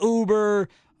 get an Uber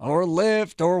or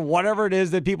Lyft or whatever it is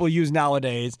that people use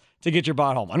nowadays to get your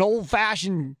butt home. An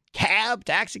old-fashioned cab,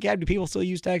 taxi cab. Do people still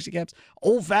use taxi cabs?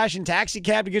 Old-fashioned taxi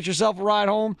cab to get yourself a ride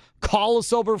home. Call a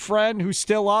sober friend who's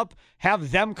still up.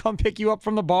 Have them come pick you up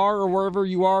from the bar or wherever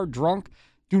you are drunk.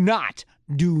 Do not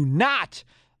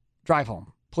drive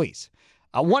home, please.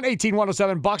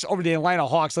 118-107 Bucks over the Atlanta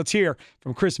Hawks. Let's hear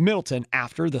from Chris Middleton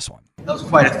after this one. That was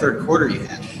quite a third quarter you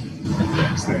had.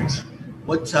 Thanks.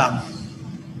 What,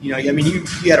 you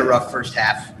had a rough first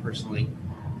half personally,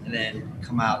 and then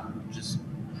come out just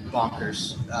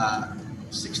bonkers,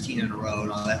 16 in a row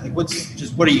and all that. Like,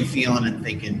 what are you feeling and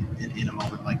thinking in a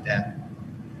moment like that?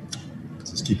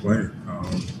 Just keep playing.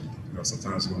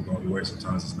 Sometimes it's going to go the way,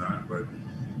 sometimes it's not. But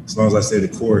as long as I stay the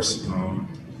course,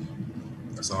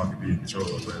 that's all I can be in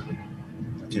control of. But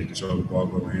I can't control the ball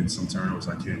going in. Some turnovers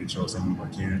I can't control, some of them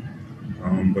I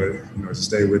can. But just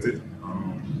stay with it.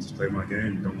 Just play my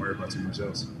game. Don't worry about too much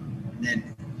else. And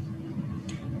then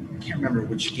I can't remember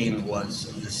which game it was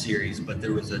of the series, but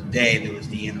there was a day that was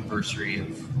the anniversary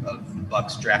of the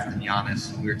Bucks drafting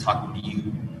Giannis, and we were talking to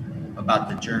you about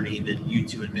the journey that you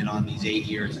two had been on these 8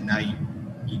 years, and now you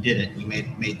did it. You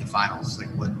made the finals. Like,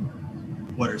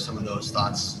 what are some of those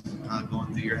thoughts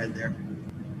going through your head there?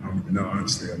 No,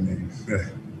 honestly,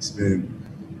 it's been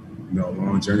a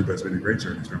long journey, but it's been a great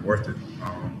journey. It's been worth it.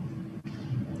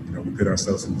 We put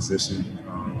ourselves in position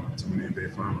to win the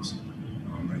NBA Finals.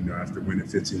 After winning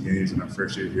 15 games in our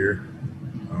first year here,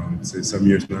 to some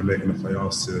years not making the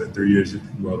playoffs, to 3 years,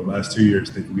 the last 2 years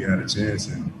thinking we had a chance,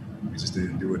 and we just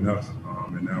didn't do enough.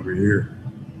 And now we're here.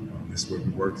 This is what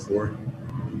we worked for,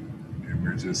 and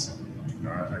we're just,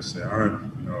 I'm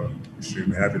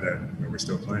extremely happy that we're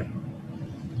still playing.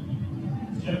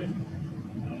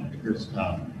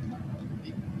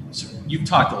 So you've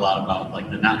talked a lot about like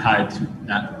the not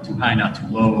too high, not too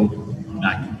low,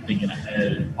 not thinking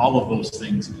ahead, all of those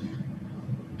things.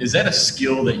 Is that a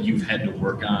skill that you've had to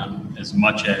work on as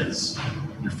much as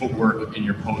your footwork and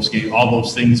your post game, all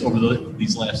those things over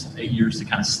these last 8 years to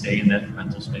kind of stay in that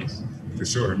mental space? For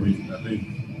sure. I think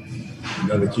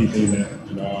another key thing that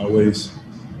I always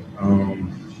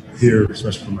hear,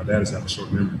 especially from my dad, is have a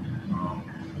short memory.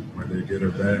 Whether good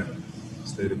or bad,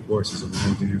 stay the course. It's a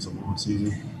long game, it's a long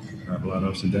season. I have a lot of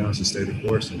ups and downs, to stay the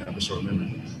course and have a short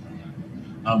memory.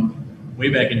 Way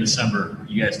back in December,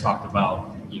 you guys talked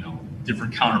about,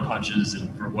 different counter punches and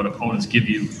for what opponents give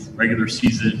you regular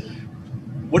season.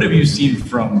 What have you seen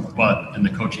from Bud and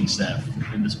the coaching staff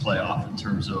in this playoff in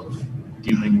terms of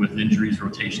dealing with injuries,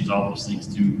 rotations, all those things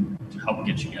to help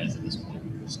get you guys at this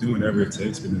point? Just doing whatever it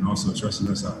takes, but then also trusting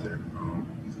us out there.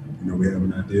 We have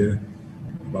an idea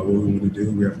about what we want to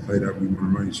do. We have to play that we want to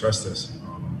run. You trust us.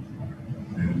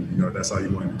 And that's how you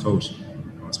want to coach.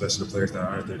 Especially the players that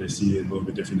are out there, they see it a little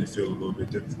bit different. They feel a little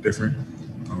bit different.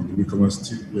 When we come with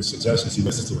suggestions, he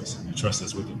listens to us. You trust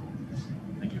us with it.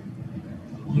 Thank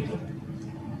you.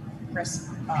 Chris,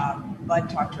 Bud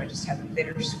talked about just how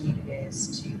bittersweet it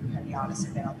is to have Giannis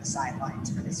have been on the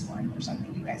sidelines for this one, for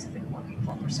something you guys have been working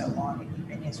for so long, and you've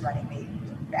been his running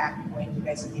mate back when you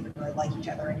guys didn't even really like each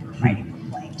other and you were fighting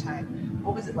for playing time.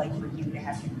 What was it like for you to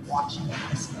have him watching in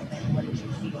this moment? What did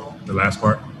you feel? The last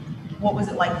part? What was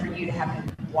it like for you to have him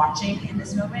watching in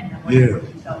this moment, and what you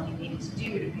felt you needed to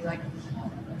do to be like,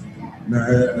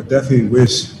 No, I definitely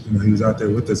wish he was out there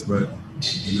with us, but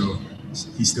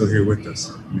he's still here with us.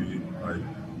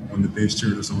 On the bench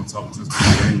cheering us on, talking to us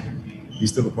about the game,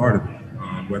 he's still a part of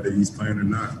it, whether he's playing or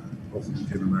not. Hopefully, we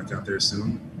get him back out there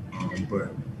soon.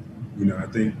 But I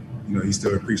think he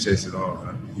still appreciates it all.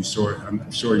 I'm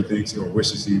sure he thinks or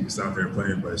wishes he was out there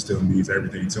playing, but it still means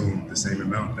everything to him the same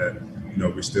amount that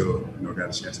we still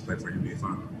got a chance to play for NBA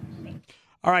Final.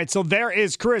 All right, so there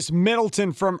is Chris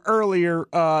Middleton from earlier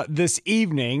this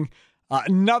evening.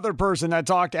 Another person that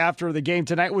talked after the game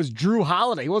tonight was Drew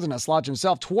Holiday. He wasn't a slouch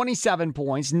himself. 27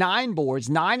 points, 9 boards,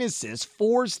 9 assists,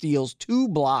 4 steals, 2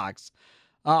 blocks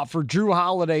for Drew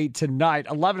Holiday tonight.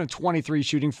 11 of 23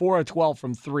 shooting, 4 of 12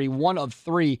 from 3, 1 of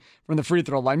 3 from the free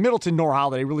throw line. Middleton nor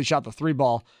Holiday really shot the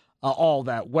 3-ball all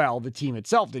that well. The team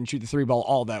itself didn't shoot the 3-ball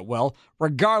all that well.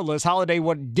 Regardless, Holiday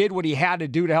did what he had to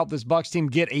do to help this Bucks team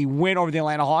get a win over the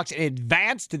Atlanta Hawks and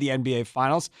advance to the NBA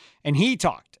Finals, and he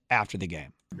talked after the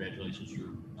game. Congratulations,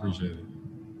 Drew. Appreciate it.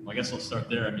 Well, I guess I'll start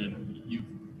there. I mean,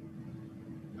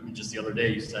 just the other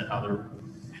day you said how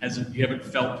you haven't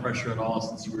felt pressure at all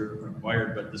since you were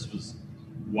acquired, but this was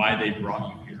why they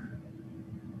brought you here.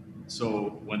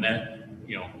 So when that,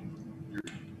 you're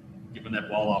giving that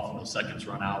ball off and those seconds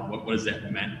run out, what does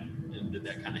that mean? And did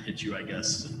that kind of hit you, I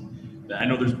guess? I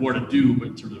know there's more to do, but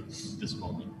in terms of this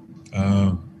moment.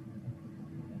 Man,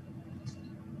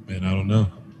 I don't know.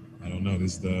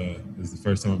 This is the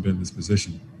first time I've been in this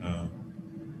position. I've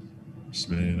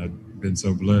been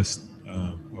so blessed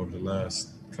over the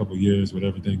last couple of years with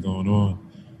everything going on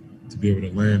to be able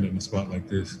to land in a spot like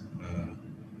this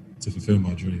to fulfill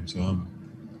my dream. So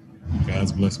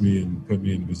God's blessed me and put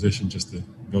me in a position just to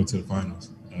go to the finals.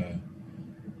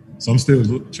 So I'm still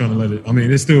trying to let it. I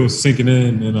mean, it's still sinking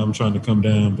in, and I'm trying to come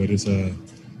down. But it's I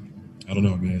don't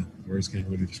know, man. Words can't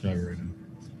really describe it right now.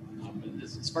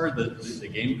 As far as the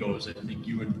game goes, I think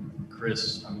you and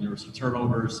Chris, there were some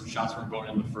turnovers, some shots weren't going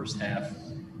in the first half.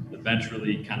 The bench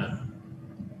really kind of, I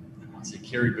won't say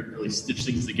carried, but really stitched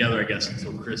things together, I guess,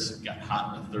 until Chris got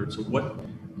hot in the third. So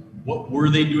what were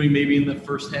they doing maybe in the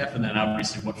first half? And then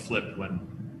obviously what flipped when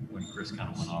Chris kind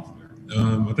of went off there?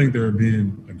 I think they were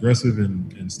being aggressive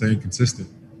and staying consistent.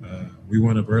 We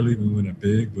went up early, we went up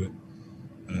big, but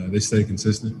they stayed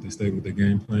consistent. They stayed with their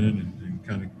game plan and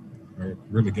kind of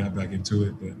really got back into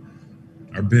it. But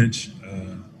our bench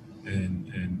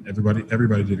and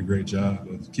everybody did a great job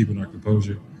of keeping our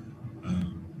composure.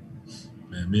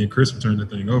 Man, me and Chris were turning the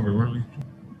thing over, weren't we?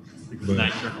 But,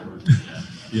 9 turnovers.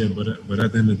 Yeah, but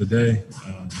at the end of the day,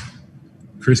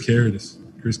 Chris carried us.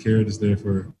 Chris carried us there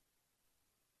for.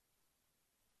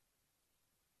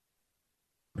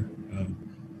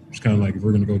 It's kind of like if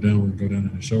we're going to go down, we're going to go down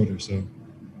on his shoulder. So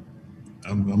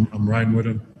I'm riding with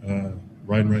him,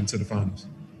 riding right into the finals.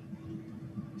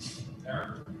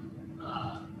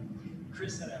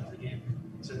 Chris said after the game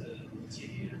to the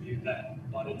TV interview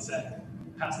that Bud had said,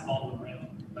 pass the ball to the rim.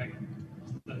 Like,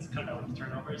 that's kind of the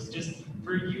turnovers. Just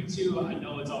for you two, I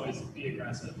know it's always be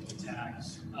aggressive, attack.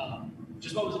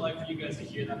 Just what was it like for you guys to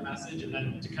hear that message and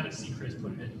then to kind of see Chris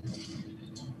put it in?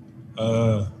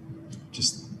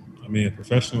 A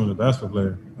professional and a basketball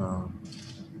player.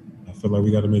 I feel like we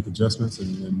got to make adjustments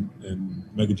and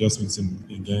make adjustments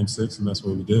in Game 6, and that's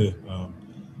what we did.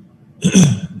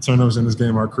 Turnovers in this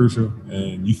game are crucial,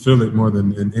 and you feel it more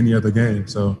than in any other game.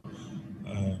 So,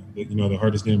 the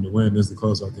hardest game to win is the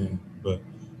closeout game. But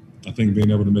I think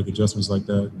being able to make adjustments like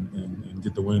that and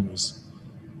get the win was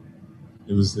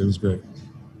great.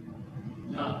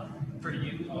 For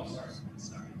you,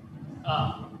 sorry.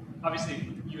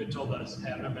 Obviously, you had told us,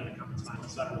 hey, I've never been in a conference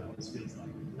finals, so I don't know what this feels like.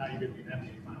 Now you're going to be in the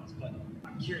NBA finals, but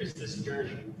I'm curious this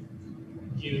journey.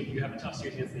 You have a tough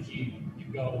series against the Heat. You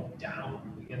go down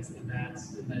against the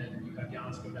Nets, and then you have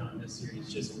Giannis go down in this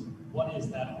series. Just what is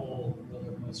that whole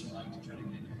roller coaster like to try to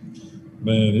get there?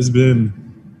 Man,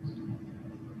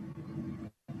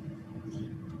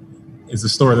 it's a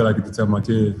story that I get to tell my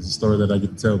kids. It's a story that I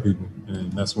get to tell people,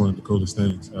 and that's one of the coolest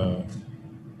things.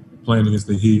 Playing against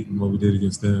the Heat and what we did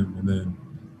against them, and then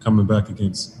coming back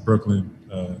against Brooklyn,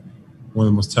 one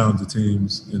of the most talented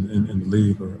teams in the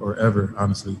league or ever,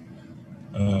 honestly,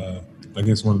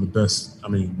 against one of the best,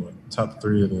 top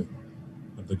 3 of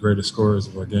the greatest scorers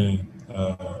of our game.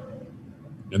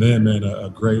 And then, man, a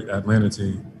great Atlanta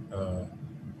team,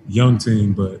 young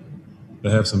team, but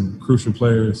they have some crucial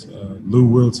players. Lou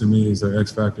Will, to me, is their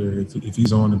X factor. If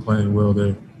he's on and playing well,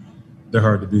 they're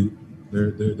hard to beat.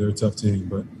 They're a tough team,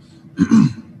 but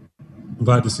I'm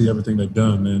glad to see everything they've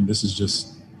done, man. This is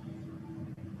just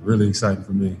really exciting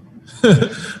for me.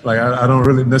 Like I don't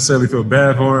really necessarily feel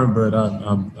bad for him, but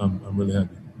I'm really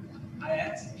happy. I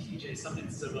asked PJ something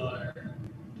similar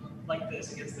like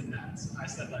this against the Nets. I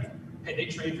said, like, hey, they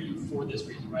trade for you for this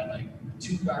reason, right? Like,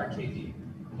 to guard KD.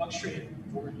 The Bucks traded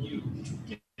for you to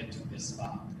get to this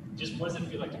spot. Just what does it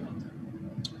feel like to come through?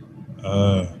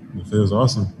 It feels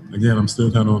awesome. Again, I'm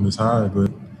still kind of on this high,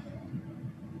 but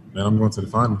man, I'm going to the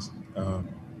finals.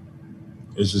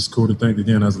 It's just cool to think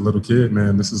again as a little kid,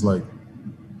 man. This is what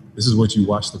you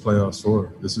watch the playoffs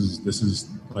for. This is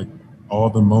like all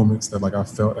the moments that like I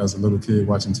felt as a little kid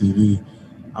watching TV.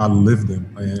 I lived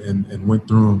them and went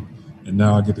through them and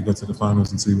now I get to go to the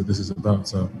finals and see what this is about.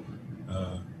 So,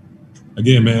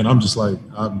 again, man, I'm just like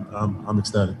I'm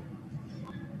ecstatic.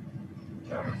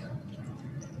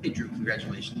 Hey, Drew,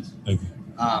 congratulations. Thank you.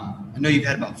 I know you've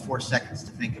had about 4 seconds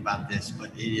to think about this,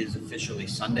 but it is officially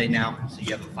Sunday now, so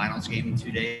you have a finals game in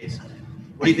 2 days.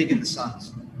 What do you think of the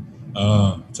Suns?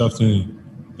 Tough team.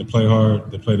 They play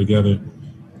hard. They play together.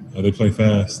 They play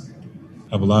fast.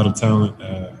 Have a lot of talent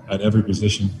at every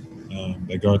position.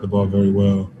 They guard the ball very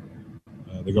well.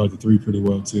 They guard the three pretty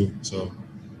well too. So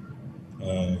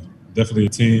definitely a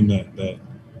team that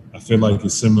I feel like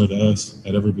is similar to us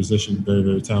at every position. Very,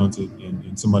 very talented,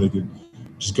 and somebody could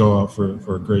just go out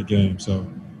for a great game. So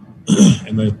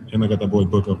and they got that boy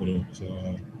Book over there. So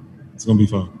it's gonna be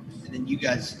fun. And then you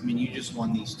guys, I mean, you just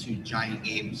won these 2 giant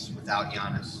games without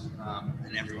Giannis,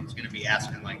 and everyone's going to be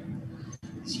asking, like,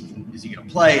 is he going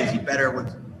to play? Is he better?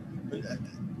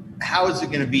 How is it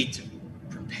going to be to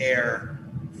prepare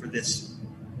for this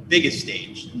biggest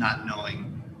stage, not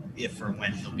knowing if or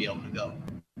when he'll be able to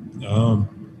go?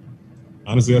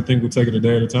 Honestly, I think we'll take it a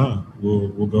day at a time.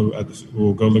 We'll go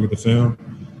look at the film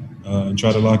and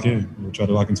try to lock in. We'll try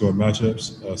to lock into our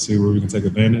matchups, see where we can take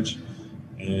advantage,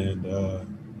 and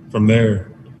from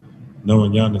there,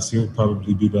 knowing Giannis, he'll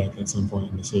probably be back at some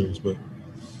point in the series. But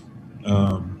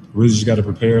we just got to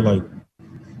prepare like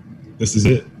this is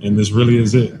it, and this really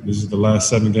is it. This is the last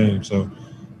 7 games, so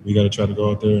we got to try to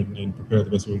go out there and prepare the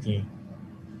best way we can.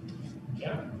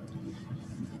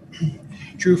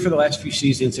 Drew, for the last few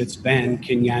seasons, it's been,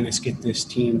 can Giannis get this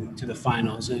team to the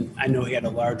finals? And I know he had a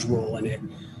large role in it,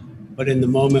 but in the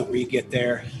moment where you get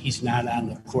there, he's not on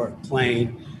the court playing.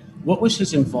 What was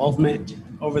his involvement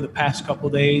over the past couple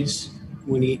of days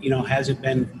when he, hasn't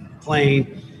been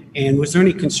playing? And was there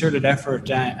any concerted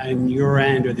effort on your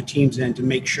end or the team's end to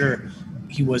make sure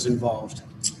he was involved?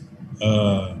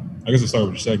 I guess I'll start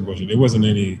with your second question. It wasn't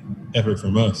any effort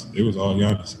from us. It was all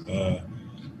Giannis.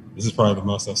 This is probably the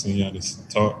most I've seen Giannis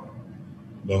talk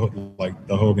the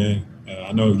whole game.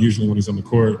 I know usually when he's on the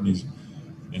court and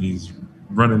he's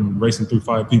racing through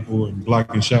 5 people and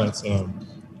blocking shots.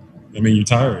 You're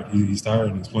tired. He's tired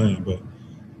and he's playing, but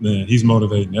man, he's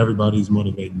motivating everybody. He's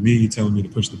motivating me, telling me to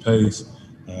push the pace,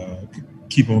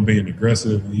 keep on being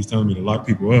aggressive. He's telling me to lock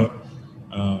people up.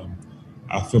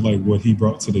 I feel like what he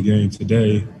brought to the game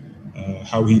today,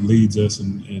 how he leads us,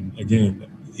 and again,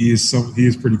 he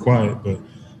is pretty quiet, but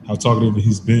how talkative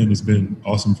he's been has been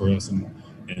awesome for us and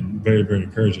very, very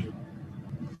encouraging.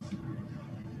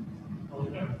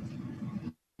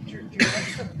 Drew,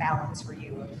 what's the balance for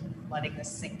you of letting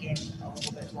this sink in a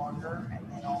little bit longer, and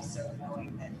then also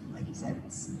knowing that, like you said,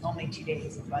 it's only 2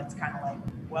 days, but it's kind of like,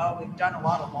 well, we've done a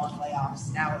lot of long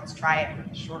layoffs. Now let's try it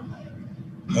with a short lay.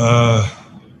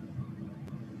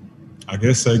 I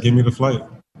guess say, give me the flight.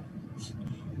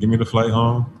 Give me the flight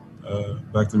home,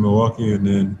 back to Milwaukee, and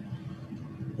then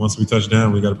once we touch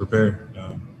down, we got to prepare.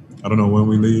 I don't know when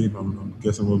we leave. I'm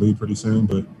guessing we'll leave pretty soon,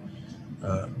 but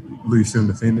leave soon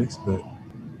to Phoenix. But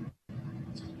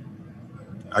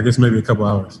I guess maybe a couple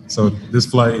hours. So this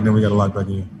flight, and then we got to lock back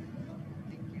in.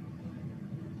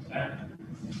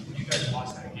 When you guys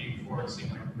lost that game before, it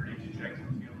seemed like a pretty dejected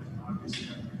feeling. Obviously,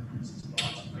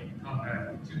 but you come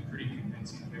back with 2 pretty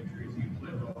convincing victories. You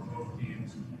played well both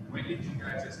games. When did you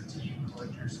guys as a team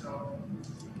collect yourself?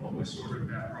 What was sort of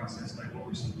that process like? What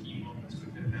were some key moments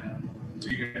within that for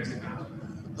you guys to come?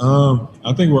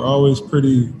 I think we're always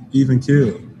pretty even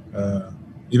keeled.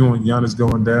 Even when Giannis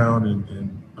going down,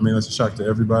 and that's a shock to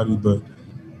everybody, but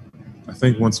I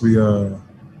think once we, I'd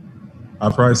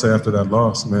probably say after that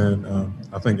loss, man,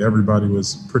 I think everybody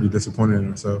was pretty disappointed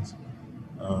in ourselves.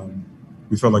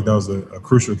 We felt like that was a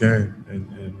crucial game,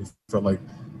 and we felt like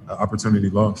an opportunity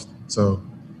lost. So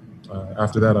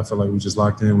after that, I felt like we just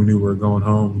locked in. We knew we were going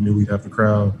home. We knew we'd have the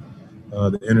crowd,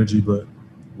 the energy, but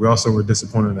we also were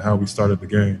disappointed at how we started the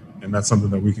game, and that's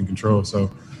something that we can control. So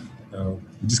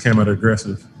we just came out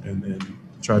aggressive and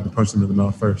tried to punch them in the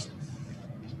mouth first.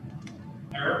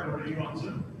 Eric, what are you on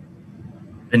to?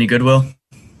 Benny Goodwill.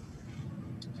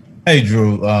 Hey,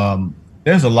 Drew.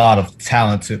 There's a lot of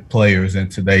talented players in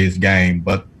today's game,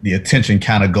 but the attention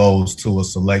kind of goes to a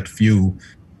select few.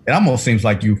 It almost seems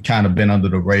like you've kind of been under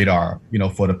the radar,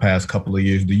 for the past couple of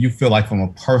years. Do you feel like from a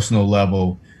personal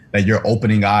level that you're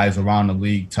opening eyes around the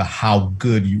league to how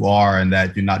good you are and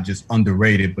that you're not just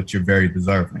underrated, but you're very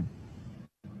deserving?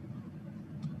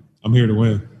 I'm here to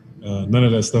win. None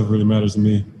of that stuff really matters to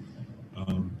me.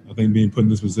 I think being put in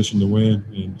this position to win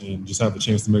and just have a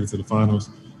chance to make it to the finals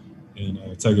and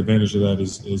take advantage of that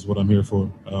is what I'm here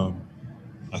for.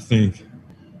 I think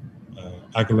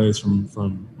accolades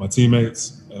from my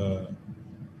teammates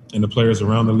and the players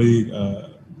around the league,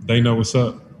 they know what's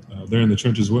up. they're in the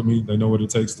trenches with me. They know what it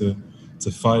takes to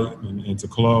fight and to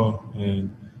claw.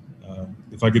 And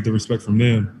if I get the respect from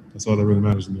them, that's all that really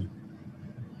matters to me.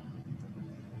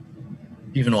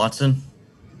 Stephen Watson.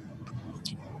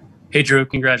 Hey, Drew,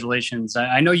 congratulations.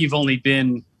 I know you've only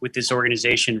been with this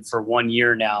organization for 1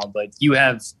 year now, but you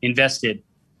have invested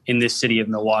in this city of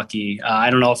Milwaukee. I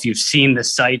don't know if you've seen the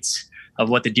sights of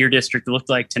what the Deer District looked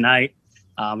like tonight,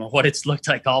 or what it's looked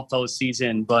like all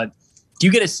postseason, but do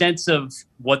you get a sense of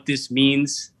what this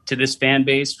means to this fan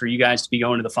base for you guys to be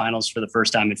going to the finals for the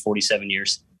first time in 47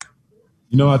 years?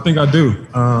 You know, I think I do.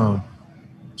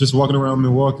 Just walking around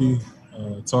Milwaukee,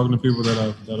 talking to people that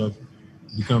I've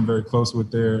become very close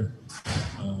with there,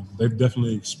 they've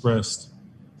definitely expressed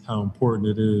how important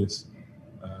it is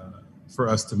for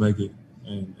us to make it,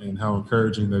 and how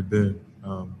encouraging they've been.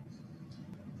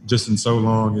 Just in so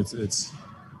long, it's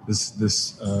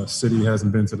this city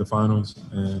hasn't been to the finals,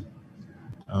 and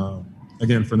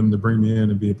again, for them to bring me in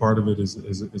and be a part of it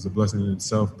is a blessing in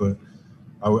itself. But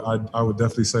I would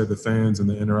definitely say the fans and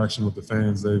the interaction with the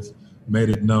fans, they've made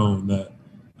it known that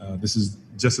this is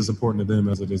just as important to them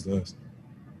as it is to us.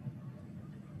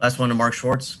 Last one to Mark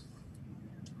Schwartz.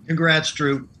 Congrats,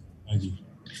 Drew. Thank you.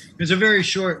 There's a very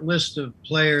short list of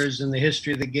players in the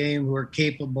history of the game who are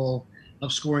capable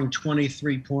of scoring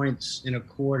 23 points in a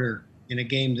quarter in a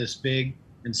game this big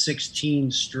and 16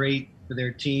 straight for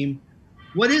their team.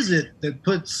 What is it that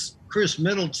puts Chris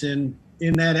Middleton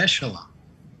in that echelon?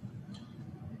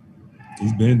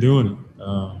 He's been doing it.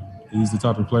 He's the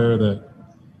type of player that,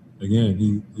 again,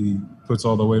 he puts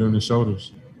all the weight on his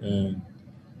shoulders and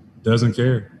doesn't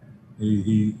care.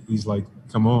 He's like,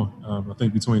 come on. I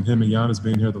think between him and Giannis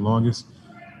being here the longest,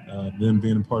 them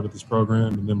being a part of this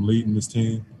program and them leading this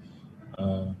team,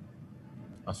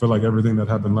 I feel like everything that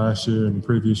happened last year and the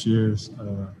previous years,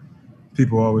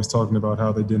 people always talking about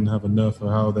how they didn't have enough or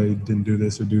how they didn't do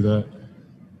this or do that.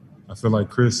 I feel like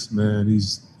Chris, man,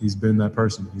 he's been that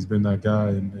person. He's been that guy,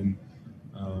 and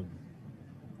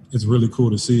it's really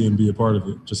cool to see him be a part of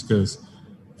it. Just because,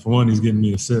 for one, he's getting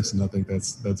me assists, and I think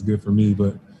that's good for me.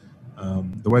 But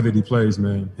the way that he plays,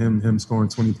 man, him scoring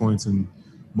 20 points in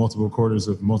multiple quarters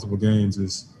of multiple games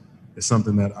is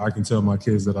something that I can tell my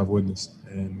kids that I've witnessed.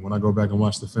 And when I go back and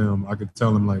watch the film, I could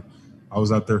tell them, like, I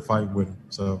was out there fighting with him.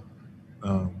 So,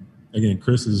 again,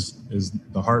 Chris is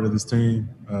the heart of this team.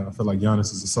 I feel like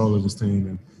Giannis is the soul of this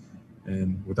team.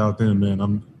 And without them,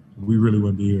 man, we really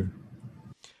wouldn't be here.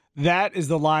 That is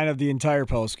the line of the entire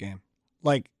postgame.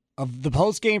 Like, of the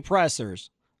postgame pressers,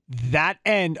 that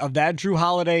end of that Drew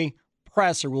Holiday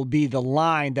presser will be the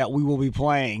line that we will be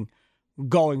playing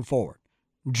going forward.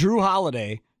 Drew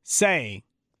Holiday saying,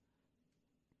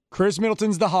 Chris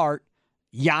Middleton's the heart,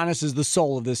 Giannis is the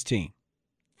soul of this team.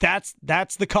 That's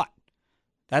the cut.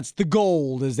 That's the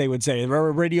gold, as they would say,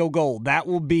 radio gold. That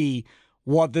will be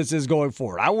what this is going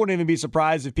forward. I wouldn't even be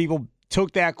surprised if people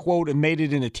took that quote and made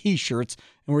it into T-shirts,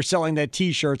 and we're selling that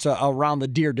T-shirts around the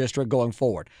Deer District going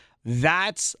forward.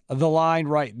 That's the line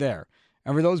right there.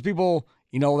 And for those people,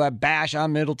 that bash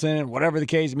on Middleton, whatever the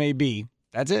case may be,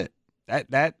 that's it.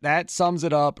 That sums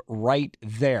it up right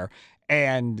there.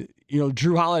 And,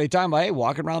 Drew Holiday talking about, hey,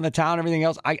 walking around the town, everything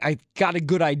else, I got a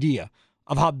good idea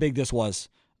of how big this was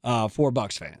for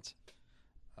Bucks fans.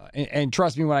 And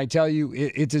trust me when I tell you,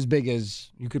 it's as big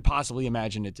as you could possibly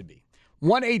imagine it to be.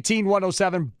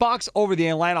 118-107, Bucks over the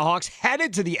Atlanta Hawks,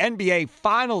 headed to the NBA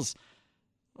Finals.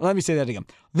 Let me say that again.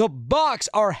 The Bucks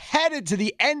are headed to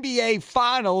the NBA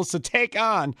Finals to take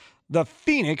on the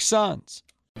Phoenix Suns.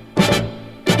 The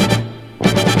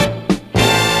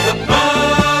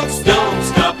Bucks don't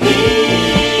stop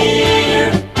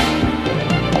here.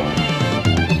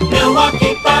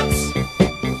 Milwaukee Bucks,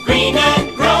 green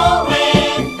and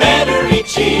growing, better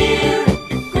each year.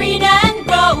 Green and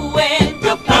growing,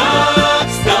 the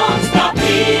Bucks don't stop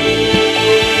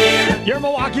here. Your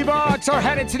Milwaukee Bucks are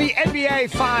headed to the NBA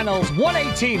Finals.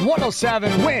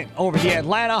 118-107 win over the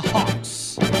Atlanta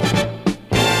Hawks.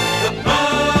 The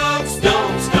Bucks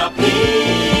don't stop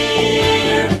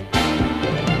here.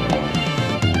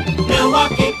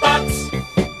 Milwaukee Bucks,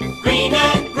 green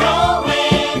and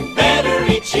growing, better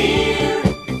each year.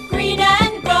 Green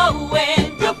and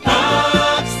growing, the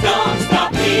Bucks don't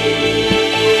stop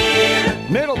here.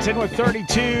 Middleton with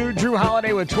 32, Drew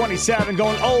Holiday with 27,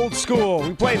 going old school.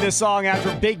 We played this song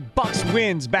after big Bucks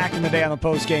wins back in the day on the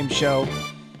postgame show.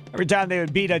 Every time they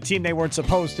would beat a team they weren't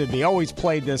supposed to be, always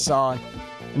played this song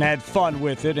and had fun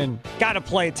with it, and got to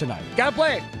play it tonight. Got to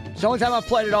play it. It's the only time I've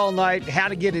played it all night. Had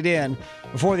to get it in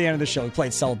before the end of the show. We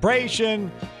played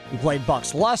Celebration. We played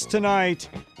Bucks Lust tonight.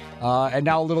 And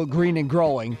now a little green and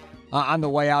growing on the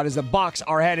way out as the Bucks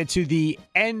are headed to the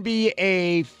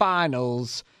NBA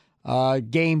Finals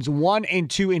Games 1 and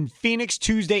 2 in Phoenix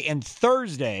Tuesday and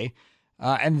Thursday.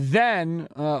 And then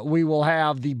we will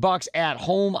have the Bucks at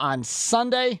home on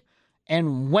Sunday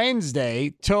and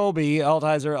Wednesday. Toby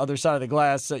Altizer, other side of the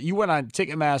glass, you went on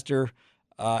Ticketmaster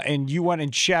and you went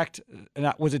and checked.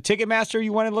 Was it Ticketmaster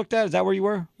you went and looked at? Is that where you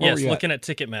were? Yes, looking at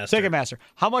Ticketmaster. Ticketmaster.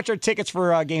 How much are tickets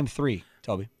for Game 3,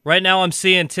 Toby? Right now I'm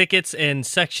seeing tickets in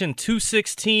section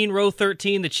 216, row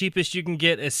 13. The cheapest you can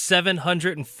get is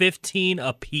 $715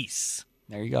 a piece.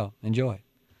 There you go. Enjoy.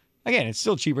 Again, it's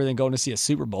still cheaper than going to see a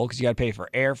Super Bowl because you got to pay for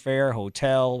airfare,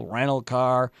 hotel, rental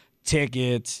car,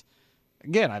 tickets.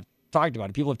 Again, I've talked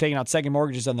about it. People have taken out second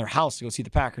mortgages on their house to go see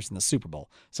the Packers in the Super Bowl.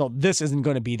 So this isn't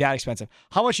going to be that expensive.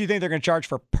 How much do you think they're going to charge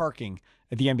for parking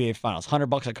at the NBA Finals?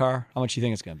 $100 a car? How much do you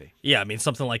think it's going to be? Yeah, I mean,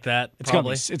 something like that. It's going to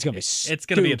be It's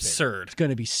going to be absurd. It's going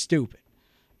to be stupid.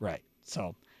 Right.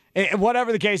 So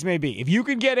whatever the case may be, if you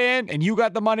can get in and you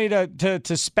got the money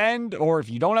to spend, or if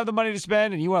you don't have the money to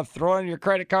spend and you want to throw it in your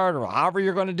credit card or however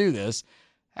you're going to do this,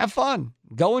 have fun.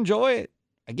 Go enjoy it.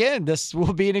 Again, this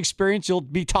will be an experience you'll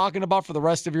be talking about for the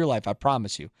rest of your life, I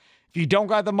promise you. If you don't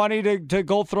got the money to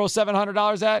go throw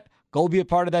 $700 at, go be a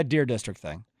part of that Deer District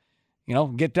thing. You know,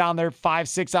 get down there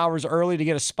 5-6 hours early to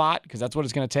get a spot because that's what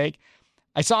it's going to take.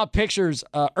 I saw pictures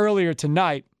earlier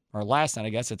tonight, or last night, I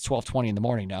guess. It's 12:20 in the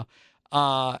morning now.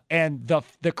 And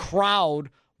the crowd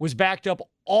was backed up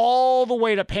all the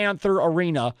way to Panther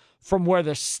Arena from where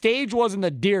the stage was in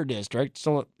the Deer District,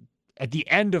 so at the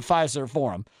end of Fiserv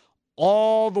Forum,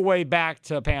 all the way back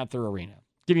to Panther Arena.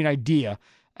 Give you an idea.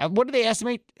 What do they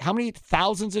estimate? How many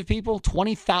thousands of people?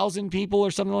 20,000 people or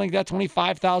something like that?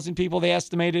 25,000 people they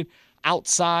estimated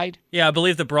outside? Yeah, I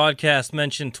believe the broadcast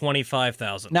mentioned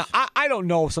 25,000. Now, I don't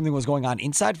know if something was going on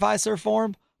inside Fiserv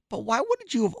Forum, but why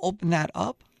wouldn't you have opened that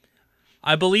up?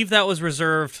 I believe that was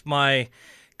reserved. My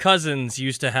cousins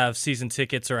used to have season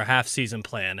tickets or a half-season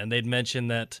plan, and they'd mentioned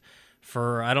that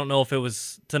for, I don't know if it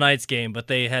was tonight's game, but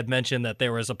they had mentioned that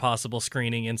there was a possible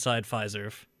screening inside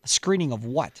Fiserv. A screening of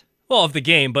what? Well, of the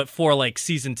game, but for like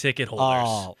season ticket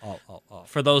holders. Oh.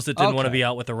 For those that didn't want to be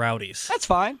out with the rowdies. That's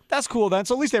fine. That's cool then.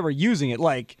 So at least they were using it.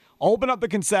 Like, open up the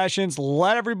concessions,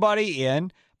 let everybody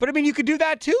in. But I mean, you could do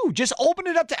that too. Just open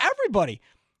it up to everybody.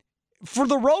 For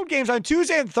the road games on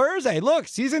Tuesday and Thursday, look,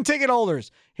 season ticket holders,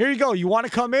 here you go. You want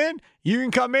to come in? You can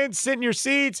come in, sit in your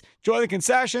seats, enjoy the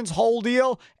concessions, whole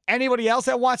deal. Anybody else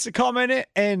that wants to come in it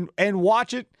and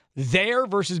watch it there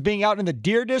versus being out in the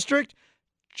Deer District,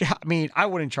 I mean, I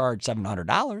wouldn't charge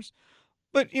 $700,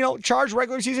 but, you know, charge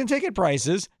regular season ticket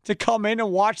prices to come in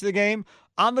and watch the game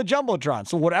on the Jumbotron.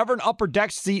 So whatever an upper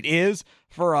deck seat is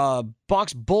for a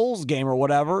Bucks-Bulls game or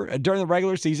whatever during the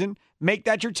regular season, make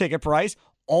that your ticket price.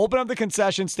 Open up the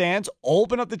concession stands,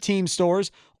 open up the team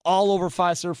stores all over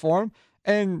Fiserv Forum,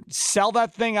 and sell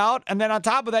that thing out. And then on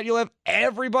top of that, you'll have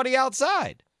everybody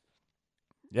outside.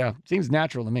 Yeah, seems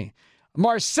natural to me.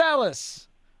 Marcellus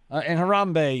and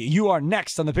Harambe, you are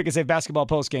next on the Pick and Save Basketball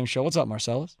Postgame Show. What's up,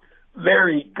 Marcellus?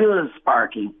 Very good,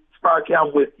 Sparky. Sparky,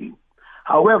 I'm with you.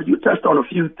 However, you touched on a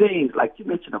few things, like you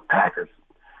mentioned the Packers.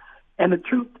 And the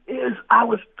truth is, I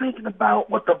was thinking about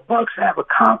what the Bucks have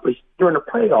accomplished during the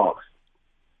playoffs.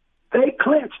 They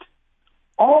clinched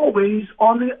always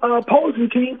on the opposing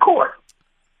team court.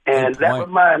 And that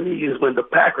reminded me is when the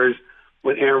Packers,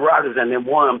 when Aaron Rodgers and them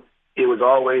won, it was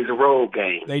always a road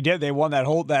game. They did. They won that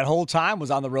whole time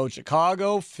was on the road.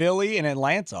 Chicago, Philly, and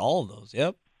Atlanta, all of those.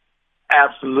 Yep.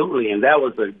 Absolutely. And that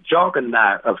was a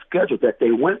juggernaut of schedule that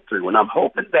they went through. And I'm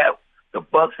hoping that the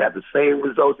Bucks have the same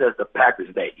results as the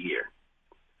Packers that year.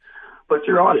 But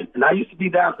you're on it. And I used to be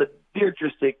down to the Deer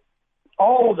District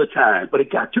all the time, but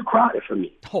it got too crowded for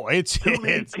me. Oh, it's too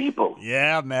many people.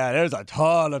 Yeah, man, there's a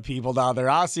ton of people down there.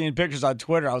 I was seeing pictures on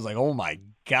Twitter. I was like, oh my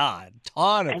God,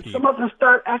 ton of people. Some of them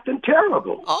start acting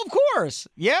terrible. Of course.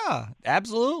 Yeah,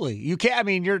 absolutely. You can't, I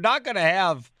mean, you're not going to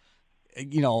have,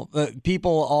 you know,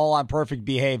 people all on perfect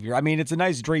behavior. I mean, it's a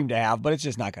nice dream to have, but it's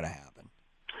just not going to happen.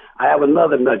 I have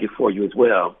another nugget for you as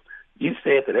well. You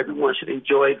said that everyone should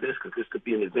enjoy this because this could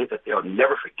be an event that they'll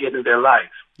never forget in their life.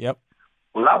 Yep.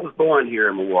 Well, I was born here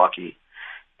in Milwaukee,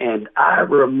 and I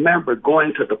remember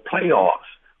going to the playoffs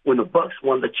when the Bucks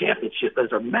won the championship.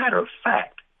 As a matter of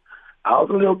fact, I was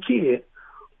a little kid,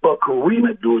 but Kareem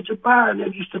Abdul-Jabbar and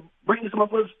them used to bring some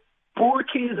of us poor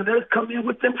kids, and they'd come in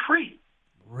with them free.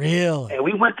 Really? And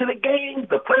we went to the game,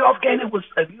 the playoff game. It was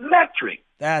electric.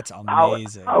 That's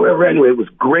amazing. However, anyway, it was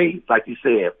great. Like you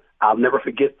said, I'll never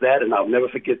forget that, and I'll never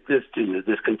forget this, too, as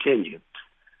this continues.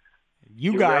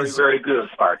 You You're guys, very, very good,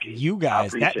 Sparky. You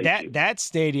guys, you. that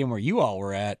stadium where you all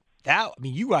were at,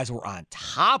 you guys were on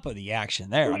top of the action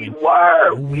there. We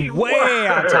were way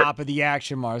on top of the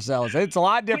action, Marcellus. It's a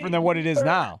lot different than what it is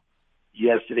now.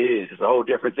 Yes, it is. It's a whole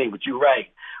different thing. But you're right.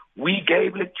 We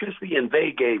gave electricity and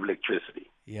they gave electricity.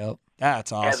 Yep.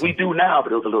 That's awesome. As we do now,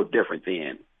 but it was a little different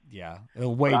then. Yeah,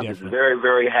 way I'm different. just very,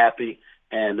 very happy.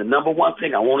 And the number one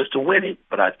thing, I want us to win it,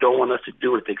 but I don't want us to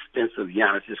do it at the expense of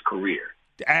Giannis' career.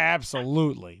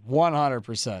 Absolutely.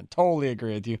 100%. Totally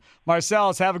agree with you.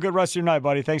 Marcellus, have a good rest of your night,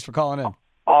 buddy. Thanks for calling in.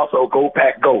 Also, go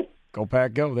Pack, go. Go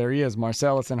Pack, go. There he is,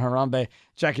 Marcellus and Harambe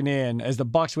checking in as the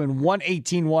Bucks win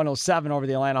 118-107 over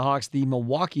the Atlanta Hawks. The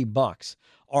Milwaukee Bucks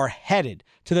are headed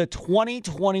to the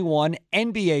 2021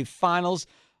 NBA Finals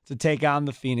to take on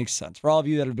the Phoenix Suns. For all of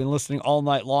you that have been listening all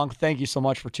night long, thank you so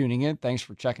much for tuning in. Thanks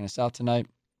for checking us out tonight.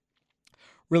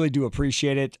 Really do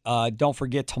appreciate it. Don't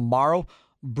forget, tomorrow,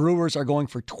 Brewers are going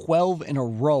for 12 in a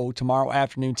row. Tomorrow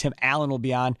afternoon, Tim Allen will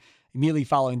be on immediately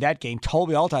following that game.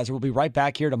 Toby Altizer will be right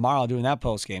back here tomorrow doing that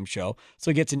post-game show.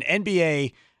 So he gets an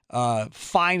NBA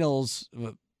Finals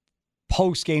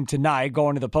post-game tonight,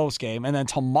 going to the post-game. And then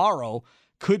tomorrow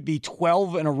could be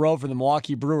 12 in a row for the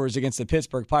Milwaukee Brewers against the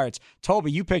Pittsburgh Pirates.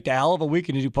 Toby, you picked a hell of a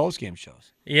weekend to do post-game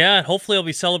shows. Yeah, and hopefully I'll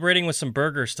be celebrating with some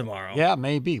burgers tomorrow. Yeah,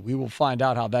 maybe. We will find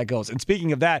out how that goes. And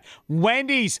speaking of that,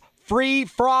 Wendy's free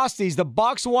Frosties. The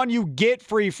Bucks won, you get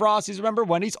free Frosties. Remember,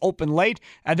 Wendy's open late.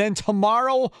 And then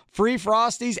tomorrow, free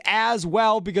Frosties as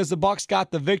well because the Bucks got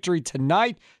the victory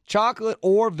tonight. Chocolate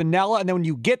or vanilla. And then when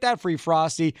you get that free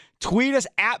Frosty, tweet us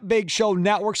at Big Show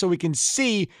Network so we can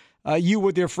see you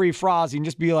with your free Frosty and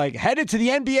just be like, headed to the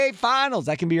NBA Finals.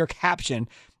 That can be your caption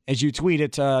as you tweet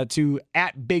it to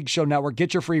at Big Show Network.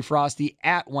 Get your free Frosty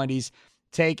at Wendy's.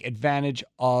 Take advantage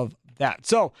of that.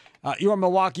 So your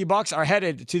Milwaukee Bucks are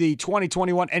headed to the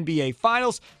 2021 NBA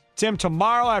Finals. Tim,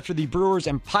 tomorrow after the Brewers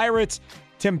and Pirates.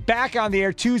 Tim back on the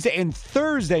air Tuesday and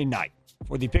Thursday night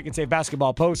for the Pick and Save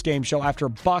Basketball post-game show after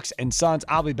Bucks and Suns.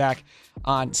 I'll be back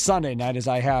on Sunday night as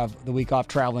I have the week off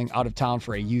traveling out of town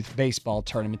for a youth baseball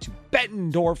tournament to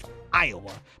Bettendorf,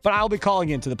 Iowa. But I'll be calling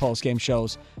into the post-game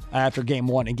shows after Game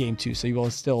 1 and Game 2, so you will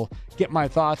still get my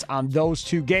thoughts on those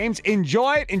two games.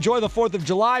 Enjoy it. Enjoy the 4th of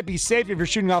July. Be safe if you're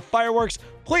shooting off fireworks.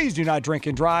 Please do not drink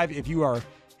and drive. If you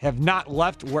have not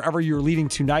left wherever you're leaving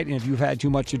tonight, and if you've had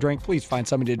too much to drink, please find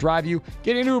somebody to drive you.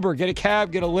 Get an Uber, get a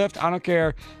cab, get a Lyft. I don't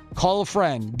care. Call a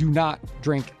friend. Do not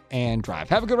drink and drive.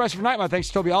 Have a good rest of your night. My thanks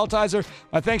to Toby Altizer.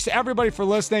 My thanks to everybody for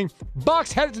listening.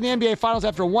 Bucks headed to the NBA Finals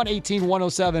after a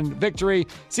 118-107 victory.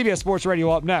 CBS Sports Radio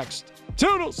up next.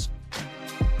 Toodles!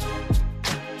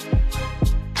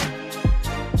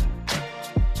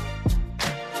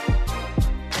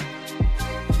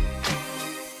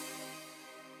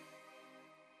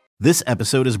 This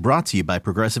episode is brought to you by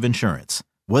Progressive Insurance.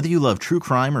 Whether you love true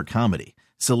crime or comedy,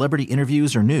 celebrity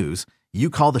interviews or news, you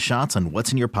call the shots on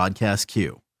what's in your podcast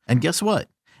queue. And guess what?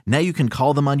 Now you can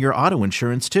call them on your auto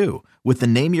insurance too with the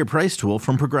Name Your Price tool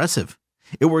from Progressive.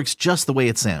 It works just the way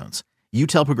it sounds. You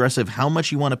tell Progressive how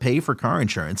much you want to pay for car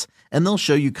insurance, and they'll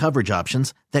show you coverage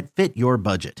options that fit your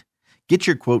budget. Get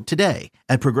your quote today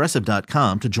at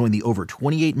Progressive.com to join the over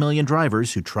 28 million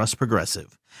drivers who trust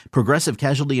Progressive. Progressive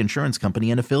Casualty Insurance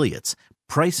Company and Affiliates.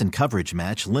 Price and coverage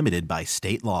match limited by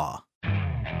state law.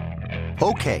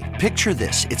 Okay, picture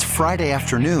this. It's Friday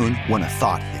afternoon when a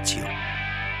thought hits you.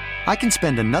 I can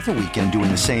spend another weekend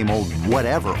doing the same old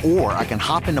whatever, or I can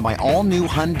hop into my all-new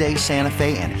Hyundai Santa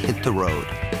Fe and hit the road.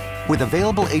 With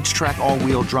available H-Track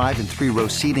all-wheel drive and 3-row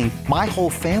seating, my whole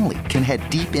family can head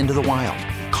deep into the wild.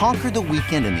 Conquer the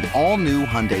weekend in the all-new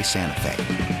Hyundai Santa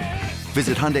Fe.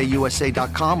 Visit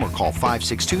HyundaiUSA.com or call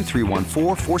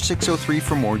 562-314-4603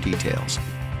 for more details.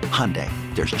 Hyundai,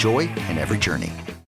 there's joy in every journey.